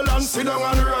 Bubble and sit down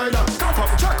on the rider. Cock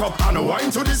up, jack up, and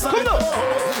wine to the side.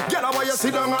 Girl, how you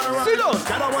sit down on the rider?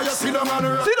 Girl, how you sit down on the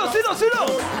rider? Sit down.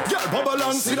 Girl, bubble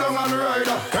and sit down on the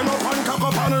rider. Come up and cock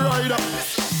up on the rider.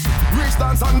 Rich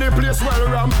dance on the place well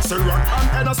ram. Say rock and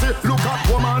Hennessy, look at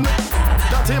woman.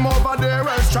 That him over there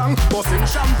well strong. Busting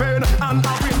champagne and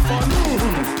having fun.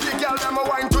 The girl them a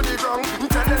wine to the ground.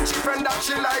 Tell them she friend that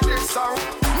she like this song.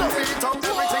 No beat up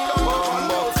everything that go on.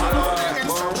 Follow the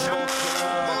instruction.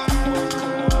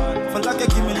 For like you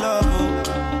give me love, oh.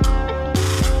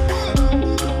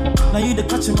 Now you the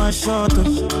catch my shot, oh.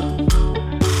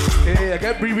 Hey, I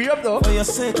get Bree up though. For your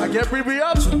sake, I get Bree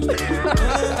up.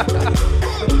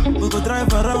 We go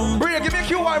drive around. Bria, give me a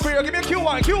Q1, Bria, give me a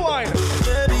Q1.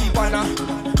 Baby, pana.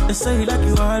 They say you like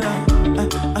you all.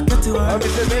 I get you all.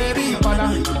 Baby,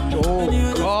 pana. Oh,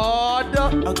 God. I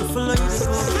can follow you.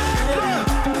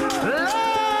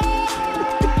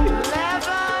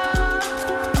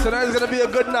 Tonight's gonna be a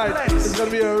good night. It's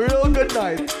gonna be a real good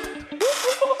night.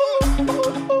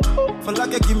 For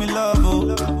like you give me love,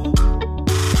 oh.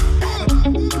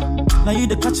 Now you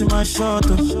the catch my shot,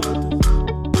 oh.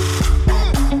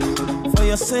 For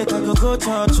your sake, I go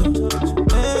charge you.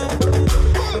 Hey.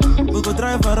 We go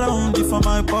drive around you for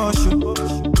my Porsche.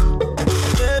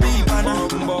 Baby, pana.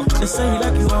 They say you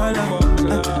like you all.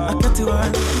 I get you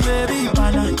all. Baby,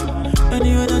 pana.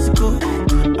 Anywhere that you go,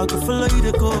 I can follow you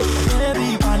to go.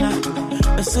 Baby, pana.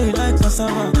 They say you like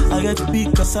cassava. I get to be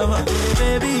cassava.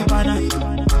 Baby, pana.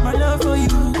 My love for you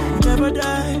will never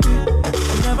die.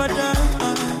 Will never die.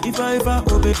 If I ever,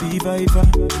 oh baby, if I ever.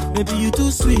 Baby, you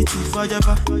too sweet, if I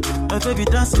ever. My baby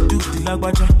dance to the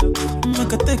lagwaja.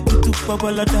 Make a take you to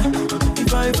Babalada.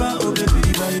 If I ever, oh baby,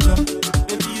 if I ever.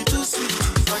 Baby, you too sweet,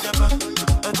 if I ever.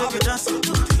 My baby dance to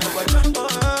the lagwaja.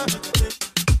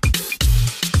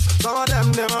 Some of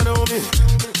them never know me.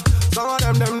 Some of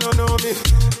them don't know me.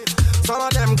 Some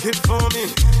of them keep for me.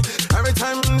 Every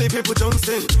time the people don't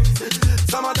sing.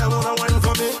 Some of them wanna wine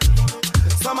for me.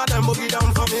 Some of them boogie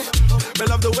down for me. They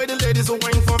love the way the ladies will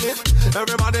wine for me.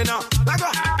 Everybody now, like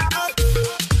that.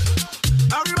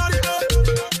 Everybody know.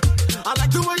 I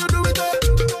like the way you do it.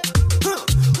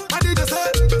 I did just say,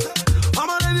 all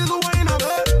my ladies will wine up.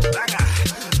 Like that.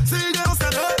 See girls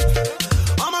that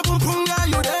I'm a boom boom guy,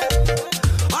 you there.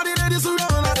 All the ladies who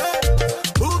run like that.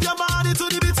 Move your body to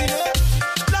the beat, yeah.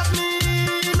 Love me,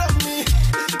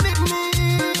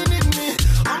 need me.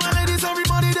 All my ladies,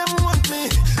 everybody them want me.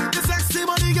 The sexy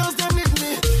body girls them need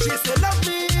me. She say love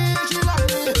me, she love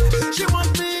me. She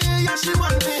want me, yeah she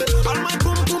want me.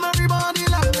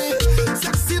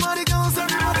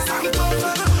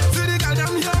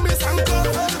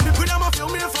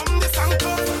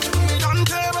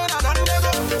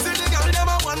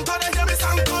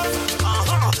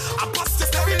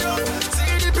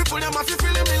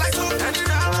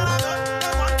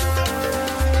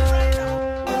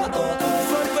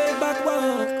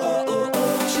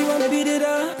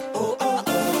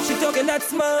 that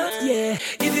smart, yeah.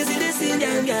 If you see this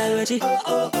Indian girl, when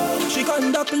she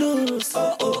conduct loose,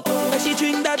 when she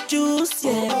drink that juice,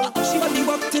 yeah. She want the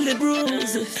walk till it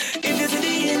bruise. If you see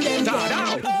the Indian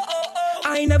girl,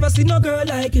 I ain't never seen no girl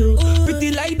like you.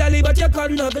 Pretty like Dolly, but you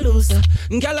conduct loose.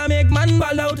 Girl, I make man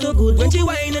ball out too good. When she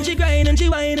whine and she grind and she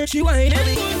whine and she whine.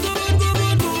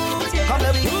 Come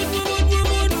let me,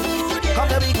 come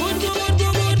let me,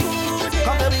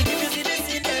 come let me,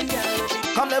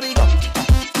 come let me go.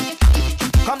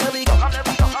 Come let me go. Come let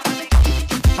me go.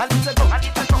 I need to go. I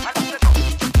need to go. I need to go.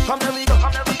 Come let me go.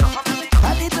 Come let me go. Come let me go. I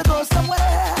need to go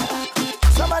somewhere.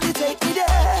 Somebody take me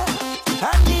there.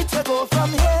 I need to go from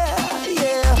here.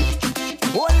 Yeah.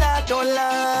 Oh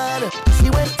Lord. See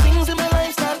when things in my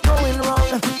life start going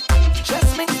wrong,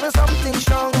 just mix me something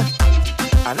strong,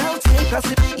 and I'll take a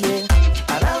sip. Yeah.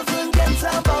 And I'll forget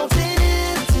about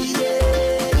it. Yeah.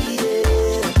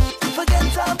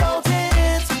 Forget about it.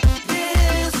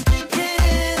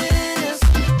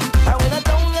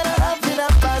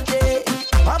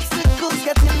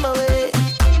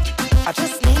 I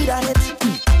just need a hit,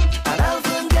 and I'll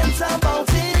forget about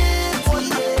it.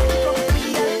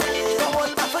 Don't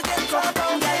hold back, forget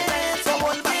about it.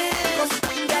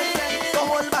 Don't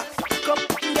hold back, come,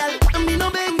 girl. Me no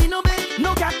beg,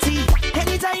 no catty.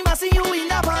 Anytime I see you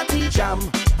in a party, jam.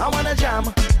 I wanna jam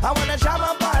a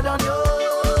pad on you,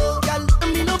 girl.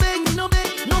 Me no beg, no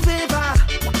favor,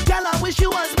 girl. I wish you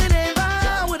was me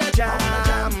never would a jam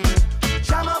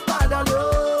a pad on you.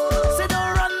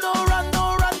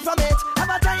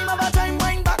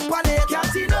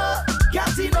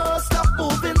 Casino, stop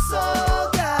moving so,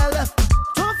 girl.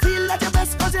 Don't feel like your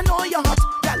best cause you know you're hot,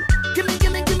 girl. Give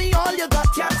me all you got.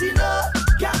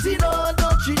 Casino,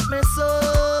 don't treat me so.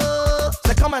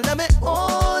 So come on, let me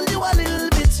hold you a little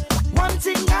bit. One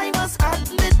thing I must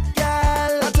admit,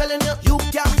 girl, I'm telling you, you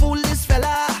can't fool this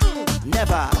fella.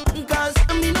 Never. Cause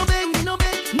me no beg, no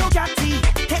catty.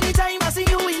 Anytime I see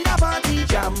you in the party,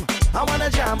 jam. I wanna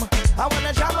jam a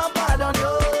pad on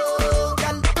you.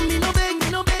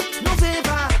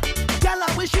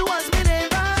 Wish you was me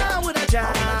never would a jam a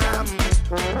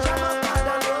pad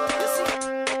on you.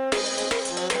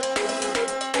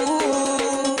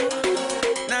 Ooh,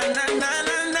 na na na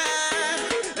na na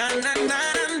na na na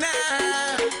na.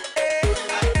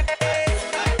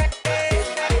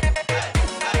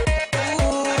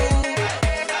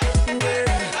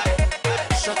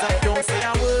 Shut up, don't say a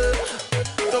word.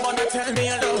 Don't wanna tell me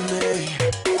you love me.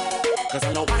 Cause I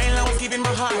know while I was giving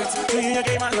my heart to you, you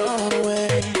gave my love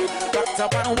away.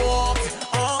 Up and walked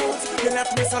out, you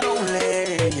left me so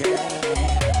lonely, yeah.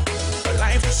 But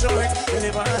life is short, you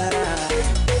live a lie.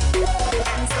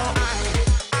 And so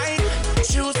I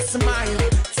choose to smile,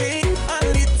 take a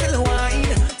little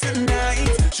wine tonight.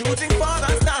 Shooting for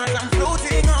the stars, I'm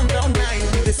floating on the night.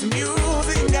 This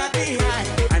music got me high,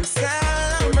 I'm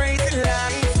celebrating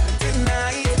life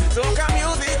tonight. Soca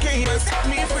music came and set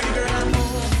me free, girl. I'm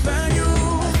over you.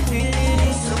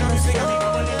 So come sing a big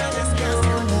one, I just can't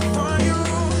stop.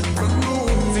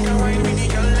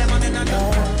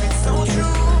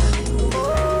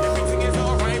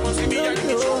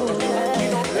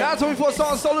 That's what we for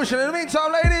Sound Solution. In the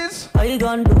meantime, ladies, how you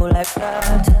gonna do like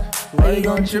that? How you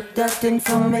gonna trip that thing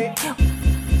from me? I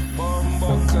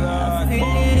feel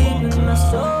it in my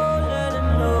soul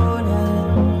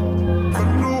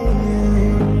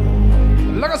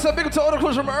and like I said, big up to all the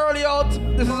crews from early out.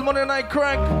 This is Monday Night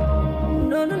Crank.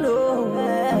 No.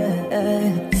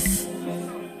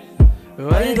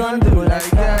 Why you gonna do like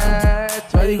that?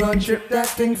 Why you gonna trip that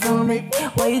thing from me?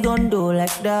 Why you gonna do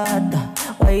like that?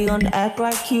 Why you gonna act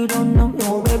like you don't know?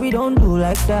 No, baby, don't do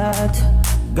like that.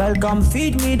 Girl, come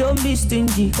feed me, don't be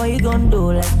stingy. Why you gonna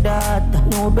do like that?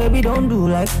 No, baby, don't do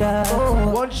like that. I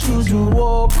want you to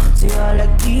walk. See, I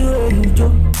like the way you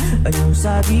jump, and you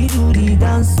sabi do the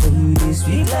dance. So you this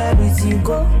sweet like this, you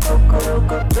go,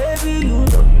 baby, you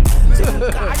know.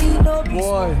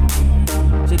 Boy.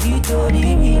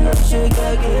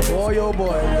 Boy, oh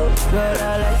boy. Girl,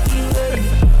 I like the way you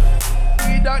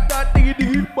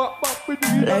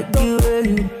like the way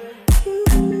you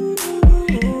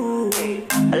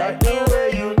I like the way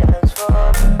you dance for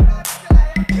me.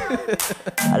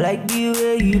 I like the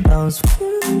way you dance for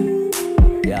me.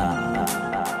 Yeah.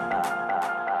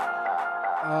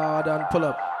 Done, pull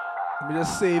up. Let me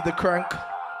just save the crank.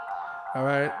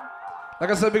 Alright. Like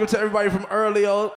I said, big up to everybody from early out.